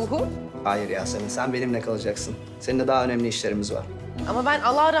 ekip ruhu. Hayır Yasemin, sen benimle kalacaksın. Seninle daha önemli işlerimiz var. Ama ben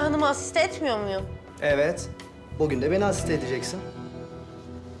Alara Hanım'ı asiste etmiyor muyum? Evet. Bugün de beni asiste edeceksin.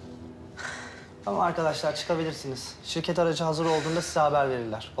 Tamam arkadaşlar, çıkabilirsiniz. Şirket aracı hazır olduğunda size haber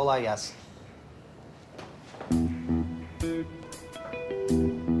verirler. Kolay gelsin.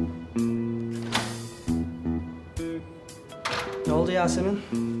 Ne oldu Yasemin?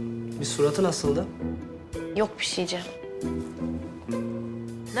 Bir suratı nasıldı? Yok bir şey Cem.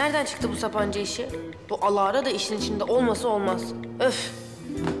 Nereden çıktı bu Sapanca işi? Bu Alara da işin içinde olmasa olmaz. Öf!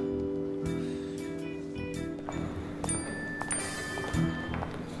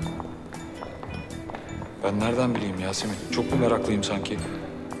 Ben nereden bileyim Yasemin? Çok mu meraklıyım sanki?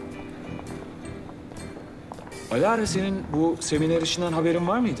 Alara, senin bu seminer işinden haberin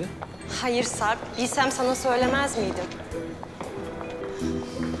var mıydı? Hayır Sarp, bilsem sana söylemez miydim?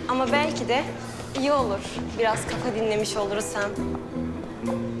 Ama belki de iyi olur. Biraz kafa dinlemiş oluruz hem.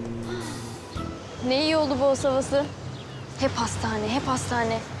 Ne iyi oldu bu havası. Hep hastane, hep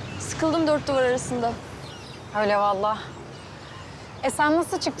hastane. Sıkıldım dört duvar arasında. Öyle vallahi. Sen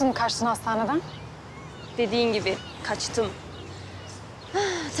nasıl çıktın, kaçtın hastaneden? Dediğin gibi kaçtım.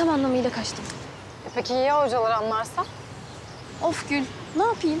 Tam anlamıyla kaçtım. Peki ya hocalar anlarsa? Of Gül, ne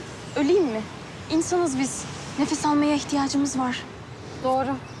yapayım? Öleyim mi? İnsanız biz. Nefes almaya ihtiyacımız var.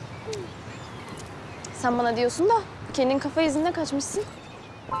 Doğru. Sen bana diyorsun da kendin kafa izinde kaçmışsın.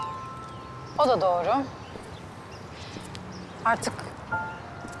 O da doğru. Artık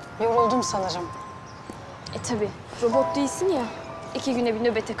yoruldum sanırım. Tabii, robot değilsin ya. 2 güne bir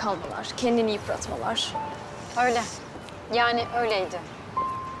nöbete kalmalar, kendini yıpratmalar. Öyle. Yani öyleydi.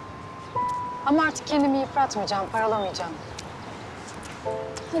 Ama artık kendimi yıpratmayacağım, paralamayacağım.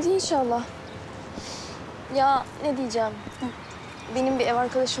 Hadi inşallah. Ya ne diyeceğim? Benim bir ev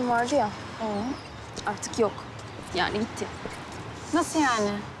arkadaşım vardı ya. Artık yok. Yani gitti. Nasıl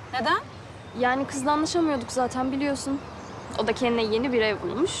yani? Neden? Yani kızla anlaşamıyorduk zaten biliyorsun. O da kendine yeni bir ev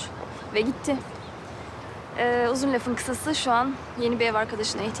bulmuş ve gitti. Uzun lafın kısası şu an yeni bir ev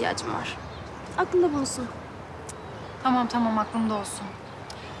arkadaşına ihtiyacım var. Aklında bulunsun. Tamam aklımda olsun.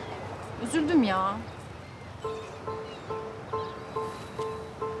 Üzüldüm ya.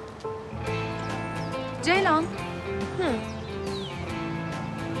 Ceylan.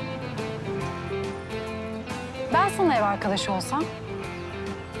 Ben sana ev arkadaşı olsam?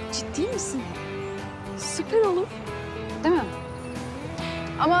 Ciddi misin? Süper olur. Değil mi?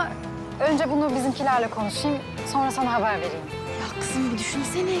 Ama önce bunu bizimkilerle konuşayım, sonra sana haber vereyim. Ya kızım bir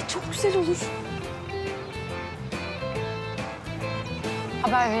düşünsene, çok güzel olur.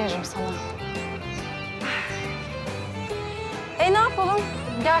 Haber veririm sana. Ne yapalım?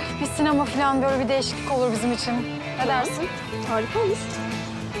 Gel bir sinema falan, böyle bir değişiklik olur bizim için. Ne dersin? Harika olur.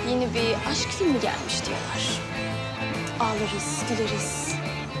 Yeni bir aşk filmi gelmiş diyorlar. Ağlarız, güleriz.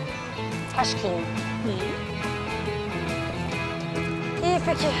 Aşk filmi. İyi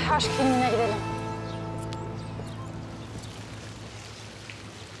peki, aşk filmine gidelim.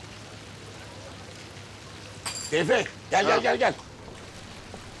 Tevfik, gel.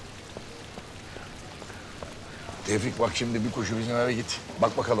 Tevfik bak şimdi bir koşu bizim eve git.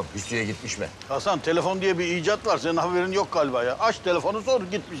 Bak bakalım Hüsnü'ye gitmiş mi? Hasan, telefon diye bir icat var. Senin haberin yok galiba ya. Aç telefonu sor,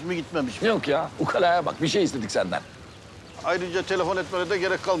 gitmiş mi gitmemiş mi? Yok ya, ukalaya bak bir şey istedik senden. Ayrıca telefon etmene de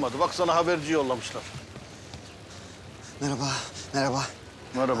gerek kalmadı. Bak sana haberci yollamışlar. Merhaba.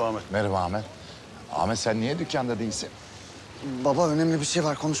 Merhaba Ahmet. Merhaba Ahmet. Ahmet sen niye dükkanda değilsin? Baba önemli bir şey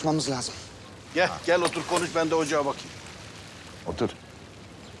var, konuşmamız lazım. Gel otur konuş, ben de ocağa bakayım. Otur.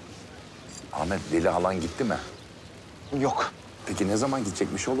 Ahmet deli halan gitti mi? Yok. Peki ne zaman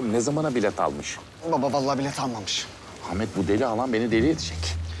gidecekmiş oğlum? Ne zamana bilet almış? Baba vallahi bilet almamış. Ahmet bu deli halan beni deli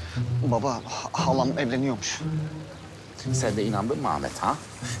edecek. Baba halam evleniyormuş. Sen de inandın mı Ahmet ha?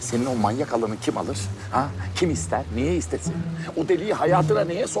 Senin o manyak alanı kim alır? Ha? Kim ister? Niye istesin? O deliği hayatına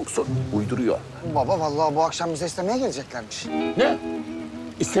niye soksun? Uyduruyor. Baba vallahi bu akşam bize istemeye geleceklermiş. Ne?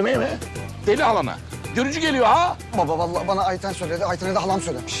 İstemeye mi? Deli alana. Görücü geliyor ha? Baba vallahi bana Ayten söyledi. Ayten'e de halam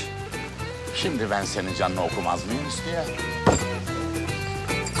söylemiş. Şimdi ben senin canını okumaz mıyım Hüsnü'ye?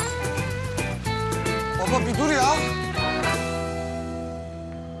 Baba bir dur ya.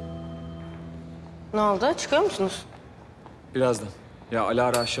 Ne oldu? Çıkıyor musunuz? Birazdan. Ya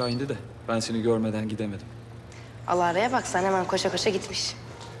Alara aşağı indi de ben seni görmeden gidemedim. Alara'ya bak sen hemen koşa koşa gitmiş.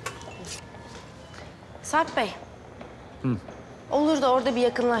 Sarp Bey. Hı. Olur da orada bir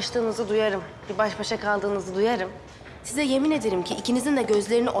yakınlaştığınızı duyarım. Bir baş başa kaldığınızı duyarım. Size yemin ederim ki ikinizin de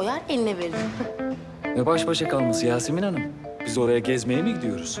gözlerini oyar eline veririm. Ne baş başa kalması Yasemin Hanım? Biz oraya gezmeye mi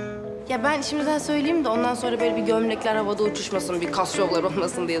gidiyoruz? Ya ben şimdiden söyleyeyim de ondan sonra böyle bir gömlekler havada uçuşmasın, bir kas şovlar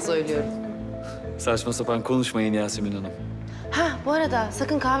olmasın diye söylüyorum. Saçma sapan konuşmayın Yasemin Hanım. Ha bu arada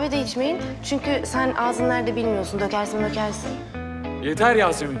sakın kahve de içmeyin. Çünkü sen ağzın nerede bilmiyorsun. Dökersin. Yeter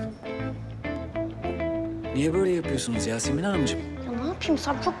Yasemin. Niye böyle yapıyorsunuz Yasemin Hanımcığım? Ya ne yapayım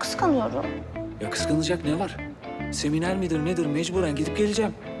Sarp, çok kıskanıyorum. Ya kıskanacak ne var? Seminer midir nedir mecburen gidip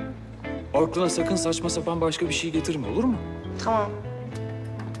geleceğim. Aklına sakın saçma sapan başka bir şey getirme olur mu? Tamam.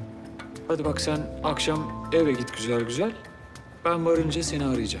 Hadi bak sen akşam eve git güzel güzel. Ben varınca seni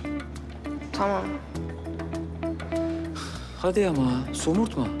arayacağım. Tamam. Hadi ama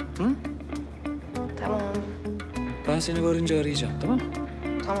somurtma. Hı? Tamam. Ben seni varınca arayacağım tamam mı?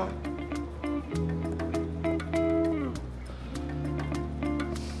 Tamam.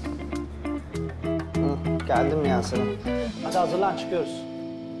 Geldim Yasemin. Hadi hazırlan çıkıyoruz.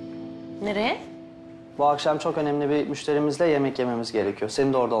 Nereye? Bu akşam çok önemli bir müşterimizle yemek yememiz gerekiyor.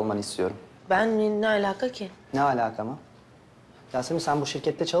 Senin de orada olmanı istiyorum. Ben ne alaka ki? Ne alaka mı? Yasemin sen bu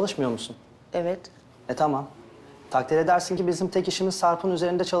şirkette çalışmıyor musun? Evet. Tamam. Takdir edersin ki bizim tek işimiz Sarp'ın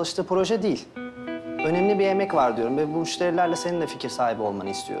üzerinde çalıştığı proje değil. Önemli bir yemek var diyorum ve bu müşterilerle senin de fikir sahibi olmanı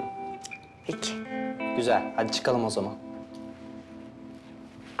istiyorum. Peki. Güzel. Hadi çıkalım o zaman.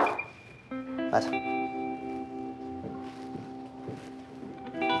 Hadi.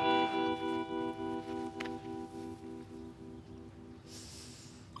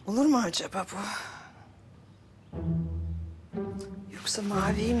 Olur mu acaba bu? Yoksa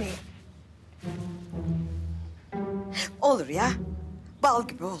mavi mi? Olur ya. Bal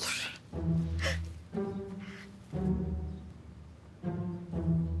gibi olur.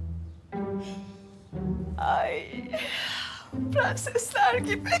 Ay, prensesler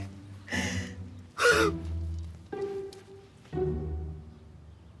gibi.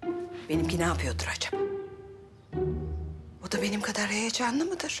 Benimki ne yapıyordur acaba? O da benim kadar heyecanlı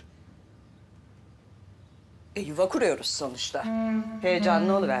mıdır? Yuva kuruyoruz sonuçta.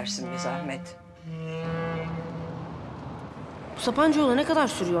 Heyecanlı oluversin bir zahmet. Bu Sapancıoğlu ne kadar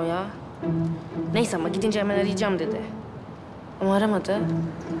sürüyor ya? Neyse ama gidince hemen arayacağım dedi. Ama aramadı.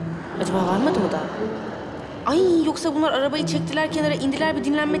 Acaba varmadı mı daha? Ay yoksa bunlar arabayı çektiler kenara, indiler bir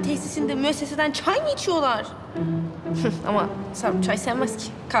dinlenme tesisinde müesseseden çay mı içiyorlar? Ama Sarp çay sevmez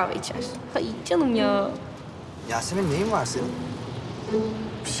ki. Kahve içer. Ay canım ya. Yasemin neyin var senin?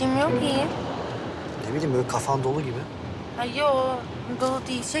 Bir şeyim yok, iyiyim. Ne bileyim böyle kafan dolu gibi. Ay yo, dolu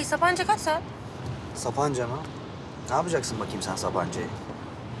değil. Sapanca kaç saat? Sapanca mı? Ne yapacaksın bakayım sen Sapanca'yı?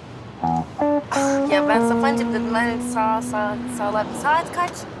 Ya ben Sapanca dedim. Ben sağlar. Saat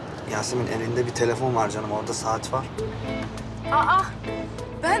kaç? Yasemin elinde bir telefon var canım. Orada saat var. Aa,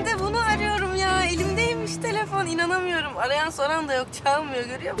 ben de bunu arıyorum ya. Elimdeymiş telefon. İnanamıyorum. Arayan soran da yok. Çalmıyor.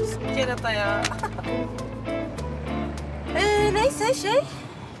 Görüyor musun? Kerata ya. Neyse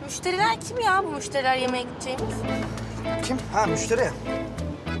müşteriler kim ya? Bu müşteriler yemeğe gideceğimiz. Kim? Ha müşteri.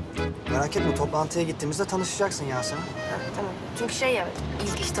 Merak etme toplantıya gittiğimizde tanışacaksın Yasemin. Ha, tamam. Çünkü ya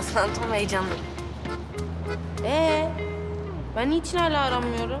ilk iş toplantım heyecanlı. Ben niçin hala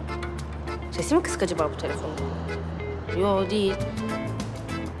aranmıyorum? Sesi mi kısık acaba bu telefonda? Yo değil.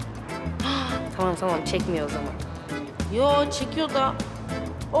 Tamam çekmiyor o zaman. Yo çekiyor da.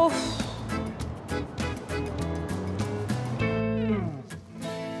 Of.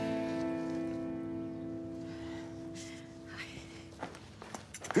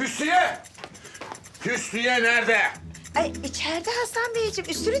 Hüsniye nerede? Ay içeride Hasan Beyciğim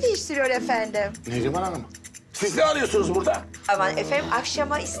üstünü değiştiriyor efendim. Neriman Hanım, siz ne arıyorsunuz burada? Aman efendim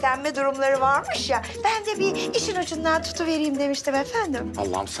akşama istenme durumları varmış ya. Ben de bir işin ucundan tutuvereyim demiştim efendim.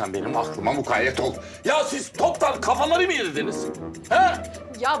 Allah'ım sen benim aklıma mukayyet ol. Ya siz toptan kafaları mı yediniz? He?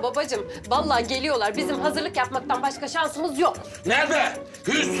 Ya babacığım, vallahi geliyorlar. Bizim hazırlık yapmaktan başka şansımız yok. Nerede?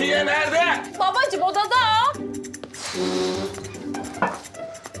 Hüsniye nerede? Babacığım odada.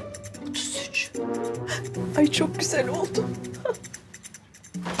 33. Ay çok güzel oldu.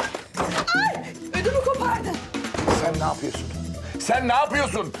 Ay ödümü kopardın. Sen ne yapıyorsun? Sen ne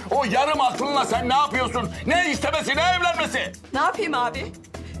yapıyorsun? O yarım aklınla sen ne yapıyorsun? Ne istemesi, ne evlenmesi? Ne yapayım abi?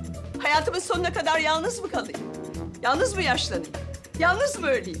 Hayatımın sonuna kadar yalnız mı kalayım? Yalnız mı yaşlanayım? Yalnız mı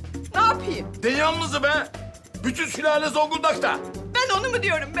öleyim? Ne yapayım? Ne yalnızı be? Bütün sülale Zonguldak'ta. Ben onu mu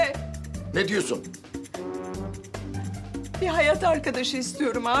diyorum be? Ne diyorsun? Bir hayat arkadaşı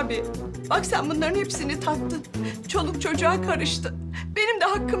istiyorum abi. Bak sen bunların hepsini tattın. Çoluk çocuğa karıştın. Benim de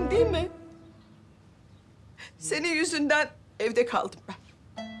hakkım değil mi? Senin yüzünden evde kaldım ben.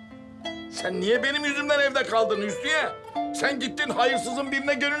 Sen niye benim yüzümden evde kaldın Hüsniye? Sen gittin hayırsızın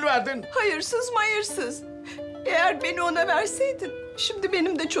birine gönül verdin. Hayırsız mayırsız. Eğer beni ona verseydin, şimdi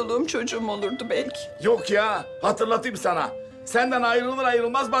benim de çoluğum çocuğum olurdu belki. Yok ya, hatırlatayım sana. Senden ayrılır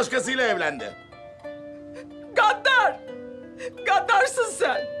ayrılmaz başkasıyla evlendi. Gaddar! Gaddarsın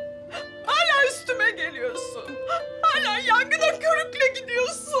sen. Hala üstüme geliyorsun. Hala yangına körükle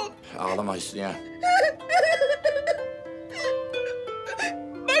gidiyorsun. Ağlama Hüsniye.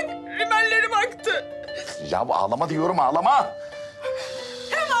 Bak, rimellerim aktı. Ya ağlama diyorum, ağlama.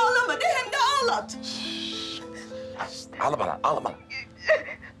 Hem ağlamadı hem de ağlat. Ağlama lan, ağlama.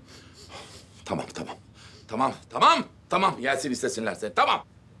 Tamam, tamam. Tamam, tamam. Tamam, gelsin istesinler seni, tamam.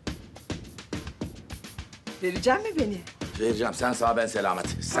 Verecek mi beni? Vereceğim, sen sağ ben selamet.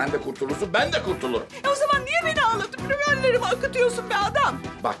 Sen de kurtulursun, ben de kurtulurum. O zaman niye beni ağlatıp rimellerimi akıtıyorsun be adam?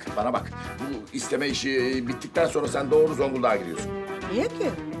 Bak, bana bak. Bu isteme işi bittikten sonra sen doğru Zonguldak'a gidiyorsun. Niye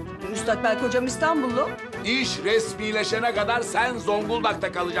ki? Müstakbel kocam İstanbullu. İş resmileşene kadar sen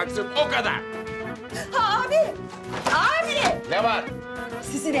Zonguldak'ta kalacaksın, o kadar. Ha abi! Abi! Ne var?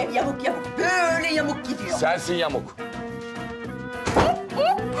 Sizin ev yamuk yamuk, böyle yamuk gidiyor. Sensin yamuk.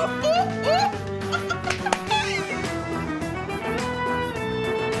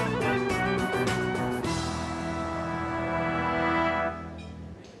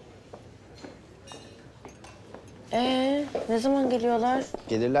 Ne zaman geliyorlar?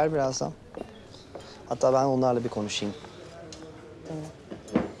 Gelirler birazdan. Hatta ben onlarla bir konuşayım. Tamam.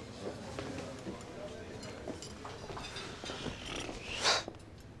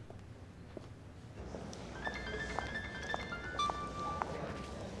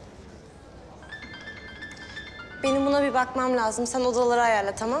 Benim buna bir bakmam lazım. Sen odaları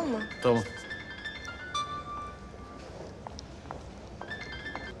ayarla, tamam mı? Tamam.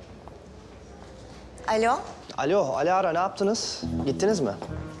 Alo? Alo, Alara ne yaptınız? Gittiniz mi?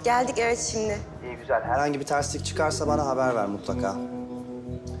 Geldik evet şimdi. İyi güzel. Herhangi bir terslik çıkarsa bana haber ver mutlaka.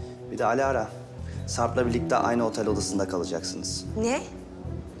 Bir de Alara, Sarp'la birlikte aynı otel odasında kalacaksınız. Ne?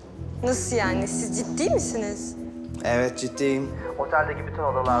 Nasıl yani? Siz ciddi misiniz? Evet, ciddiyim. Oteldeki bütün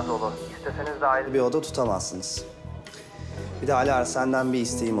odalar dolu. İsteseniz de ayrı bir oda tutamazsınız. Bir de Alara, senden bir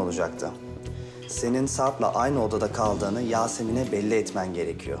isteğim olacaktı. Senin Sarp'la aynı odada kaldığını Yasemin'e belli etmen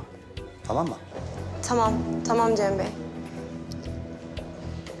gerekiyor. Tamam mı? Tamam, tamam Cem Bey.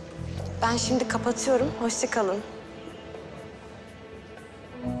 Ben şimdi kapatıyorum. Hoşça kalın.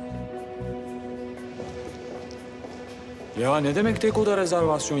 Ya ne demek tek oda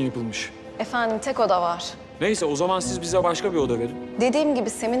rezervasyon yapılmış? Efendim tek oda var. Neyse o zaman siz bize başka bir oda verin. Dediğim gibi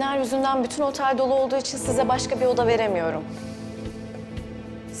seminer yüzünden bütün otel dolu olduğu için size başka bir oda veremiyorum.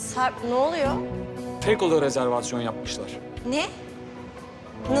 Sarp ne oluyor? Tek oda rezervasyon yapmışlar. Ne?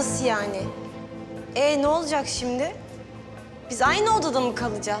 Nasıl yani? Ne olacak şimdi? Biz aynı odada mı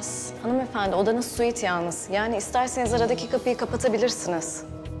kalacağız? Hanımefendi odanız suite yalnız. Yani isterseniz aradaki kapıyı kapatabilirsiniz.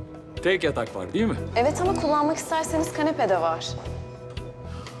 Tek yatak var değil mi? Evet ama kullanmak isterseniz kanepe de var.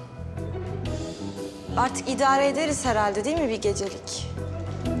 Artık idare ederiz herhalde değil mi bir gecelik?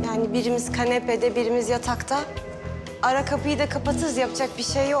 Yani birimiz kanepede, birimiz yatakta. Ara kapıyı da kapatırız, yapacak bir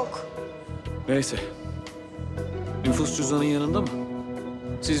şey yok. Neyse. Nüfus cüzdanın yanında mı?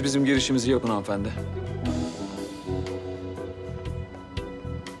 Siz bizim girişimizi yapın hanımefendi.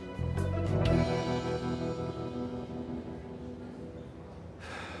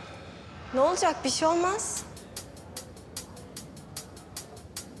 Ne olacak? Bir şey olmaz.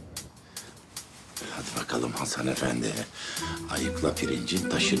 Hadi bakalım Hasan Efendi. Ayıkla pirincin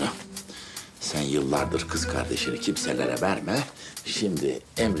taşını. Sen yıllardır kız kardeşini kimselere verme. Şimdi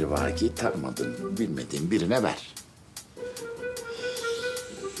emri var ki tanımadığın, bilmediğin birine ver.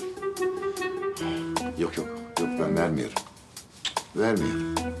 Yok ben vermiyorum.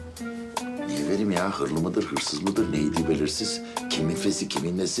 Vermiyorum. Niye vereyim ya? Hırlı mıdır, hırsız mıdır, neydi belirsiz. Kimin fesi,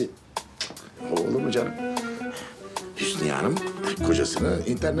 kimin nesi? Olur mu canım? Hüsniye Hanım kocasını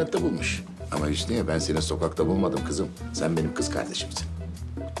internette bulmuş. Ama Hüsniye ben seni sokakta bulmadım kızım. Sen benim kız kardeşimsin.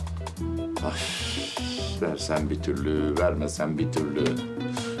 Ay, versen bir türlü, vermesen bir türlü.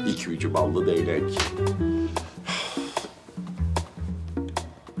 İki ucu ballı değnek.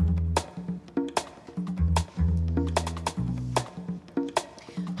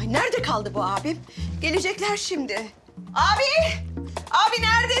 Ay nerede kaldı bu abim? Gelecekler şimdi. Abi! Abi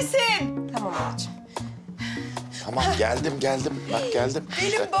neredesin? Tamam anacığım. Tamam geldim. Bak geldim.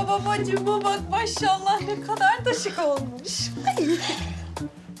 Benim baba bacıma bak maşallah ne kadar da şık olmuş.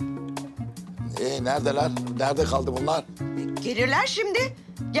 Neredeler? Nerede kaldı bunlar? Gelirler şimdi.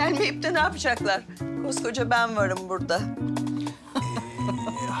 Gelmeyip de ne yapacaklar? Koskoca ben varım burada.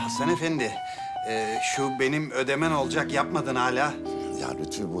 Hasan Efendi, Şu benim ödemen olacak, yapmadın hala. Ya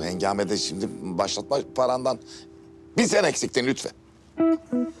Lütfü, bu hengamede şimdi başlatma parandan bir sen eksiktin Lütfü.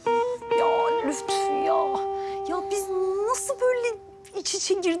 Ya Lütfü ya. Ya biz nasıl böyle iç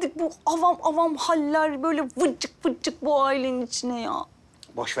içe girdik bu avam haller, böyle vıcık vıcık bu ailenin içine ya.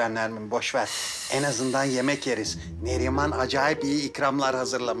 Boş ver Nermin, boş ver. En azından yemek yeriz. Neriman acayip iyi ikramlar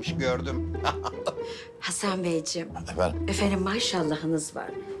hazırlamış, gördüm. Hasan Beyciğim. Efendim? Efendim maşallahınız var.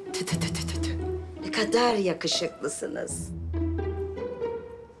 Tü tü tü tü tü tü. Ne kadar yakışıklısınız.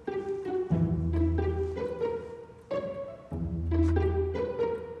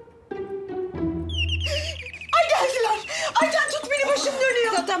 Ay geldiler. Ayten tut beni, başım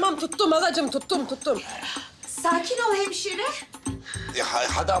dönüyor. Ya, tamam tuttum halacığım, tuttum. Sakin ol hemşire.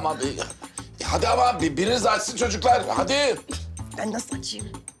 Hadi ama hadi ama biriniz açsın çocuklar. Hadi. Ben nasıl açayım?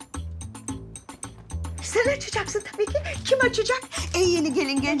 Sen açacaksın tabii ki. Kim açacak? En yeni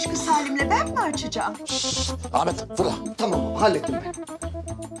gelin genç kız Salim'le ben mi açacağım? Ahmet fırla. Tamam, hallettim ben.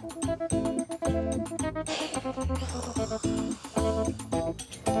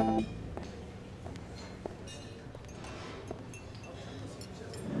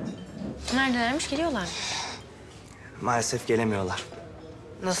 Neredelermiş? Geliyorlar mı? Maalesef gelemiyorlar.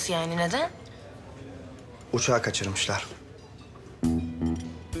 Nasıl yani? Neden? Uçağı kaçırmışlar.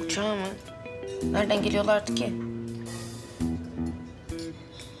 Uçağa mı? Nereden geliyorlardı ki?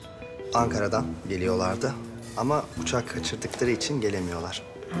 Ankara'dan geliyorlardı ama uçak kaçırdıkları için gelemiyorlar.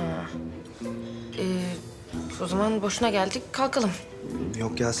 O zaman boşuna geldik. Kalkalım.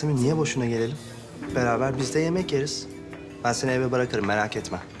 Yok Yasemin, niye boşuna gelelim? Beraber biz de yemek yeriz. Ben seni eve bırakırım, merak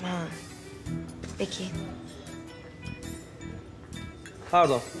etme. Peki.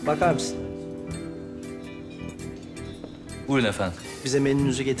 Pardon, bakar mısın? Buyurun efendim. Bize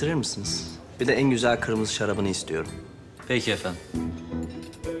menünüzü getirir misiniz? Bir de en güzel kırmızı şarabını istiyorum. Peki efendim.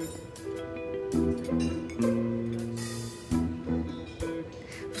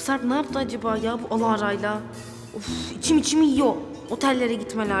 Bu Sarp ne yaptı acaba ya bu Alara'yla? Of, içim yiyor. Otellere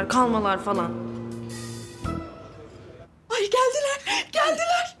gitmeler, kalmalar falan. Ay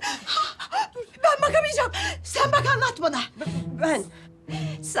geldiler. Ben bakamayacağım. Sen bak, anlat bana. Ben.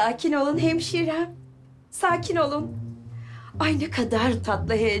 Sakin olun hemşirem. Sakin olun. Ay ne kadar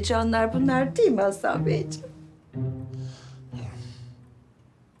tatlı heyecanlar bunlar değil mi Hasan Beyciğim?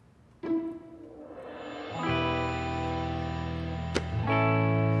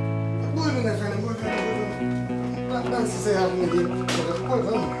 Buyurun efendim, buyurun. Ben size yardım edeyim.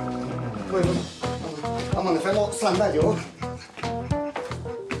 Buyurun. Aman efendim, o sandalye o.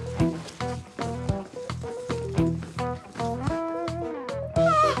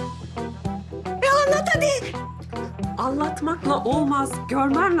 Anlat hadi. Anlatmakla olmaz.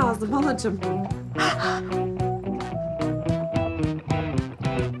 Görmen lazım halacığım.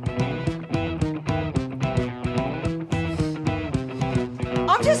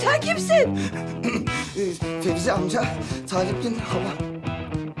 Amca sen kimsin? Fevzi amca, Talip'in hala.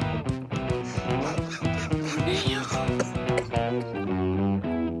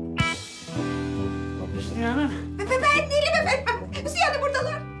 Ben değilim efendim. Hüsniye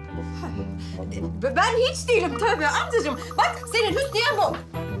buradalar. Ben hiç değilim tabii amcacığım. Bak senin Hüsniye bu.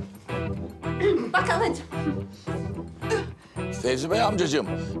 Bak anacığım. Fevzi Bey amcacığım,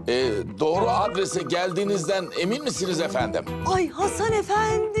 doğru adrese geldiğinizden emin misiniz efendim? Ay Hasan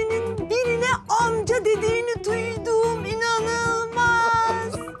Efendi'nin birine amca dediğini duydum.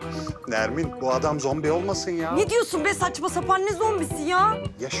 İnanılmaz. Nermin, bu adam zombi olmasın ya. Ne diyorsun be, saçma sapan ne zombisi ya?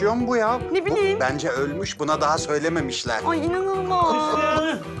 Yaşıyor mu bu ya? Ne bileyim. Bence ölmüş, buna daha söylememişler. Ay inanılmaz.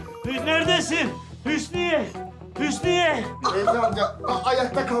 Neredesin? Hüsniye! Fevzi amca,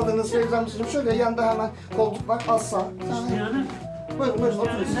 ayakta kaldınız Fevzi amcacığım. Şöyle yanda hemen koltuk var, az sağ. Buyurun,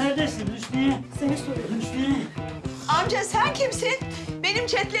 oturun. Neredesin Hüsniye? Seni soruyorum. Hüsniye! Amca sen kimsin? Benim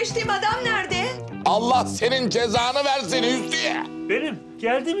chatleştiğim adam nerede? Allah senin cezanı versin Hüsniye. Benim,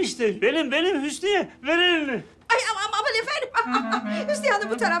 geldim işte. Benim Hüsniye. Ver elini. Ay aman efendim. Hüsniye Hanım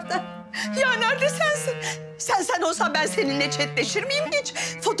bu tarafta. Ya nerede sensin? Sen olsan ben seninle chatleşir miyim hiç?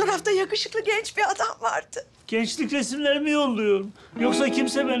 Fotoğrafta yakışıklı genç bir adam vardı. Gençlik resimlerimi yolluyorum. Yoksa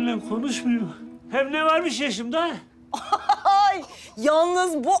kimse benimle konuşmuyor. Hem ne varmış yaşımda? Ay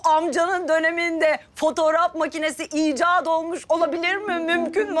yalnız bu amcanın döneminde fotoğraf makinesi icat olmuş olabilir mi?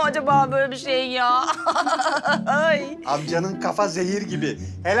 Mümkün mü acaba böyle bir şey ya? Ay. Amcanın kafa zehir gibi.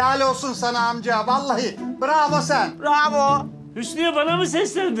 Helal olsun sana amca, vallahi. Bravo sen. Bravo. Hüsniye bana mı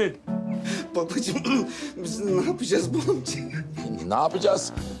seslendin? Babacığım, biz ne yapacağız bu amcayı? Ne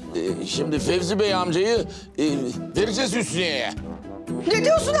yapacağız? Şimdi Fevzi Bey amcayı vereceğiz Hüsniye'ye. Ne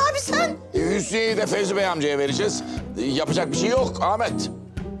diyorsun abi sen? Hüsniye'yi de Fevzi Bey amcaya vereceğiz. Yapacak bir şey yok Ahmet.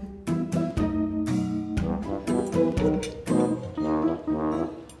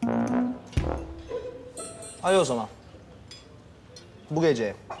 Hadi o zaman. Bu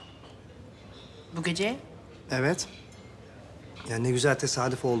gece. Bu gece? Evet. Ya ne güzel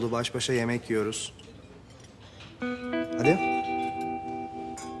tesadüf oldu. Baş başa yemek yiyoruz. Hadi.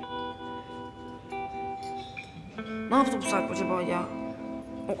 Ne yaptı bu Sarp acaba ya?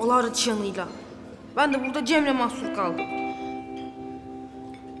 O Alara'nın çığınıyla. Ben de burada Cem'le mahsur kaldım.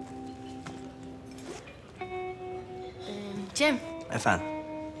 Cem, Efendim.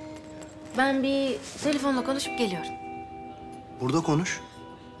 ben bir telefonla konuşup geliyorum. Burada konuş.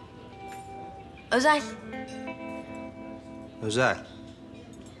 Özel. Özel.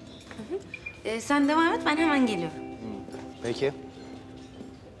 Sen devam et, ben hemen geliyorum. Peki.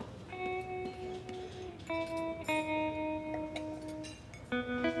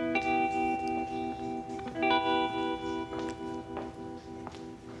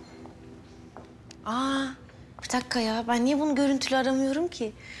 Aa, bir dakika ya. Ben niye bunu görüntülü aramıyorum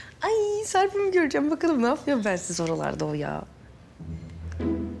ki? Ay, Sarp'ımı göreceğim. Bakalım ne yapıyor bensiz oralarda o ya.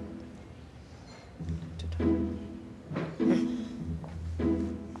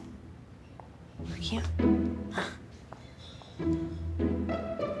 Bakayım.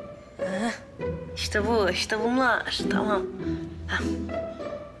 İşte bu, işte bunlar. Tamam. Hah.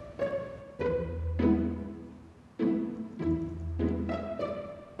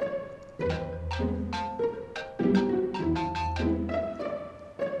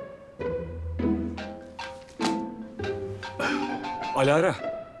 Alara.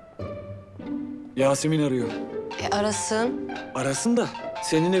 Yasemin arıyor. Arasın. Arasın da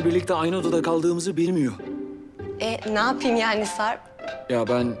seninle birlikte aynı odada kaldığımızı bilmiyor. Ne yapayım yani Sarp? Ya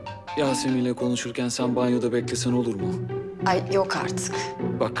ben Yasemin'le konuşurken sen banyoda beklesen olur mu? Ay yok artık.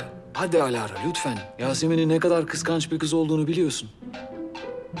 Bak hadi Alara lütfen. Yasemin'in ne kadar kıskanç bir kız olduğunu biliyorsun.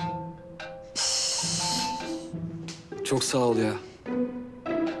 Çok sağ ol ya.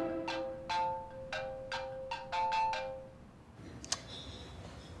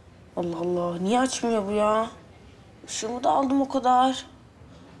 Allah Allah, niye açmıyor bu ya? Işığımı da aldım o kadar.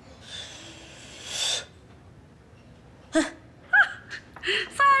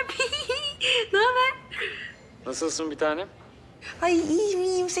 Sarp, ne haber? Nasılsın bir tanem? Ay iyiyim,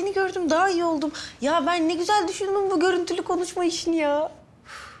 iyiyim. Seni gördüm, daha iyi oldum. Ya ben ne güzel düşündüm bu görüntülü konuşma işini ya.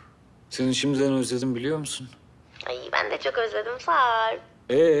 Seni şimdiden özledim biliyor musun? Ay ben de çok özledim Sarp.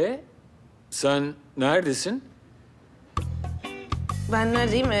 Sen neredesin? Ben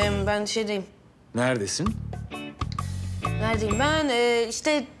neredeyim? Ben şeydeyim. Neredesin? Neredeyim ben?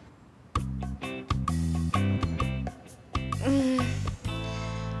 İşte...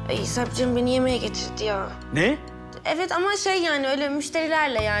 Ay Sarp'cığım beni yemeğe getirdi ya. Ne? Evet ama şey yani öyle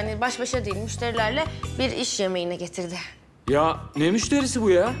müşterilerle yani baş başa değil müşterilerle bir iş yemeğine getirdi. Ya ne müşterisi bu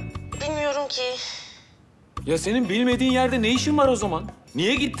ya? Bilmiyorum ki. Ya senin bilmediğin yerde ne işin var o zaman?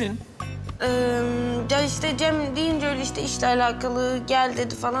 Niye gittin? Ya işte Cem deyince öyle işte işle alakalı gel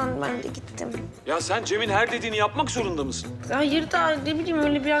dedi falan ben de gittim. Ya sen Cem'in her dediğini yapmak zorunda mısın? Hayır da ne bileyim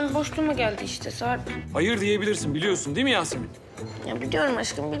öyle bir an boşluğuma geldi işte Sarp. Hayır diyebilirsin biliyorsun değil mi Yasemin? Ya biliyorum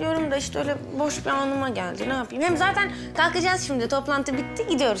aşkım biliyorum da işte öyle boş bir anıma geldi ne yapayım. Hem zaten kalkacağız şimdi toplantı bitti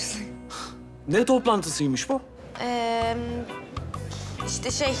gidiyoruz. Ne toplantısıymış bu?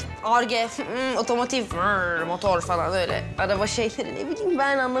 İşte şey Ar-Ge, otomotiv, motor falan öyle araba şeyleri ne bileyim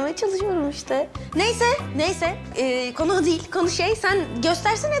ben anlamaya çalışıyorum işte. Neyse konu o değil konu şey sen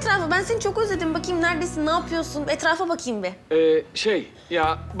göstersene etrafı ben seni çok özledim bakayım neredesin ne yapıyorsun etrafa bakayım bir.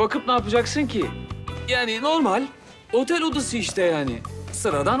 Ya bakıp ne yapacaksın ki? Yani normal otel odası işte yani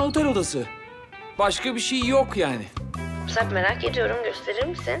sıradan otel odası. Başka bir şey yok yani. Sarp merak ediyorum gösterir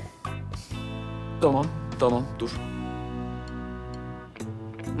misin? Tamam dur.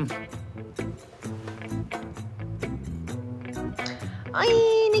 Ay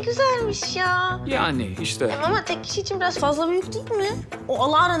ne güzelmiş ya. Yani işte. Ama tek kişi için biraz fazla büyük değil mi? O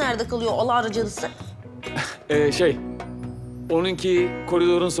Alara nerede kalıyor? Alara cadısı. Onunki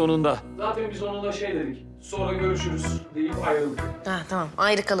koridorun sonunda. Zaten biz onunla şey dedik. Sonra görüşürüz deyip ayrıldık. Ha tamam.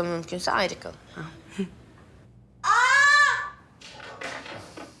 Ayrı kalın mümkünse ayrı kalın. Ha.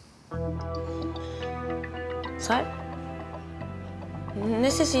 Sarp.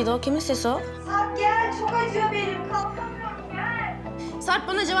 Ne sesiydi o? Kimin sesi o? Sarp gel, çok acıyor benim. Kalkamıyorum, gel. Sarp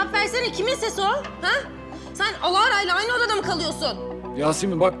bana cevap versene. Kimin sesi o? Ha? Sen Alara'yla aynı odada mı kalıyorsun?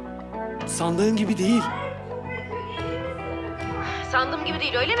 Yasemin bak sandığın gibi değil. Sandığım gibi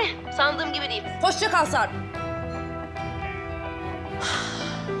değil öyle mi? Sandığım gibi değil. Hoşça kal Sarp.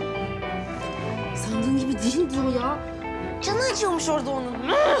 Sandığın gibi değil diyor ya. Canı acıyormuş orada onun.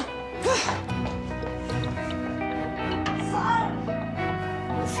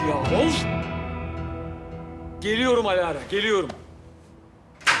 Of ya of. Geliyorum Alara, geliyorum.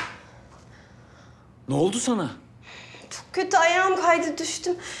 Ne oldu sana? Çok kötü ayağım kaydı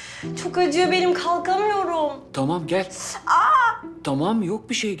düştüm. Çok acıyor benim kalkamıyorum. Tamam gel. Aa! Tamam yok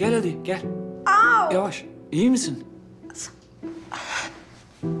bir şey gel hadi gel. Aa! Yavaş. İyi misin?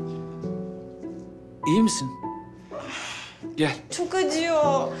 İyi misin? Gel. Çok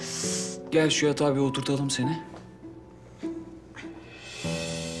acıyor. Gel şu yatağa bir oturtalım seni.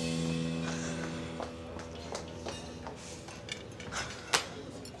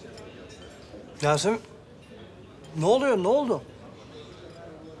 Yasemin, ne oluyor, ne oldu?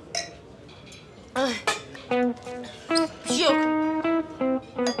 Ay. Bir şey yok.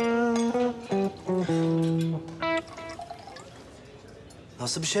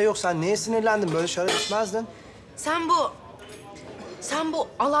 Nasıl bir şey yok? Sen neye sinirlendin? Böyle şarap içmezdin. Sen bu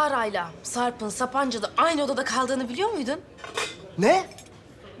Alara'yla Sarp'ın Sapanca'da aynı odada kaldığını biliyor muydun? Ne?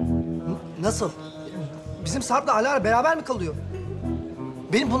 Nasıl? Bizim Sarp'la Alara beraber mi kalıyor?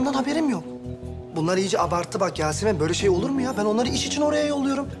 Benim bundan haberim yok. Bunlar iyice abarttı bak Yasemin. Böyle şey olur mu ya? Ben onları iş için oraya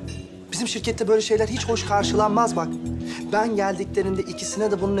yolluyorum. Bizim şirkette böyle şeyler hiç hoş karşılanmaz bak. Ben geldiklerinde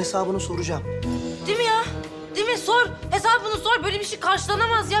ikisine de bunun hesabını soracağım. Değil mi ya? Değil mi? Sor. Hesabını sor. Böyle bir şey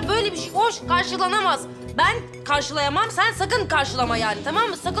karşılanamaz ya. Böyle bir şey hoş karşılanamaz. Ben karşılayamam. Sen sakın karşılama yani. Tamam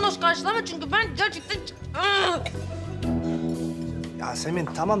mı? Sakın hoş karşılama çünkü ben gerçekten... Yasemin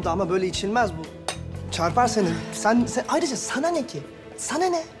tamam da ama böyle içilmez bu. Çarpar seni. Sen ayrıca sana ne ki? Sana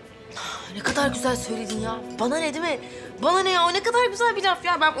ne? Ne kadar güzel söyledin ya. Bana ne değil mi? Bana ne ya? O ne kadar güzel bir laf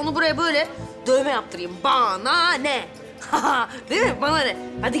ya. Ben onu buraya böyle dövme yaptırayım. Bana ne? Değil mi? Bana ne?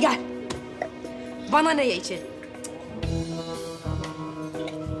 Hadi gel. Bana neye içelim?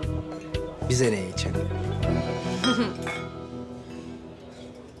 Bize ne içelim?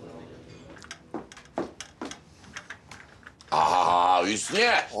 Aa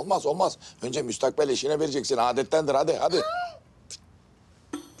Hüsniye. Olmaz olmaz. Önce müstakbel eşine vereceksin. Adettendir hadi hadi.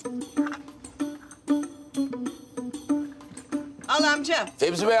 Al amca.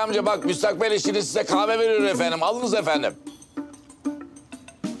 Fevzi Bey amca bak müstakbel eşiniz size kahve veriyor efendim. Alınız efendim.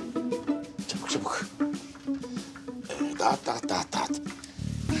 Çabuk çabuk. Dağıt.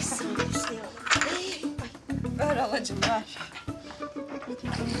 Ver alacım ver.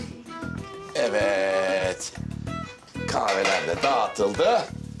 Evet. Kahveler de dağıtıldı.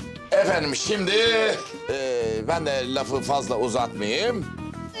 Efendim şimdi ben de lafı fazla uzatmayayım.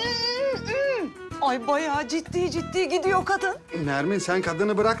 Ay bayağı ciddi gidiyor kadın. Nermin sen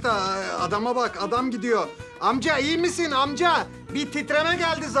kadını bırak da adama bak, adam gidiyor. Amca iyi misin amca? Bir titreme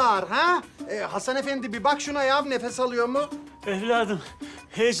geldi zar ha? Hasan Efendi bir bak şuna ya, nefes alıyor mu? Evladım,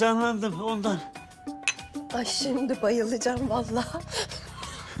 heyecanlandım ondan. Ay şimdi bayılacağım vallahi.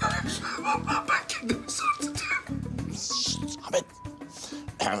 Ben kendimi zor tutuyorum.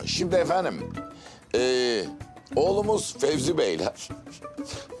 Ahmet. Şimdi efendim, oğlumuz Fevzi Beyler,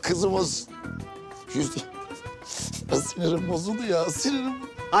 kızımız Sinirim bozuldu ya, sinirim.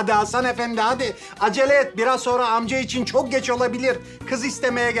 Hadi Hasan Efendi hadi. Acele et, biraz sonra amca için çok geç olabilir. Kız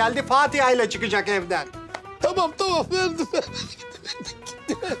istemeye geldi, Fatiha ile çıkacak evden. Tamam verdim.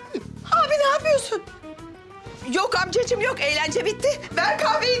 Abi ne yapıyorsun? Yok amcacığım yok, eğlence bitti. Ver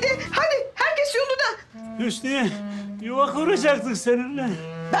kahveyi de. Hadi herkes yoluna. Hüsniye, yuva kuracaktık seninle.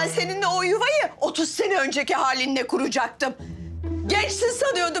 Ben seninle o yuvayı 30 sene önceki halinle kuracaktım. Gençsin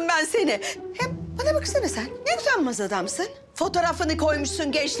sanıyordum ben seni. Hem bana baksana sen, ne utanmaz adamsın. Fotoğrafını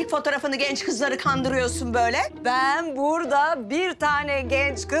koymuşsun, gençlik fotoğrafını, genç kızları kandırıyorsun böyle. Ben burada bir tane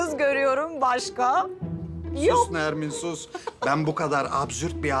genç kız görüyorum, başka yok. Sus Nermin sus. Ben bu kadar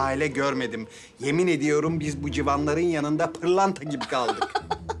absürt bir aile görmedim. Yemin ediyorum biz bu civanların yanında pırlanta gibi kaldık.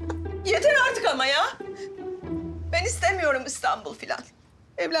 Yeter artık ama ya. Ben istemiyorum İstanbul filan.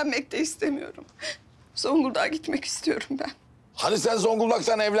 Evlenmek de istemiyorum. Zonguldak'a gitmek istiyorum ben. Hani sen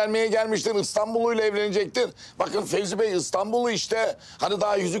Zonguldak'tan evlenmeye gelmiştin, İstanbul'uyla evlenecektin. Bakın Fevzi Bey İstanbul'u işte. Hani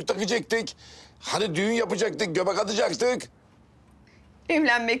daha yüzük takacaktık. Hani düğün yapacaktık, göbek atacaktık.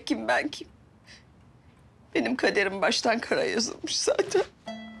 Evlenmek kim, ben kim? Benim kaderim baştan kara yazılmış zaten.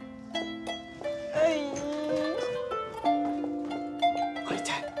 Ay.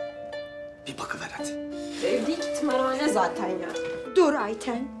 Ayten, bir bakıver hadi. Ev değil ki tımarhane zaten ya. Dur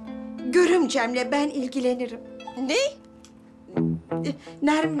Ayten. Görümcemle ben ilgilenirim. Ne?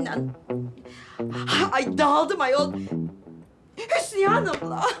 Nermin Hanım. Ay dağıldım ayol. Hüsniye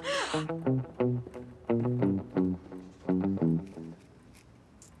Hanım'la.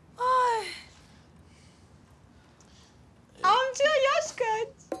 Ay. Amca yaş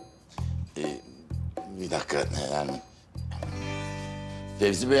kaç? Bir dakika yani.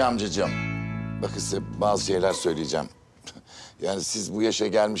 Fevzi Bey amcacığım, bakın size bazı şeyler söyleyeceğim. Yani siz bu yaşa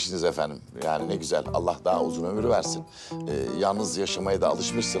gelmişsiniz efendim. Yani ne güzel. Allah daha uzun ömür versin. Yalnız yaşamaya da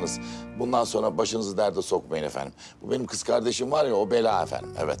alışmışsınız. Bundan sonra başınızı derde sokmayın efendim. Bu benim kız kardeşim var ya, o bela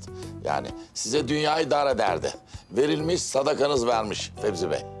efendim. Evet. Yani size dünyayı dar ederdi. Verilmiş, sadakanız vermiş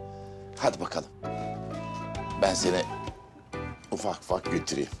Fevzi Bey. Hadi bakalım. Ben seni ufak ufak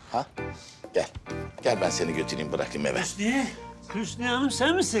götüreyim. Ha? Gel. Gel ben seni götüreyim, bırakayım eve. Hüsniye. Hüsniye Hanım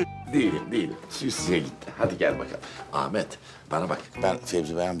sen misin? Değilim. Hüsniye gitti. Hadi gel bakalım. Ahmet, bana bak. Ben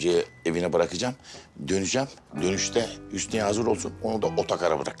Fevzi Bey amcayı evine bırakacağım. Döneceğim. Dönüşte Hüsniye hazır olsun. Onu da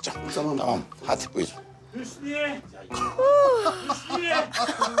otakara bırakacağım. Tamam. Hadi buyurun. Hüsniye. Hüsniye.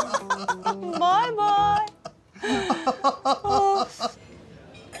 Bye bye.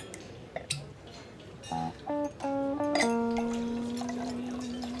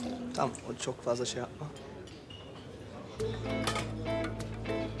 Tamam, o çok fazla şey yapma.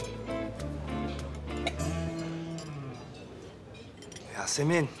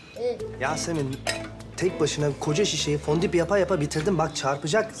 Yasemin. Yasemin, tek başına koca şişeyi fondip yapa yapa bitirdin. Bak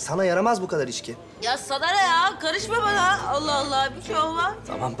çarpacak. Sana yaramaz bu kadar içki. Ya sana ne ya? Karışma bana. Allah Allah, bir şey olmaz.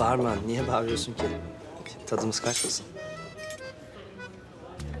 Tamam bağırma. Niye bağırıyorsun ki? Tadımız kaçmasın.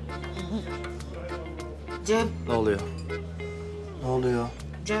 Cem. Ne oluyor? Ne oluyor?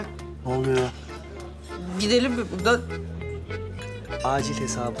 Cem. Ne oluyor? Gidelim mi buradan? Acil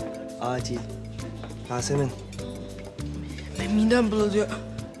hesabı. Acil. Yasemin. Midem bulanıyor.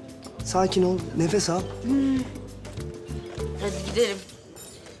 Sakin ol. Nefes al. Hadi gidelim.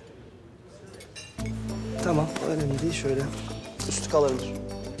 Tamam. Önemli değil. Şöyle. Üstü kalabilir.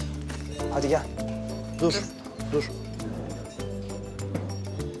 Hadi gel. Dur.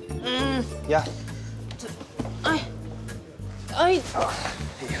 Gel. Ay.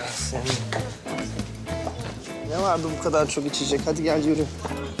 Yasemin. Ne vardı bu kadar çok içecek? Hadi gel yürü.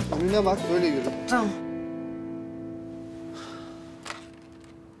 Önüne bak, böyle yürü. Tamam.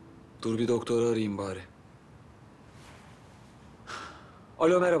 Dur bir doktoru arayayım bari.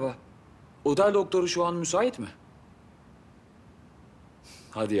 Alo merhaba. Otel doktoru şu an müsait mi?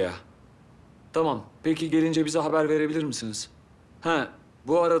 Hadi ya. Tamam. Peki gelince bize haber verebilir misiniz? Ha,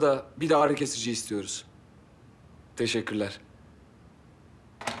 bu arada bir de ağrı kesici istiyoruz. Teşekkürler.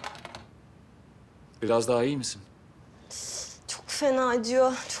 Biraz daha iyi misin? Çok fena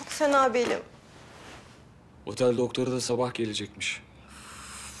acıyor. Çok fena belim. Otel doktoru da sabah gelecekmiş.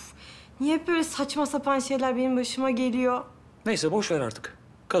 Niye hep böyle saçma sapan şeyler benim başıma geliyor? Neyse boş ver artık.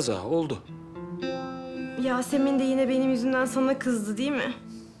 Kaza oldu. Yasemin de yine benim yüzümden sana kızdı değil mi?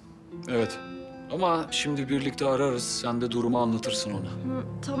 Evet. Ama şimdi birlikte ararız. Sen de durumu anlatırsın ona.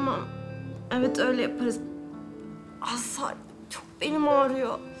 Tamam. Evet öyle yaparız. Sarp, çok belim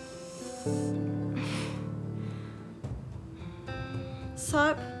ağrıyor.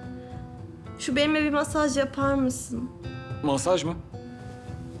 Sarp, şu benimle bir masaj yapar mısın? Masaj mı?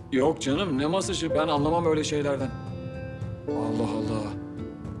 Yok canım, ne masajı? Ben anlamam öyle şeylerden. Allah Allah.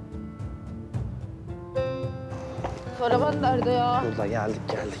 Araban nerede ya? Burada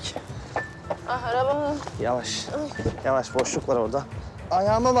geldik. Ah araba. Yavaş boşluk var orada.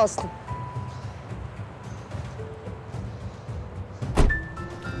 Ayağıma bastım.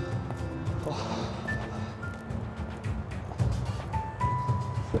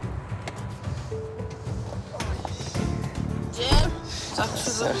 Cem. Tak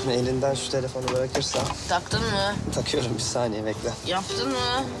şunu. Sen elinden şu telefonu bırakırsan. Taktın mı? Takıyorum, bir saniye bekle. Yaptın mı?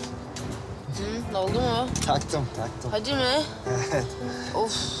 Hı, oldu mu? Taktım. Hadi mi? Evet.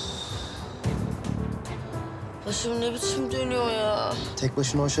 Of. Başım ne biçim dönüyor ya? Tek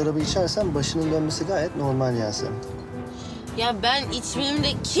başına o şarabı içersen başının dönmesi gayet normal Yasemin. Ya ben içmeyeyim de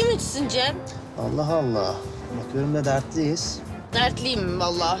kim içsin Cem? Allah Allah. Bakıyorum da dertliyiz. Dertliyim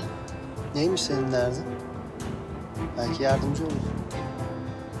vallahi. Neymiş senin derdin? Belki yardımcı olur.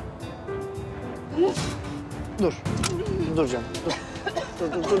 Dur canım,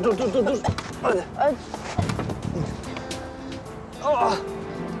 dur. Hadi. Ah!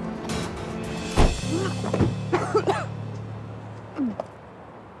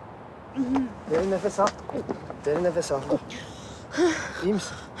 Derin nefes al. Dur. İyi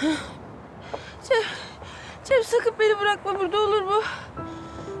misin? Cem sakın beni bırakma burada, olur mu?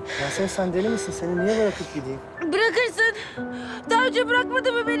 Yasemin sen deli misin? Seni niye bırakıp gideyim? Bırakırsın. Daha önce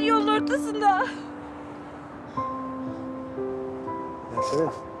bırakmadın mı beni yolun ortasında?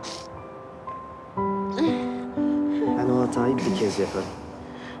 Yasemin. Ben o hatayı bir kez yaparım.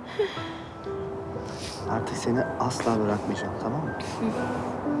 Artık seni asla bırakmayacağım, tamam mı?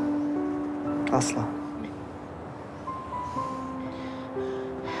 Asla.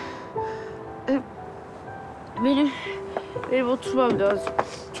 Benim oturmam lazım.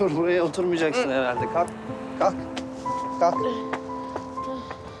 Dur, buraya oturmayacaksın herhalde. Kalk. kalk.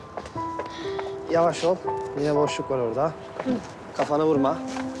 Yavaş ol. Yine boşluk var orada. Kafana vurma.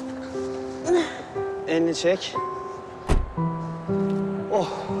 Elini çek. Oh.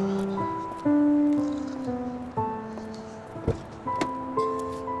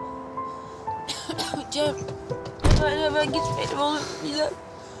 Cem, hemen gitmeyelim olur mu?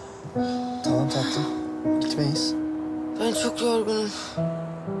 Tamam tatlım. Gitmeyiz. Ben çok yorgunum.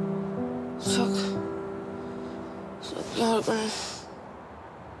 Çok yorgunum.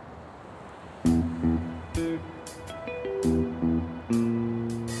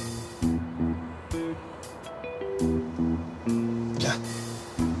 Gel.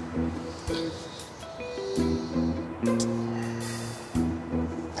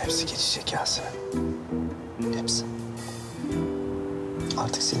 Hepsi geçecek Yasemin. Hepsi.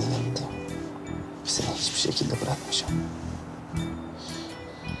 Artık senin yanındayım. Seni hiçbir şekilde bırakmayacağım.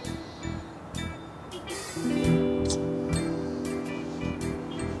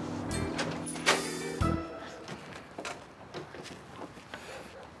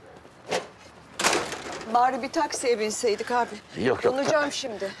 Bari bir taksiye binseydik abi. Yok. Konacağım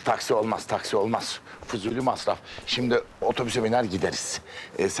şimdi. Taksi olmaz. Fuzuli masraf. Şimdi otobüse biner gideriz.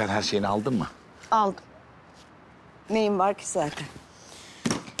 Sen her şeyini aldın mı? Aldım. Neyim var ki zaten?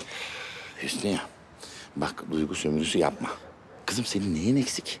 Hüsniye, bak duygu sömürüsü yapma. Kızım senin neyin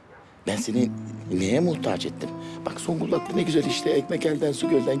eksik? Ben seni neye muhtaç ettim? Bak Zonguldak'ta ne güzel işte ekmek elden su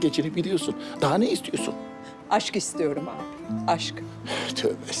gölden geçirip gidiyorsun. Daha ne istiyorsun? Aşk istiyorum abi. Aşk.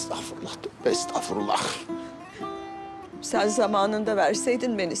 Tövbe estağfurullah. Sen zamanında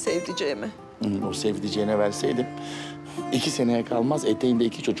verseydin beni sevdiceğime. O sevdiceğine verseydim 2 seneye kalmaz eteğinde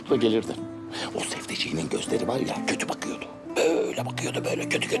 2 çocukla gelirdi. O sevdiceğinin gözleri var ya kötü bakıyordu. Böyle bakıyordu böyle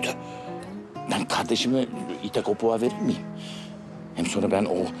kötü. Ben kardeşime ite kopuğa verir miyim? Hem sonra ben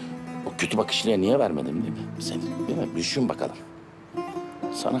o kötü bakışlıya niye vermedim değil mi? Sen değil mi? Düşün bakalım.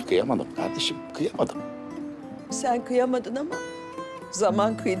 Sana kıyamadım kardeşim, kıyamadım. Sen kıyamadın ama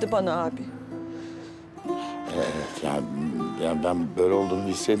zaman kıydı bana abi. Evet, yani ben böyle olduğunu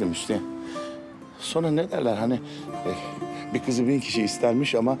bilseydim Hüsnü. Sonra ne derler hani bir kızı 1000 kişi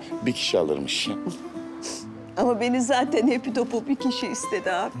istermiş ama 1 kişi alırmış. Ama beni zaten hepi topu bir kişi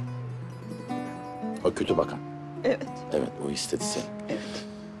istedi abi. O kötü bakan. Evet. Evet, o istedi seni. Evet.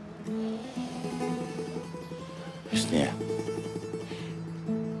 Hüsniye.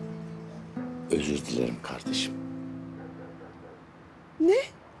 Özür dilerim kardeşim. Ne?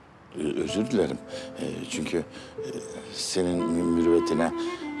 Özür dilerim. Çünkü senin mürüvvetine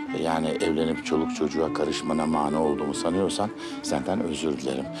yani evlenip çoluk çocuğa karışmana mani olduğumu sanıyorsan senden özür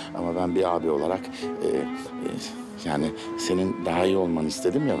dilerim. Ama ben bir abi olarak yani senin daha iyi olmanı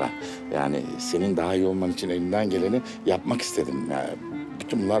istedim ya ben. Yani senin daha iyi olman için elimden geleni yapmak istedim. Yani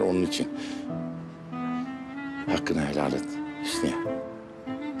bütün bunlar onun için. Hakkını helal et Hüsniye.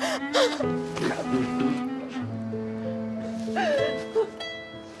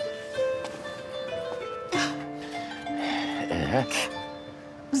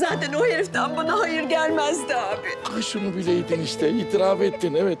 Zaten o heriften bana hayır gelmezdi abi. Şunu bileydin işte, itiraf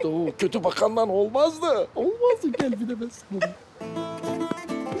ettin. Evet, o kötü bakandan olmazdı. Olmazdı, gel bilemezsin bunu.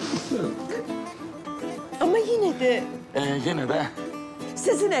 Ama yine de... Yine de...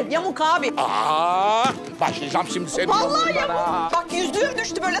 Sizin ev yamuk abi. Başlayacağım şimdi senin Vallahi yolundan yamuk. Bak yüzüğüm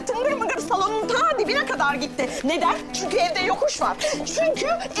düştü böyle tıngır mıngır salonun ta dibine kadar gitti. Neden? Çünkü evde yokuş var. Çünkü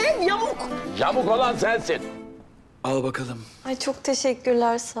ev yamuk. Yamuk olan sensin. Al bakalım. Ay çok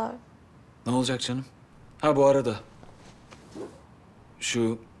teşekkürler Sarp. Ne olacak canım? Ha bu arada.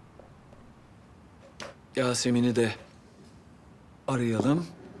 Şu Yasemin'i de arayalım.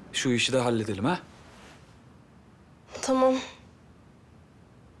 Şu işi de halledelim ha. Tamam.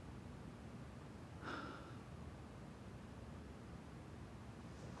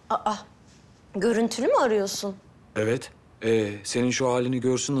 Aa, görüntülü mü arıyorsun? Evet. Senin şu halini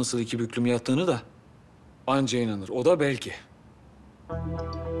görsün nasıl iki büklüm yattığını da anca inanır. O da belki.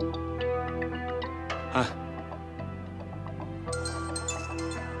 Hah.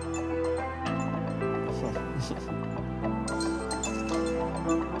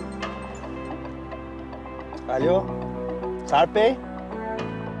 Alo, Sarp Bey.